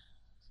that.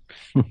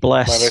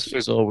 Bless Minus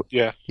is always,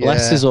 Yeah.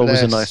 Bless is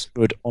always a bless. nice,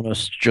 good,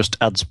 honest, just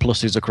adds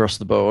pluses across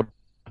the board.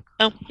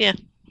 Oh, yeah.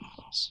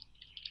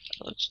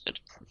 That looks good.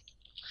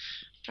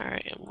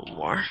 Alright, and one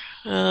more.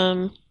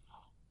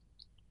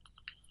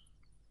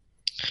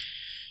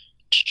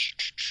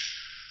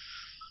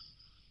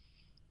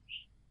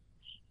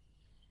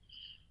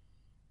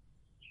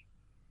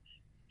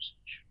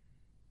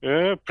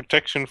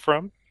 Protection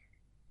from.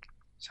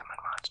 Summon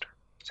monster.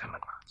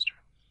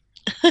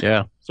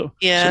 Yeah. So,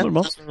 Yeah, summon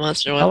monster. summon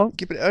monster How one. long?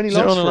 Yeah, but it only Does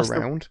it lasts only for last a a-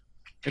 round.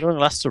 It only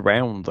lasts a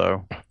round,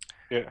 though.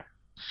 Yeah.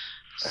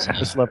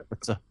 This level,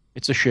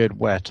 it's a shade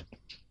wet.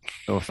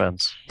 No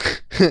offense.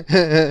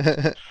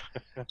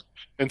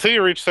 Until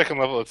you reach second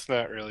level, it's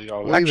not really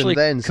all Well, that. Actually,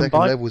 even then, second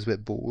combine- level's a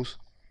bit balls.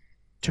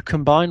 To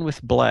combine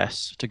with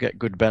Bless to get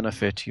good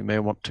benefit, you may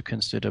want to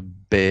consider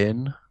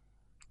Bane.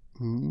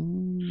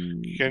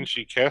 Ooh. Can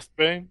she cast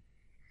Bane?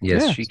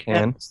 Yes, Yeah, she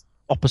can.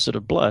 Opposite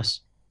of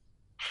Bless.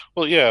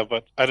 Well, yeah,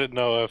 but I didn't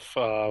know if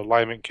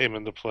Lyman came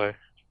into play.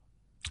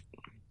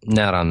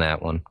 Not on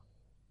that one.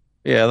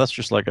 Yeah, that's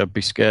just like a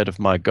be scared of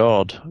my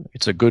god.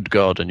 It's a good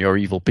god and you're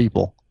evil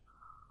people.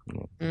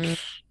 Mm,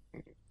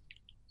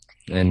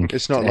 And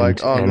It's not and-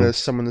 like, oh, I'm and- going to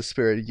summon the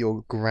spirit of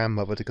your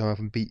grandmother to come up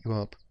and beat you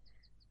up.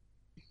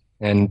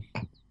 And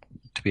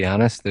to be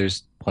honest,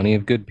 there's plenty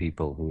of good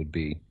people who would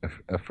be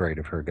afraid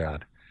of her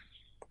god.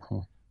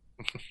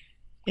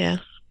 yeah.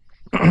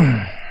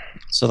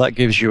 So that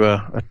gives you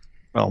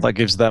that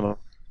gives them a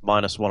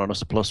 -1 and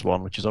us a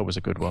 +1, which is always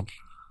a good one.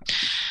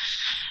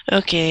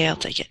 Okay, I'll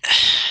take it.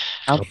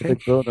 And Okay. the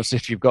big bonus,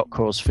 if you've got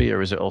cause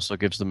fear, is it also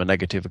gives them a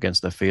negative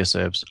against their fear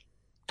saves.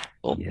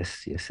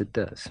 Yes, it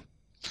does.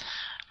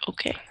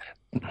 Okay.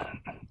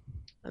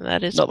 And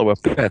that is Not that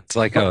we're That's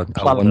like a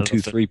Planning 1, 2,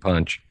 anything. 3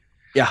 punch.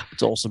 Yeah,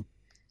 it's awesome.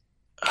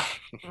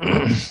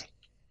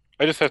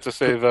 I just have to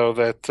say though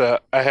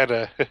that I had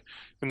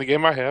in the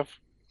game I have,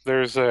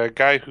 there's a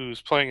guy who's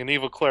playing an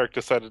evil cleric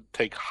decided to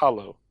take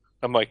Hollow.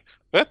 I'm like,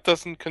 that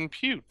doesn't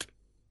compute.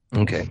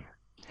 Okay.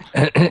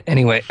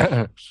 Anyway,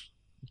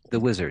 the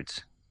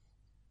wizards.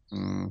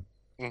 Mm.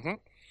 hmm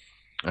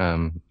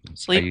Are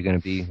Sleep. you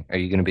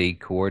gonna be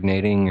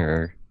coordinating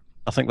or?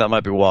 I think that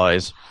might be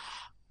wise.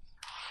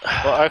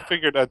 Well, I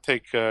figured I'd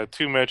take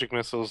 2 magic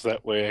missiles.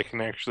 That way I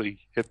can actually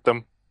hit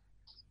them.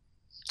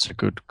 It's a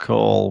good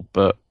call,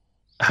 but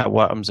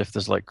what happens if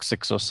there's like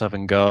 6 or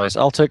 7 guys?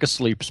 I'll take a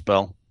sleep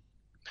spell.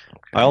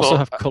 I also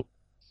Well,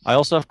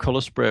 have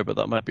color spray, but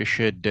that might be a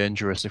shade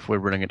dangerous if we're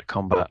running into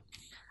combat.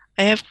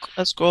 I have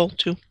a scroll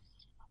too.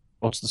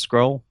 What's the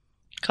scroll?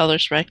 Color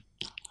spray.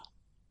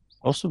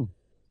 Awesome.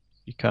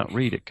 You can't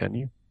read it, can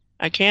you?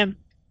 I can.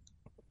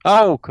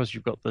 Oh, because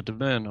you've got the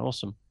domain.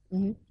 Awesome.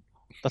 Mhm.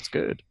 That's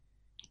good.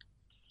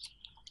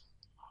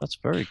 That's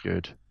very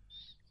good.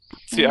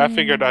 See, I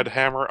figured I'd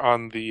hammer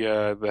on the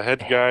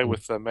head guy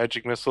with the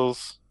magic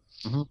missiles,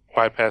 Mhm.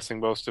 bypassing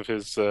most of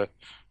his, at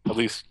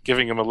least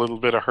giving him a little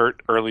bit of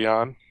hurt early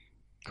on.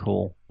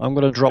 Cool. I'm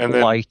going to drop And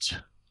then- light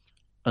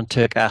and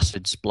take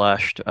acid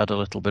splash to add a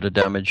little bit of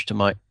damage to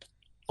my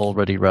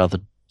already rather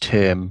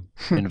tame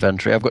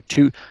inventory. I've got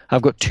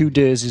two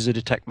daisies of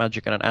detect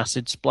magic and an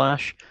acid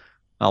splash.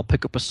 I'll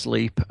pick up a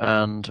sleep,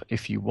 and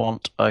if you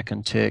want, I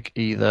can take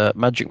either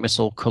magic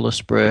missile, color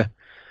spray,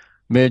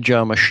 mage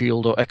armor,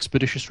 shield, or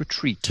expeditious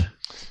retreat.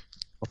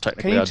 Or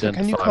technically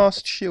Can you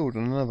cast shield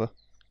on another?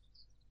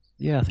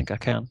 Yeah, I think I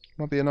can.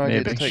 Might be an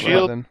idea to Maybe. take that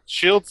Shield, then.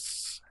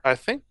 Shield's, I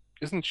think,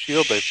 isn't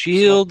Shield a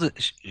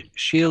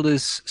Shield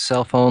is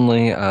self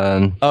only.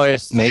 Oh,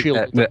 yes, Make shield.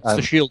 that- It's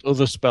the shield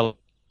other spell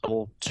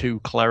level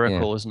 2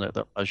 clerical, isn't it?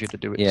 That allows you to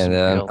do it. to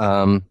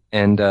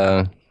somebody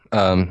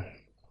else.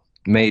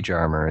 mage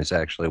armor is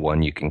actually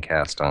one you can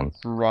cast on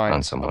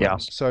Right. someone Yeah.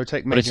 else. So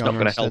take But it's mage not armor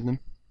gonna instead help. then.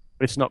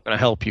 But it's not going to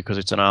help you because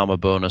it's an armor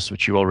bonus,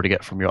 which you already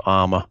get from your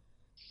armor.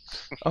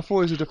 I thought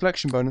it was a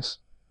deflection bonus.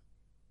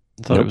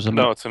 I thought Nope. it was a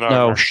No, it's an no.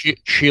 armor.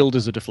 Shield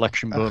is a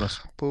deflection bonus.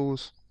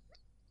 Balls.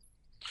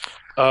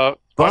 Why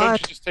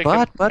don't you just take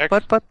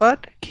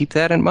But keep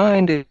that in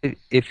mind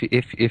if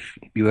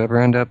you ever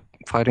end up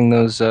fighting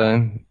those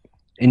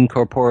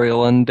incorporeal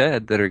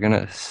undead that are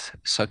gonna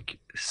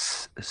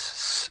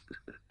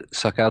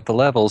suck out the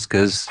levels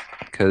because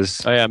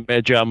Oh yeah,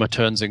 mage armor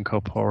turns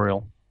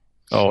incorporeal.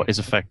 Oh,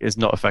 is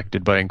not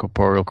affected by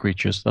incorporeal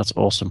creatures. That's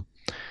awesome.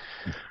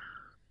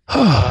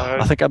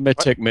 I think I may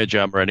take mage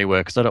armor anyway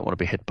because I don't want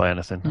to be hit by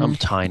anything. I'm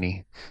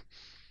tiny.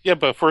 Yeah,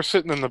 but if we're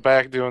sitting in the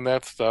back doing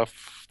that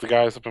stuff, the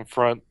guys up in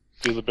front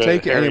do the bit.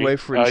 Take it anyway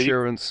for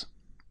insurance.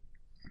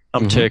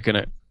 I'm Mhm. taking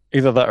it.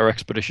 Either that or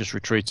expeditious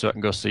retreat so I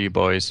can go see you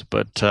boys,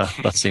 but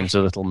that seems a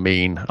little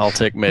mean. I'll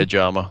take mage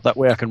armor. That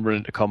way I can run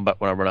into combat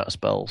when I run out of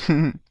spells.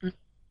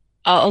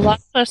 A lot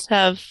of us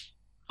have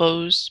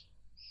bows.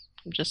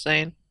 I'm just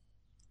saying.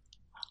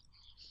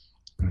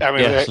 I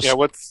mean, Yeah, yeah.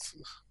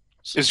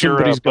 Is your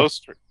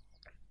boaster?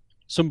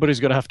 Somebody's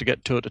going to have to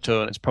get toe to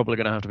toe, and it's probably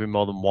going to have to be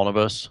more than one of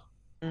us.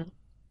 Mm.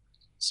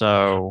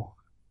 So,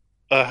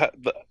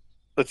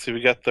 Let's see.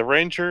 We got the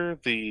ranger,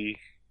 the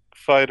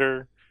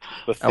fighter,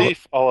 the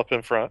thief, all up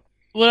in front.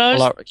 What I was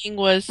Well, thinking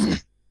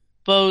was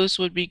bows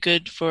would be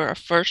good for a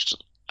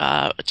first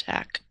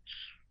attack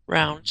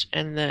round,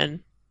 and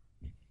then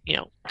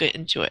get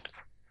into it.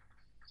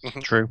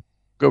 true.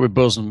 Go with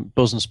bows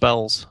and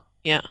spells.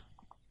 Yeah.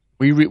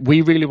 We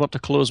really want to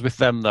close with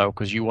them though,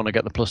 because you want to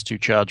get the +2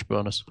 charge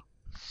bonus.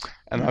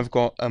 And I've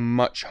got a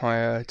much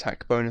higher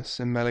attack bonus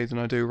in melee than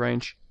I do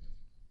range.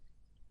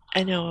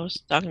 I know. I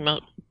was talking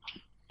about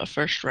a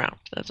first round.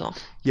 That's all.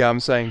 Yeah, I'm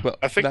saying, but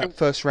I think that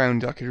first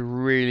round I could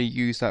really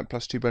use that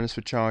 +2 bonus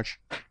for charge.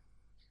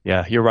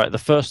 Yeah, you're right. The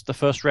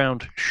first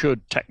round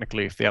should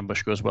technically, if the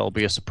ambush goes well,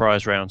 be a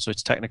surprise round. So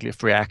it's technically a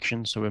free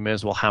action. So we may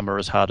as well hammer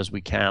as hard as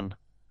we can.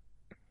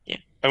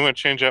 I'm going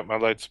to change out my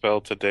light spell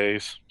to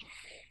daze.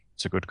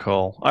 It's a good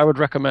call. I would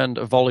recommend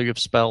a volley of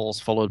spells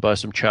followed by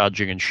some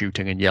charging and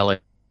shooting and yelling,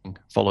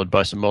 followed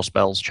by some more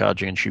spells,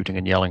 charging and shooting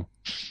and yelling.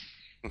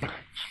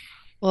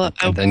 Well,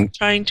 I And was then-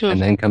 trying to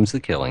and then comes the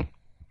killing,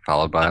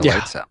 followed by a Yeah.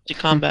 lights out. to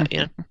combat.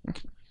 Yeah.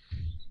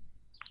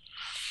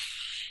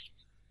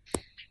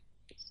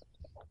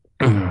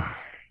 And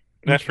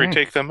after we Okay.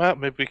 take them out,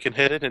 maybe we can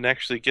hit it and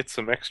actually get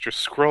some extra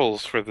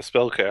scrolls for the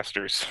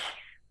spellcasters.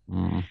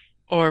 Mm.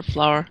 Or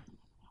flower.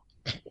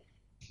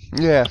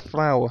 Yeah,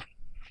 flour.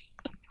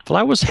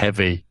 Flour's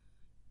heavy.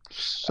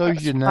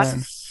 So's your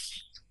nan.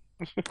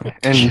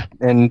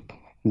 and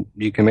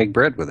you can make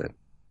bread with it.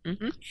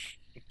 Hmm.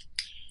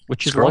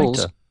 Which is Scrolls.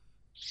 lighter.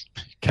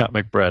 Can't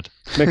make bread.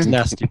 Makes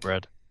nasty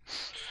bread.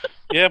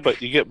 Yeah,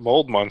 but you get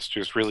mold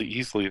monsters really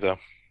easily, though.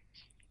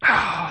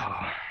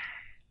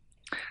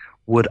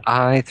 Would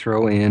I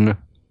throw in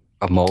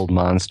a mold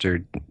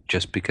monster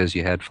just because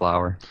you had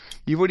flour?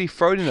 You've already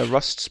thrown in a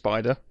rust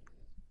spider.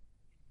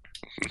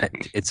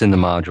 It's in the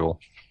module.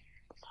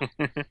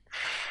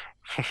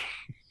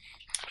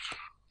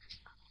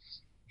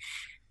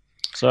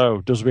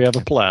 So, does we have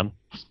a plan?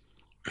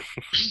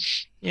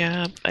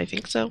 Yeah, I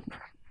think so.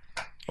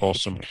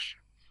 Awesome.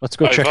 Let's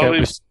go I've check out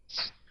always-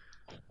 this.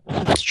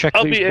 Let's check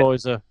I'll these be-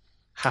 boys are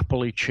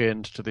happily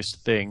chained to this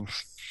thing.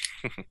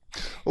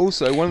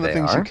 Also, one of the They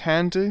things are? you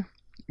can do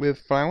with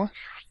flour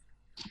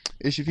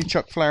is if you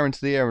chuck flour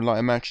into the air and light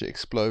a match, it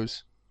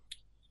explodes.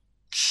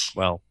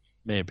 Well,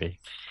 maybe.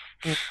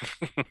 Watch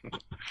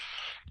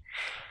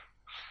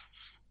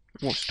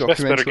Best better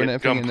documentary and get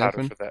everything and gunpowder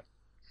everything. for that.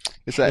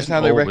 Is that Doesn't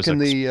how they always reckon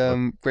the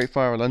explode. Great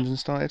Fire of London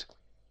started?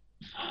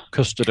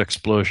 Custard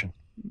explosion.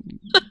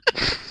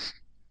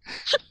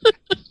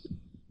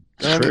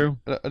 True.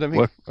 I don't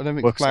Work-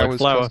 think works like flour was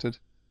flour. custard.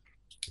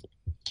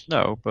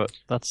 No, but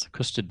that's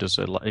custard does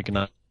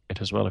ignite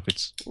as well if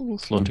it's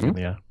Awesome. floating in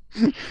the air.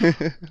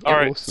 All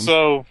right, Awesome.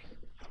 so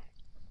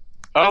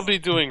I'll be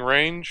doing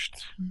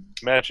ranged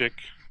magic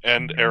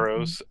and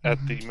arrows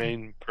at the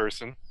main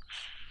person.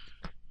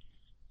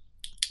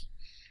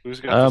 Who's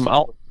got this?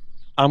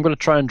 I'm going to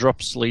try and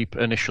drop sleep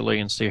initially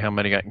and see how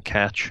many I can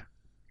catch.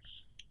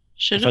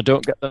 Should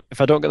If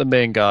I don't get the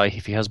main guy,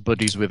 if he has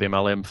buddies with him,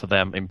 I'll aim for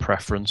them in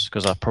preference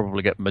because I'll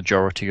probably get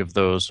majority of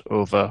those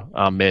over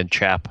our main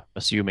chap,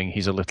 assuming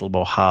he's a little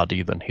more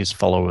hardy than his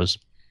followers.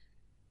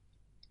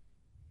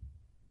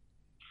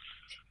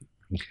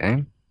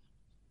 Okay.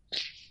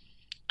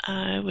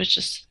 I was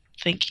just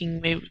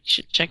thinking maybe we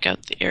should check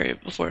out the area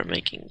before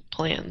making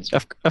plans.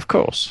 Of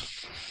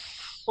course.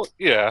 Well,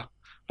 yeah,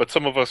 but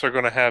some of us are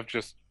going to have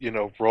just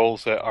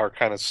roles that are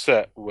kind of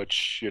set,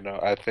 which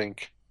I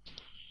think.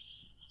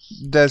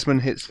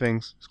 Desmond hits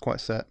things. It's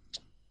quite set.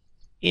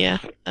 Yeah.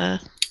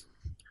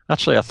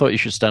 Actually, I thought you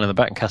should stand in the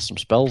back and cast some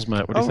spells,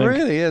 mate. What do you think?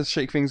 Really? Yeah,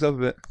 shake things up a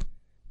bit.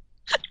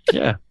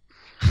 Yeah.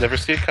 Never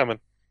see it coming.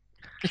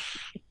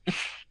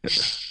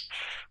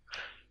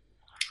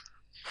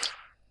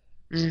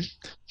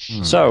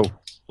 So,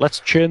 let's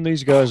chain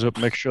these guys up,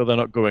 make sure they're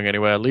not going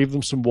anywhere, leave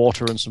them some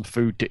water and some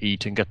food to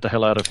eat, and get the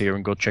hell out of here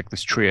and go check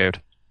this tree out.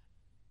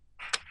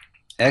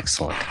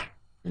 Excellent.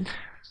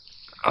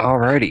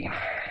 Alrighty.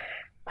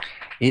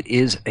 It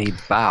is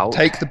about...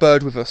 Take the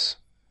bird with us.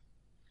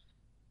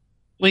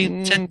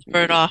 We sent the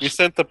bird off. We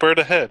sent the bird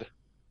ahead.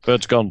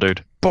 Bird's gone,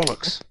 dude.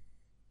 Bollocks.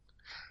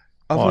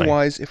 Why?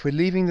 Otherwise, if we're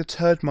leaving the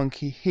turd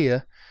monkey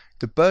here,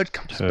 the bird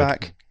comes Turd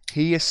back,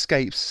 he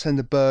escapes, send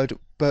the bird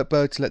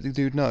to let the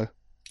dude know.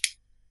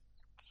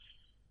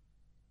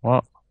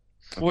 What?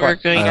 We're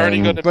Right. going. He's already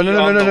Um, going to But be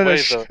no, on the way,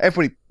 shh. though.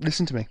 Everybody,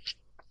 listen to me.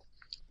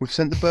 We've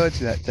sent the bird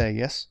to that day,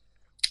 yes?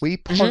 We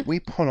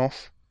pon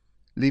off,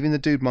 leaving the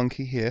dude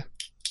monkey here.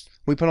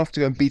 We pon off to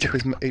go and beat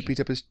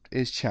up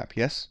his chap,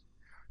 yes?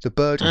 The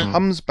bird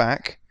comes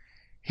back.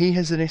 He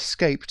has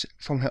escaped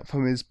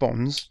from his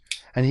bonds,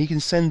 and he can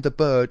send the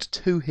bird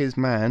to his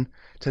man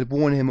to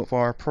warn him of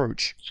our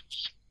approach.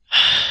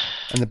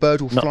 And the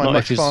bird will fly not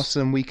much if he's- faster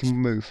than we can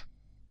move.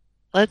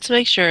 Let's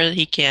make sure that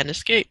he can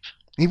escape.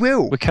 He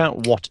will. We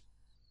can't what?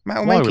 Matt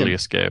will Why make will him. he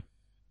escape?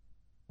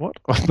 What?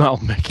 I'll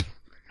make him.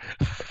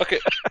 Okay,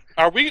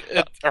 are we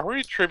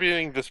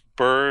attributing this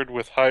bird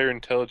with higher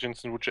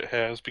intelligence than which it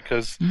has?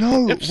 Because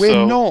No, if we're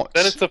so, not.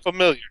 then it's a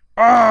familiar.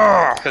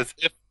 Ah! Because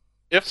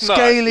if not,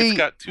 Scaly, it's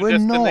got two we're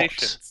not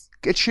destinations.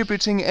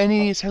 attributing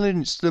any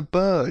intelligence to the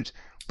bird,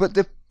 but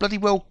the bloody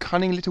well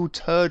cunning little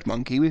turd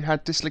monkey we've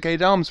had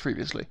dislocated arms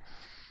previously.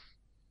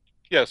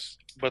 Yes,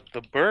 but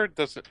the bird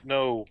doesn't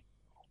know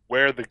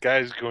where the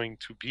guy's going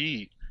to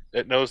be.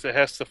 It knows it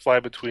has to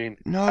fly between.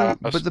 No,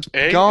 but the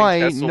A and guy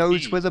Castle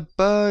knows B. where the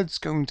bird's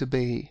going to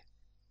be.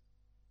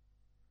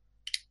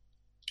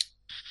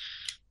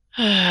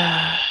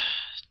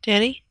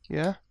 Danny,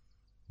 Yeah?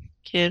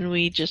 can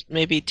we just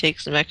maybe take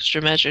some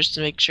extra measures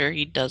to make sure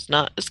he does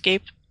not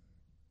escape?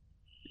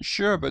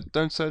 Sure, but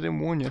don't say I didn't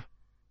warn you.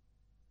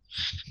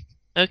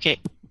 Okay.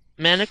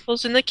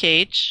 Manacles in the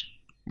cage.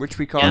 Which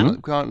we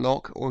can't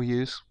lock or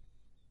use.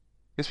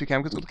 Yes, we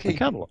can because we've got the We key.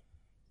 can. You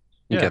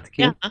Yeah. got the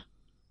key? Yeah.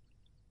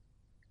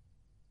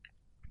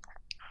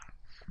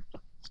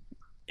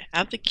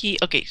 Have the key.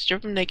 Okay,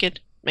 strip them naked.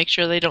 Make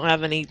sure they don't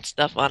have any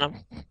stuff on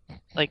them,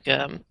 like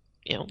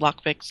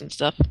lockpicks and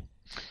stuff.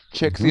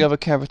 Check the other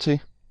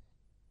cavity.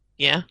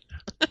 Yeah.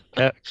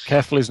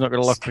 Careful, he's not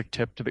going to lockpick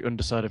tip to the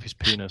underside of his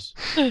penis.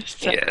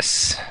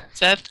 Yes.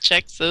 Seth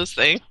checks those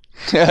things.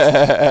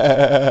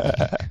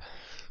 Okay.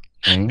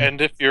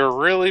 And if you're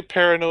really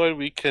paranoid,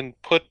 we can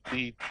put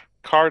the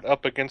cart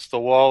up against the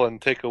wall and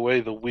take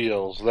away the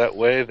wheels. That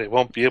way, they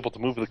won't be able to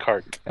move the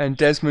cart. And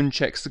Desmond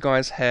checks the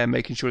guy's hair,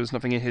 making sure there's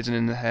nothing hidden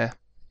in the hair.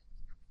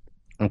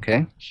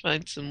 Okay.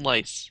 Find some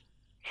lice.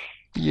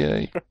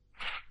 Yay.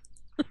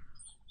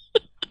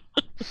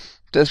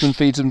 Desmond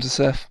feeds them to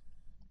Seth.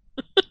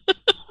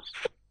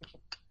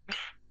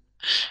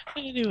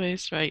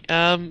 Anyways, right.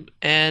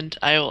 And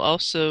I will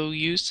also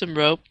use some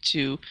rope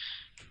to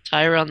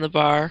tie around the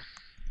bar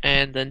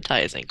and then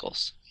tie his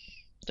ankles.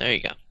 There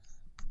you go.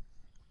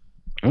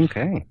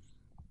 Okay.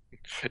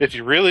 If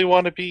you really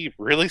want to be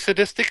really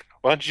sadistic,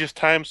 why don't you just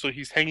tie him so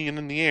he's hanging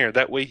in the air?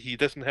 That way he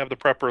doesn't have the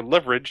proper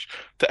leverage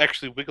to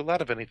actually wiggle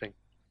out of anything.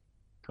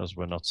 Because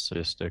we're not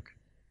sadistic.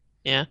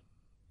 Yeah.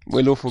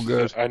 We're lawful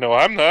good. I know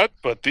I'm not,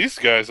 but these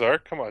guys are.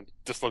 Come on,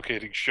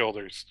 dislocating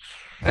shoulders.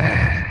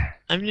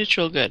 I'm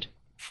neutral good.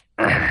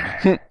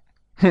 That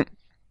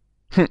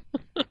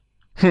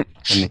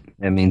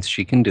means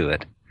she can do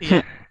it.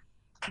 Yeah.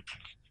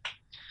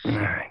 All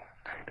right.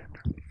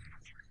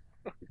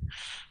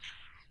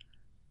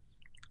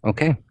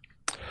 Okay.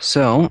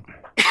 So,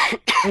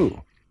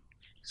 ooh,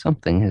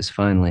 something has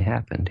finally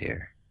happened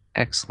here.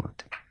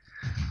 Excellent.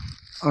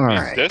 All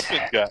right.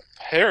 Desmond got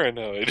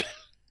paranoid.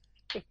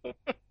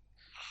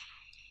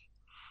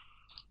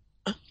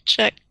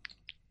 Check.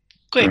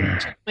 Quick.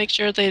 Make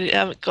sure they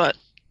haven't got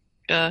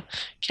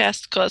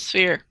cast cause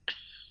fear.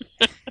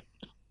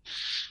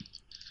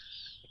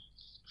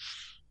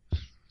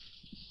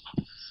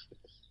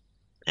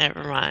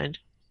 Never mind.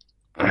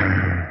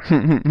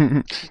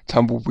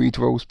 Tumbleweed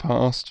rolls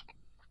past.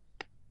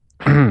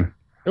 Oh,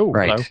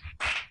 Right.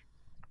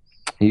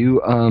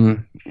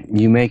 hello.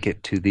 You make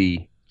it to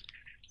the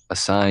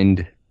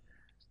assigned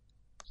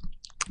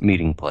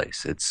meeting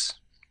place. It's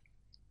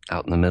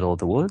out in the middle of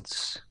the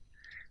woods.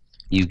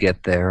 You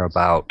get there at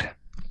about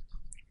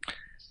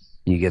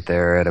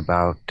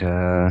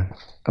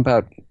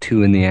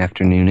 2 in the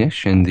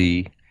afternoon-ish, and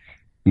the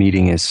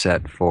meeting is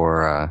set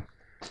for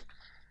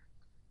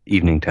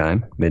evening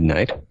time,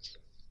 midnight.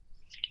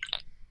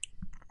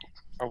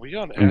 Are we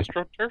on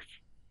AstroTurf?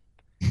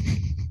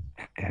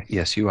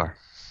 Yes, you are.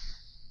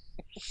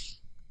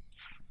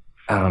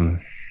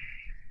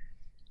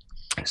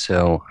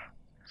 So,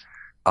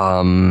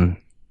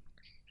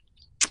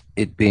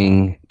 it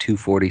being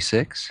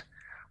 2:46,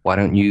 why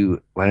don't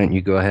you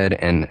go ahead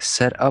and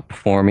set up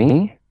for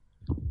me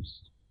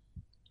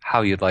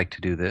how you'd like to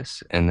do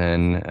this, and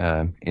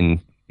then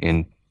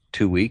in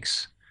 2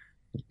 weeks,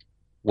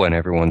 when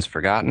everyone's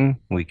forgotten,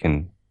 we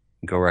can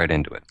go right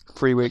into it.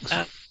 3 weeks.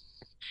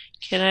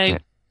 Can I?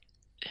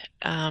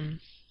 Can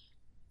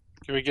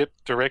we get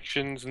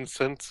directions and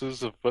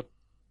senses of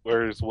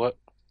where is what?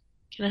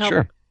 Can I help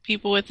Sure.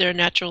 people with their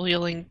natural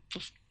healing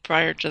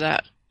prior to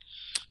that?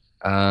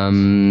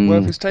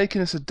 Well, if it's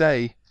taken us a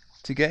day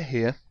to get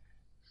here,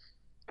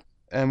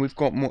 and we've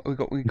got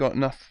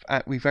enough.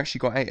 We've actually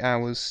got 8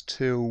 hours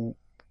till,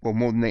 well,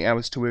 more than 8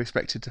 hours till we're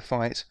expected to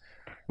fight.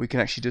 We can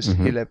actually just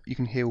heal. You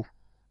can heal.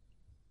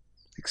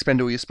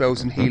 Expend all your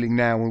spells and healing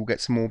now, and we'll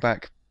get some more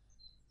back.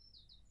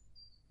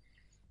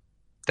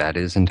 That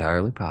is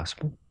entirely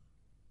possible.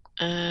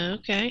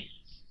 Okay.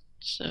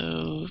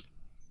 So,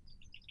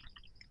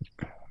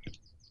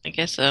 I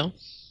guess so.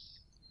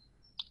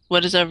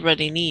 What does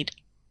everybody need?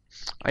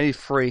 I need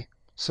 3,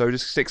 so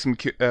just stick some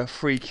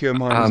free cure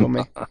miners on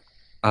me.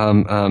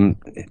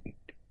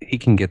 He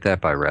can get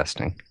that by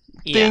resting.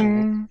 Yeah.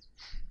 Ding.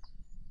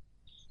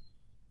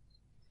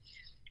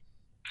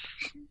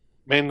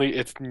 Mainly,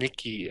 it's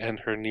Nikki and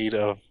her need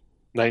of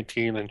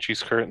 19, and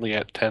she's currently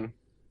at 10.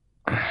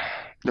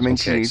 That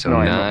means she Okay, needs so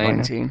 9, not 9.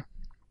 19.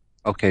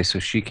 Okay, so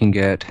she could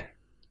get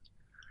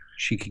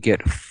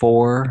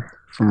 4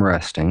 from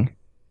resting.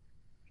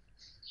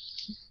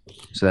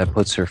 So that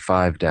puts her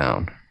 5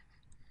 down.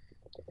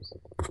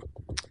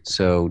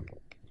 So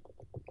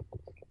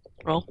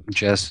Roll.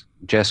 Jess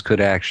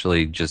could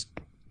actually just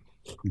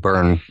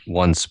burn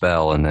 1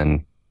 spell and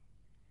then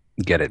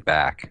get it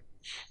back.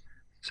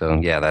 So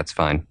yeah, that's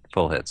fine.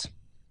 Full hits.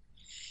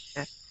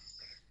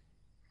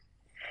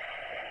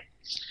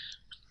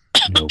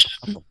 No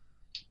problem.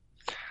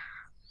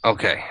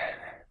 Okay.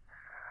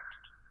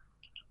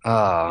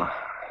 I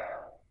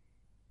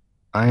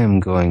am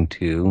going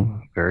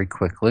to very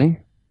quickly,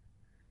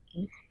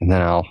 and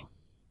then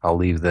I'll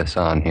leave this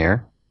on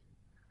here.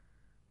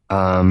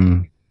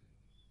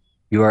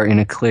 You are in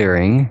a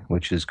clearing,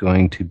 which is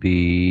going to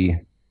be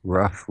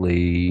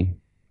roughly.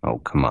 Oh,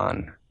 come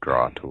on,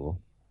 draw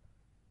tool.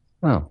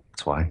 Oh,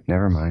 that's why.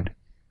 Never mind.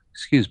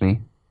 Excuse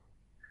me.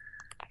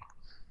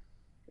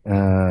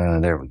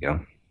 There we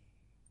go.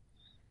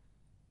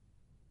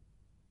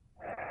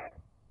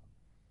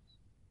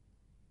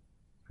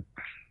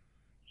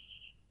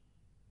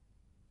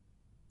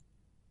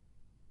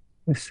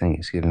 This thing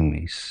is giving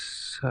me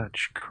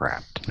such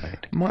crap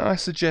tonight. Might I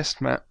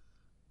suggest, Matt,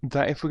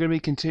 that if we're going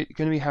to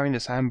be having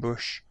this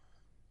ambush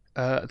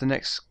at the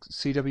next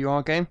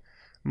CWR game,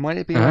 might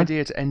it be an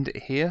idea to end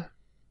it here,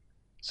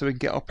 so we can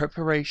get our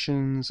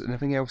preparations and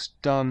everything else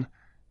done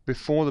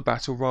before the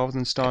battle, rather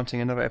than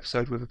starting another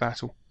episode with a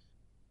battle?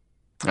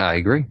 I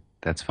agree.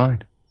 That's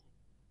fine.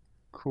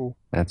 Cool.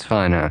 That's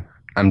fine.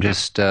 I'm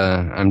just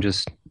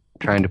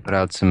trying to put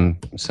out some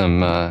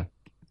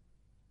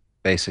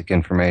basic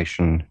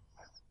information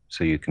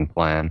so you can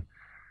plan.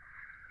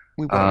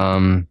 We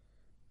won't.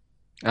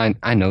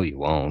 I know you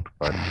won't,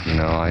 but you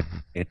know,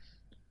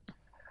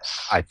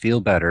 I feel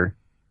better.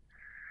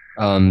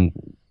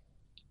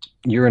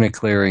 You're in a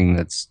clearing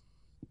that's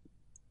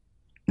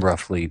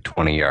roughly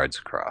 20 yards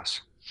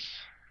across.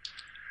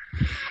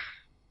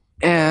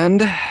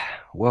 And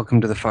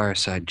welcome to the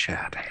Fireside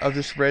Chat. I've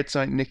just read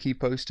something Nikki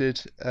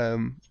posted a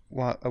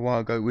while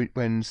ago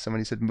when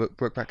somebody said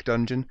Brokeback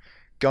Dungeon.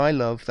 Guy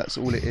love, that's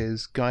all it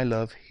is. Guy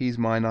love, he's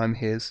mine, I'm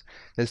his.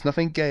 There's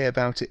nothing gay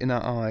about it in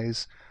our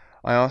eyes.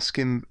 I ask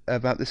him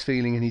about this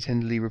feeling and he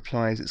tenderly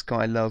replies, it's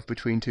guy love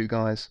between 2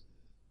 guys.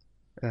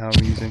 How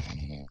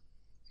amusing.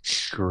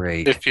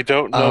 Great. If you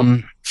don't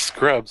know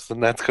scrubs, then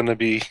that's going to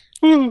be.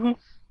 Woo.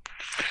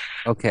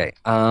 Okay.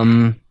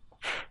 Let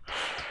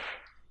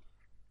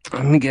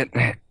me get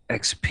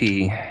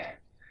XP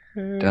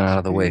done out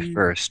of the way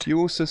first. You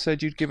also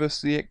said you'd give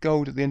us the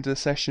gold at the end of the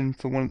session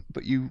for one,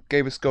 but you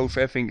gave us gold for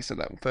everything except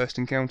that first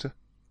encounter.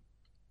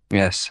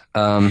 Yes.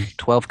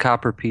 12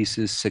 copper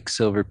pieces, 6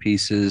 silver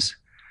pieces,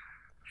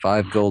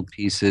 5 gold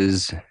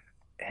pieces,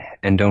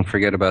 and don't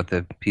forget about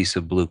the piece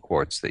of blue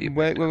quartz that you.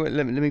 Wait.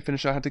 Let me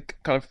finish. I had to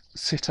kind of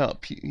sit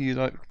up. You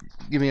like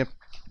give me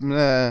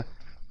a.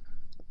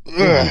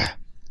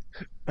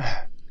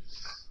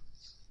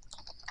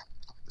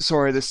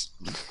 Sorry, this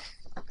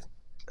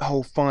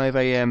whole 5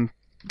 a.m.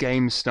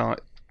 game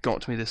start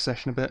got to me this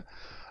session a bit.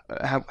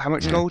 How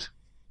much gold?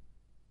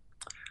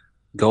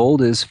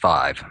 Gold is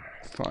 5.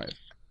 5.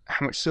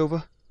 How much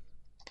silver?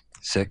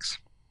 6.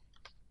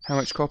 How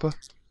much copper?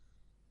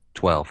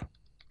 12.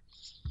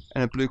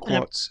 And a blue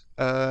quartz.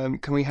 Can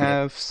we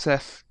have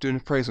Seth do an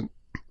appraisal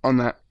on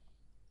that?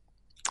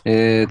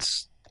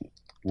 It's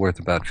worth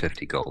about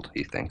 50 gold,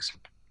 he thinks.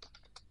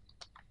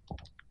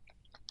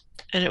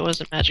 And it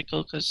wasn't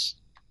magical because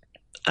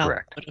I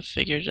Correct. would have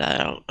figured that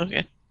out.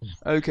 Okay.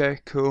 Okay,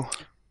 cool.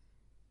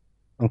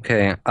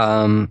 Okay.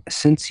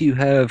 Since you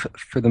have,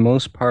 for the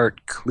most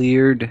part,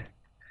 cleared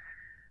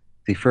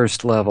the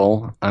first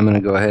level, I'm going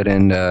to go ahead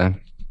and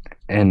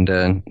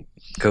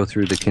go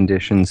through the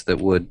conditions that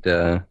would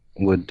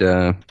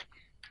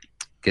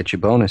get you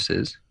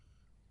bonuses,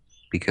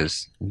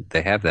 because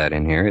they have that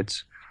in here.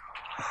 It's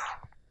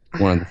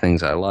one of the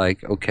things I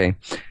like. Okay.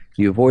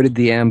 You avoided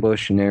the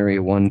ambush in Area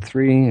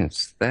 1-3.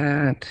 It's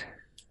that.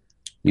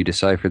 You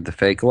deciphered the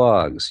fake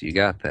logs. You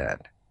got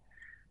that.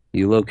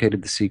 You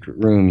located the secret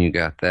room. You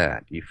got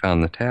that. You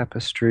found the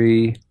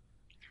tapestry.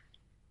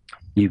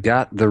 You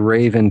got the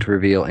raven to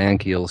reveal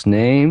Ankiel's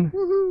name.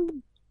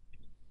 Woohoo!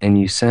 And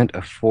you sent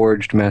a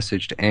forged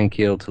message to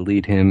Ankiel to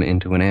lead him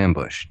into an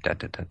ambush.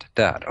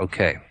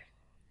 Okay.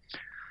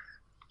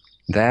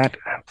 That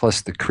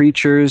plus the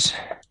creatures.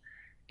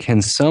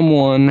 Can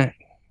someone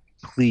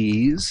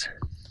please,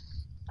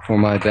 for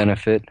my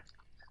benefit,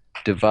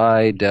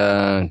 divide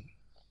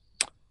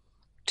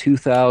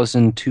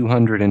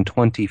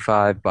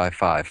 2,225 by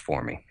 5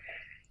 for me?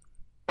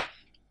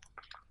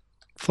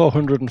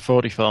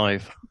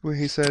 445. Well,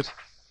 he said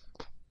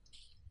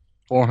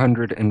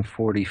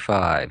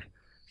 445.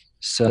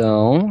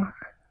 So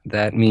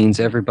that means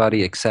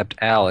everybody except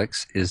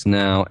Alex is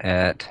now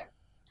at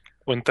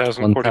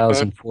 1,045.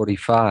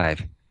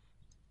 1,045.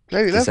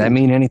 Hey, we Does that leveled.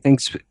 mean anything?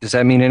 Does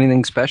that mean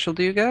anything special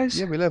to you guys?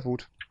 Yeah, we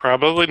leveled.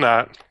 Probably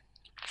not.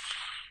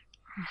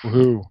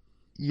 Woohoo.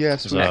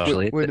 Yes,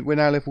 Actually, we're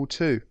now level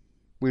 2.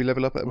 We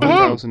level up at Woohoo!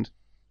 1,000.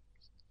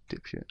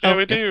 Dipshit. Yeah, Oh,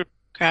 we yeah. do.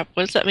 Crap.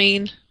 What does that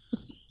mean?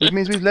 Which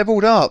means we've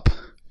leveled up.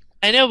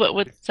 I know, but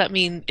what does that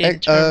mean in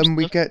terms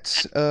We of...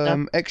 get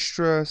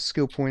extra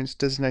skill points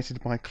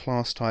designated by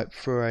class type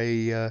for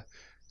a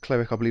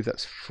cleric. I believe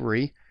that's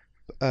free.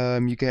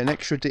 You get an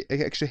extra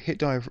hit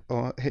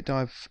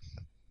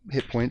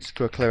points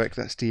for a cleric.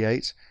 That's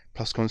D8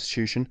 plus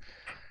Constitution,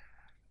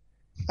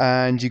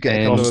 and you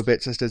get a couple of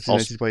bits as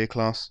designated by your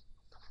class.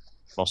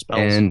 More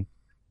spells.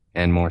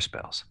 And more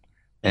spells.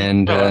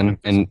 And don't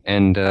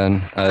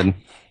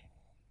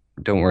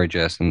worry,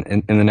 Jess.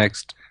 In the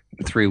next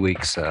 3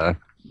 weeks,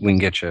 we can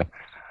get you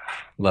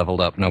leveled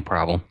up, no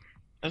problem.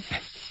 Okay.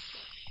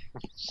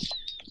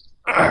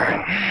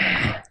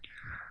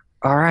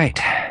 All right.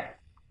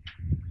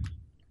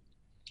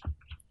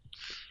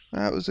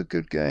 That was a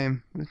good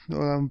game.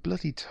 Well, I'm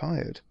bloody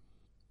tired.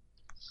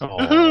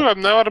 Woohoo,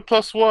 I'm now at a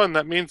 +1.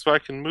 That means I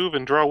can move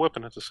and draw a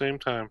weapon at the same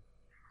time.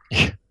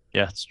 Yeah,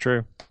 it's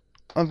true.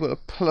 I've got a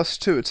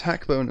 +2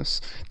 attack bonus.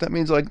 That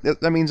means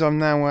I'm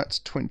now at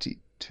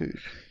 22,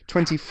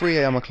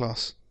 23 armor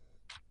class.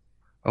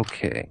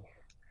 Okay.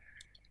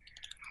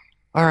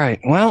 All right.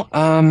 Well,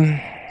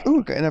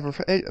 Ooh, get another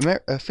feat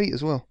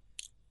as well.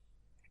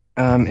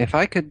 if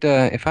I could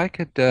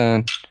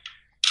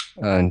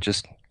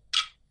just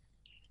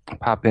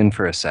pop in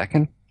for a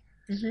second.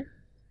 Mhm.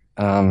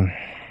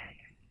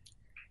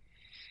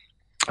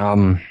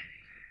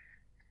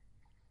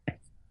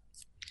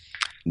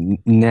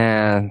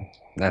 Nah,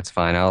 that's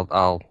fine.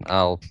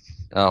 I'll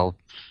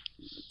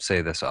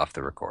say this off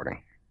the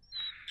recording.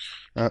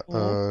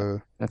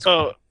 Uh-oh. That's cool.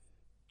 Oh,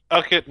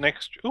 I'll get an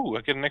extra. Ooh,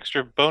 I get an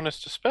extra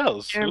bonus to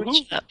spells.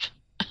 Garbage Woohoo.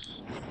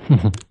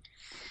 up.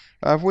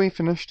 Have we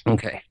finished?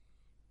 Okay.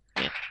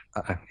 Yeah.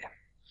 Uh,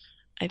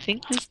 I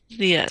think this is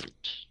the end.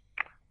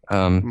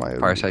 My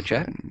Fireside only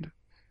chat? friend.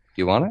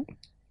 You want it?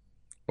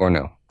 Or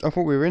no? I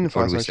thought we were in the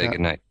Or do we fireside say chat.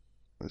 goodnight?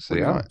 Let's say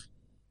We are.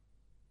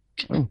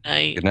 goodnight.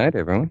 I Good night,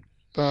 everyone.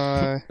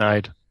 Bye.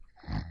 Night.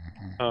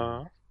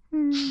 Uh,